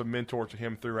 of course, a mentor to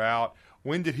him throughout.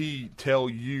 When did he tell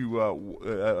you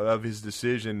of his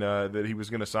decision that he was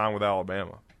going to sign with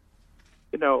Alabama?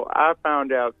 You know, I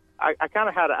found out, I kind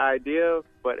of had an idea,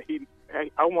 but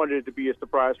I wanted it to be a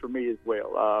surprise for me as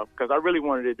well, because I really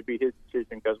wanted it to be his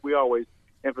decision, because we always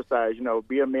emphasize, you know,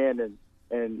 be a man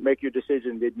and make your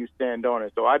decision, then you stand on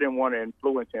it. So I didn't want to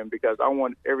influence him, because I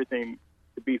want everything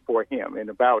to be for him and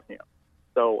about him.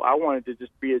 So I wanted to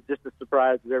just be just as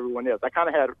surprised as everyone else. I kind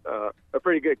of had a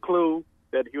pretty good clue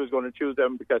that he was going to choose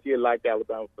them, because he had liked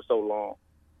Alabama for so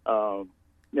long.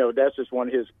 You know, that's just one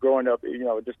of his growing up, you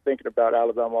know, just thinking about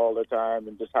Alabama all the time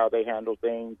and just how they handle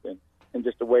things and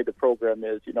just the way the program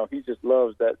is. You know, he just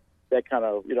loves that kind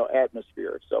of, you know,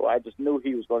 atmosphere. So I just knew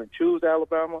he was going to choose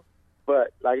Alabama.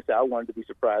 But like I said, I wanted to be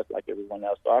surprised like everyone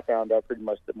else. So I found out pretty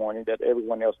much the morning that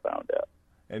everyone else found out.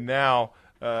 And now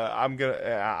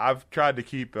I've tried to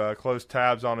keep close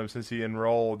tabs on him since he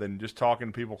enrolled, and just talking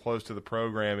to people close to the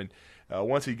program. And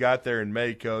once he got there in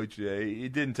May, Coach,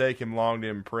 it didn't take him long to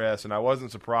impress. And I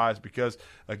wasn't surprised because,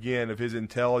 again, of his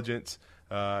intelligence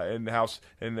and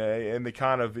the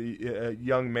kind of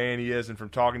young man he is, and from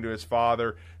talking to his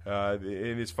father,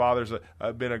 and his father's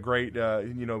been a great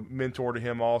mentor to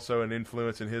him also, and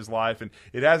influence in his life. And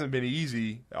it hasn't been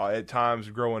easy at times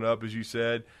growing up, as you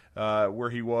said, where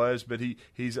he was, but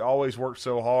he's always worked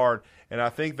so hard. And I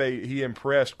think he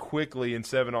impressed quickly in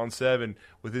 7-on-7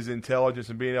 with his intelligence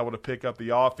and being able to pick up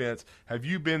the offense. Have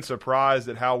you been surprised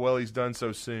at how well he's done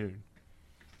so soon?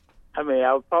 I mean,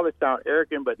 I would probably sound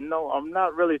arrogant, but no, I'm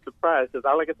not really surprised, because,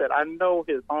 like I said, I know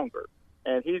his hunger,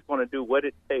 and he's going to do what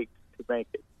it takes to make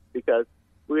it, because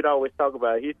we'd always talk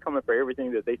about it. He's coming for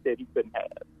everything that they said he couldn't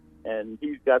have, and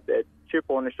he's got that chip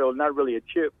on his shoulder, not really a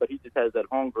chip, but he just has that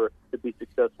hunger to be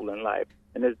successful in life.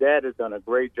 And his dad has done a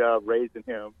great job raising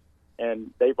him,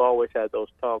 and they've always had those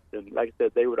talks. And like I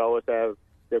said, they would always have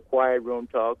their quiet room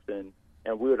talks, and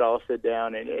we would all sit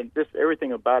down, and just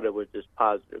everything about it was just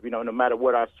positive. You know, no matter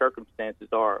what our circumstances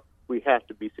are, we have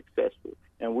to be successful.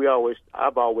 And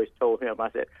I've always told him,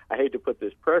 I said, I hate to put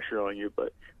this pressure on you,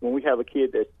 but when we have a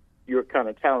kid that's your kind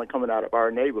of talent coming out of our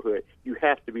neighborhood, you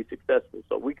have to be successful.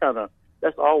 So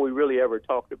that's all we really ever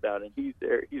talked about, and he's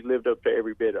lived up to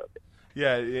every bit of it.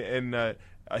 Yeah, and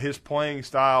his playing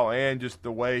style and just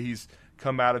the way he's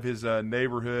come out of his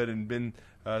neighborhood and been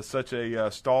such a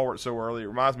stalwart so early. It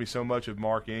reminds me so much of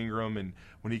Mark Ingram and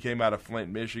when he came out of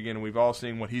Flint, Michigan, and we've all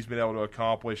seen what he's been able to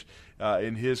accomplish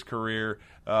in his career.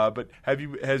 But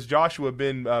has Joshua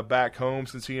been back home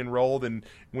since he enrolled? And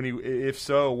if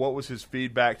so, what was his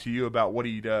feedback to you about what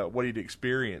he'd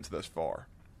experienced thus far?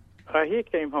 He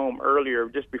came home earlier,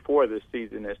 just before the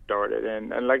season had started. And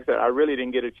like I said, I really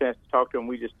didn't get a chance to talk to him.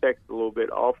 We just texted a little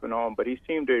bit off and on, but he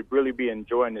seemed to really be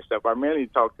enjoying this stuff. I mainly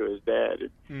talked to his dad.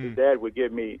 His dad would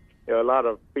give me a lot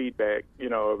of feedback,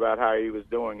 about how he was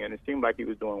doing, and it seemed like he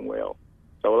was doing well.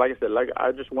 So like I said,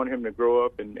 I just want him to grow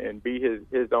up and be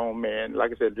his own man.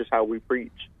 Like I said, just how we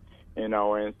preach, and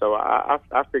so I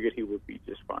figured he would be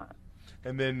just fine.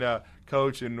 And then,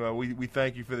 Coach, and we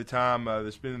thank you for the time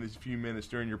to spend these few minutes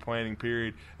during your planning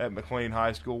period at McLean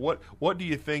High School. What do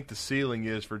you think the ceiling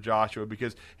is for Joshua?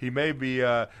 Because he may be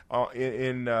I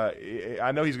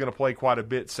know he's going to play quite a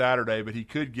bit Saturday, but he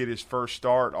could get his first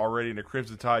start already in a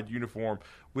Crimson Tide uniform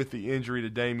with the injury to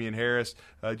Damian Harris.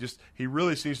 He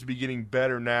really seems to be getting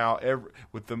better now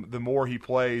with the more he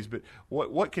plays. But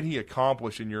what can he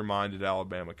accomplish in your mind at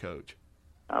Alabama, Coach?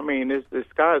 I mean, the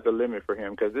sky's the limit for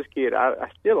him because this kid,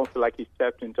 I still don't feel like he's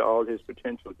stepped into all his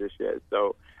potential just yet.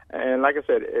 So, and like I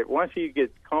said, once he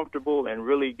gets comfortable and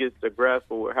really gets a grasp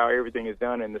of how everything is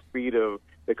done and the speed of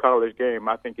the college game,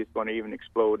 I think it's going to even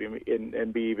explode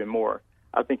and be even more.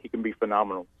 I think he can be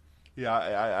phenomenal.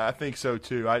 Yeah, I think so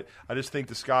too. I just think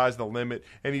the sky's the limit,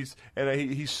 and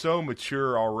he's so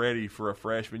mature already for a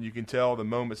freshman. You can tell the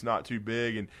moment's not too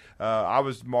big, and I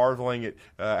was marveling at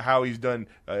how he's done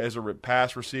as a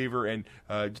pass receiver. And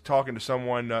talking to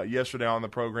someone yesterday on the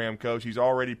program, Coach, he's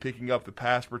already picking up the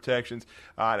pass protections.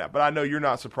 But I know you're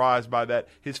not surprised by that.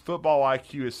 His football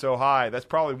IQ is so high. That's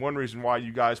probably one reason why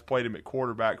you guys played him at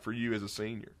quarterback for you as a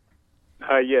senior.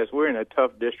 Yes, we're in a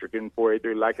tough district in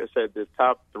 4A3. Like I said, the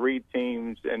top 3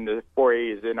 teams in the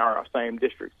 4A is in our same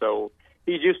district. So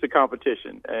he's used to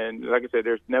competition. And like I said,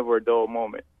 there's never a dull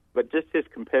moment. But just his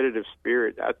competitive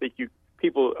spirit, I think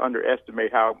people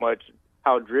underestimate how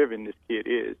driven this kid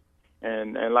is.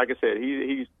 And like I said,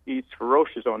 he's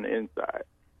ferocious on the inside.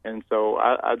 And so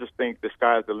I just think the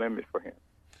sky's the limit for him.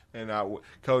 And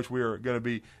Coach, we are going to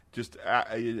be just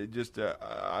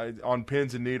on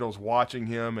pins and needles watching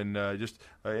him, and you're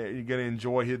going to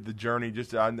enjoy the journey,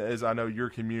 just as I know your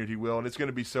community will. And it's going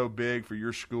to be so big for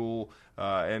your school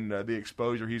and the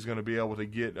exposure he's going to be able to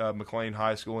get McLean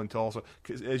High School in Tulsa,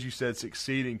 'cause, as you said,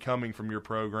 succeeding coming from your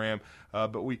program.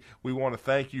 But we want to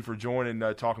thank you for joining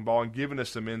Talking Ball and giving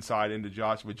us some insight into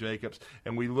Joshua Jacobs.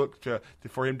 And we look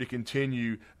for him to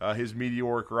continue his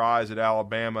meteoric rise at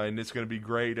Alabama, and it's going to be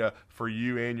great for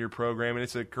you and your program. And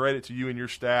it's a credit to you and your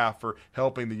staff for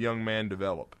helping the young man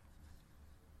develop.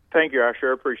 Thank you. I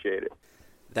sure appreciate it.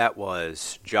 That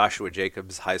was Joshua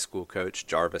Jacobs high school coach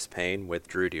Jarvis Payne with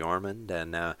Drew DeArmond,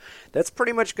 and that's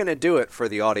pretty much going to do it for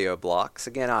the audio blocks.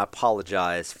 Again, I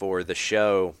apologize for the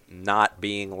show not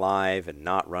being live and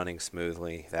not running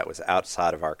smoothly. That was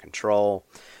outside of our control,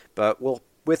 but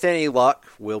with any luck,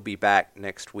 we'll be back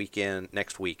next week,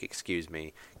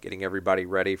 getting everybody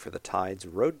ready for the Tide's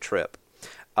road trip.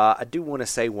 I do want to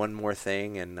say one more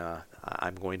thing, and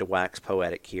I'm going to wax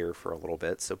poetic here for a little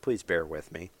bit, so please bear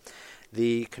with me.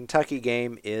 The Kentucky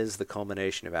game is the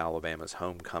culmination of Alabama's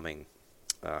homecoming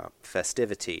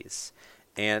festivities,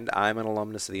 and I'm an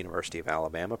alumnus of the University of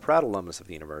Alabama, proud alumnus of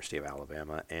the University of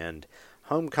Alabama, and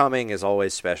homecoming is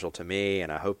always special to me,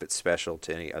 and I hope it's special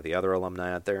to any of the other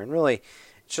alumni out there, and really,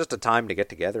 it's just a time to get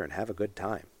together and have a good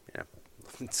time.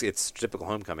 It's a typical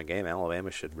homecoming game.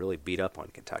 Alabama should really beat up on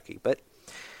Kentucky, but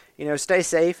stay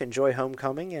safe, enjoy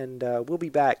homecoming, and we'll be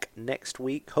back next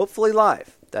week, hopefully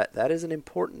live. That is an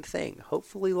important thing,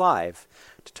 hopefully live,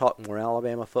 to talk more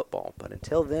Alabama football. But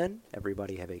until then,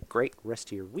 everybody have a great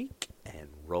rest of your week, and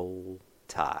roll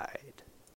Tide.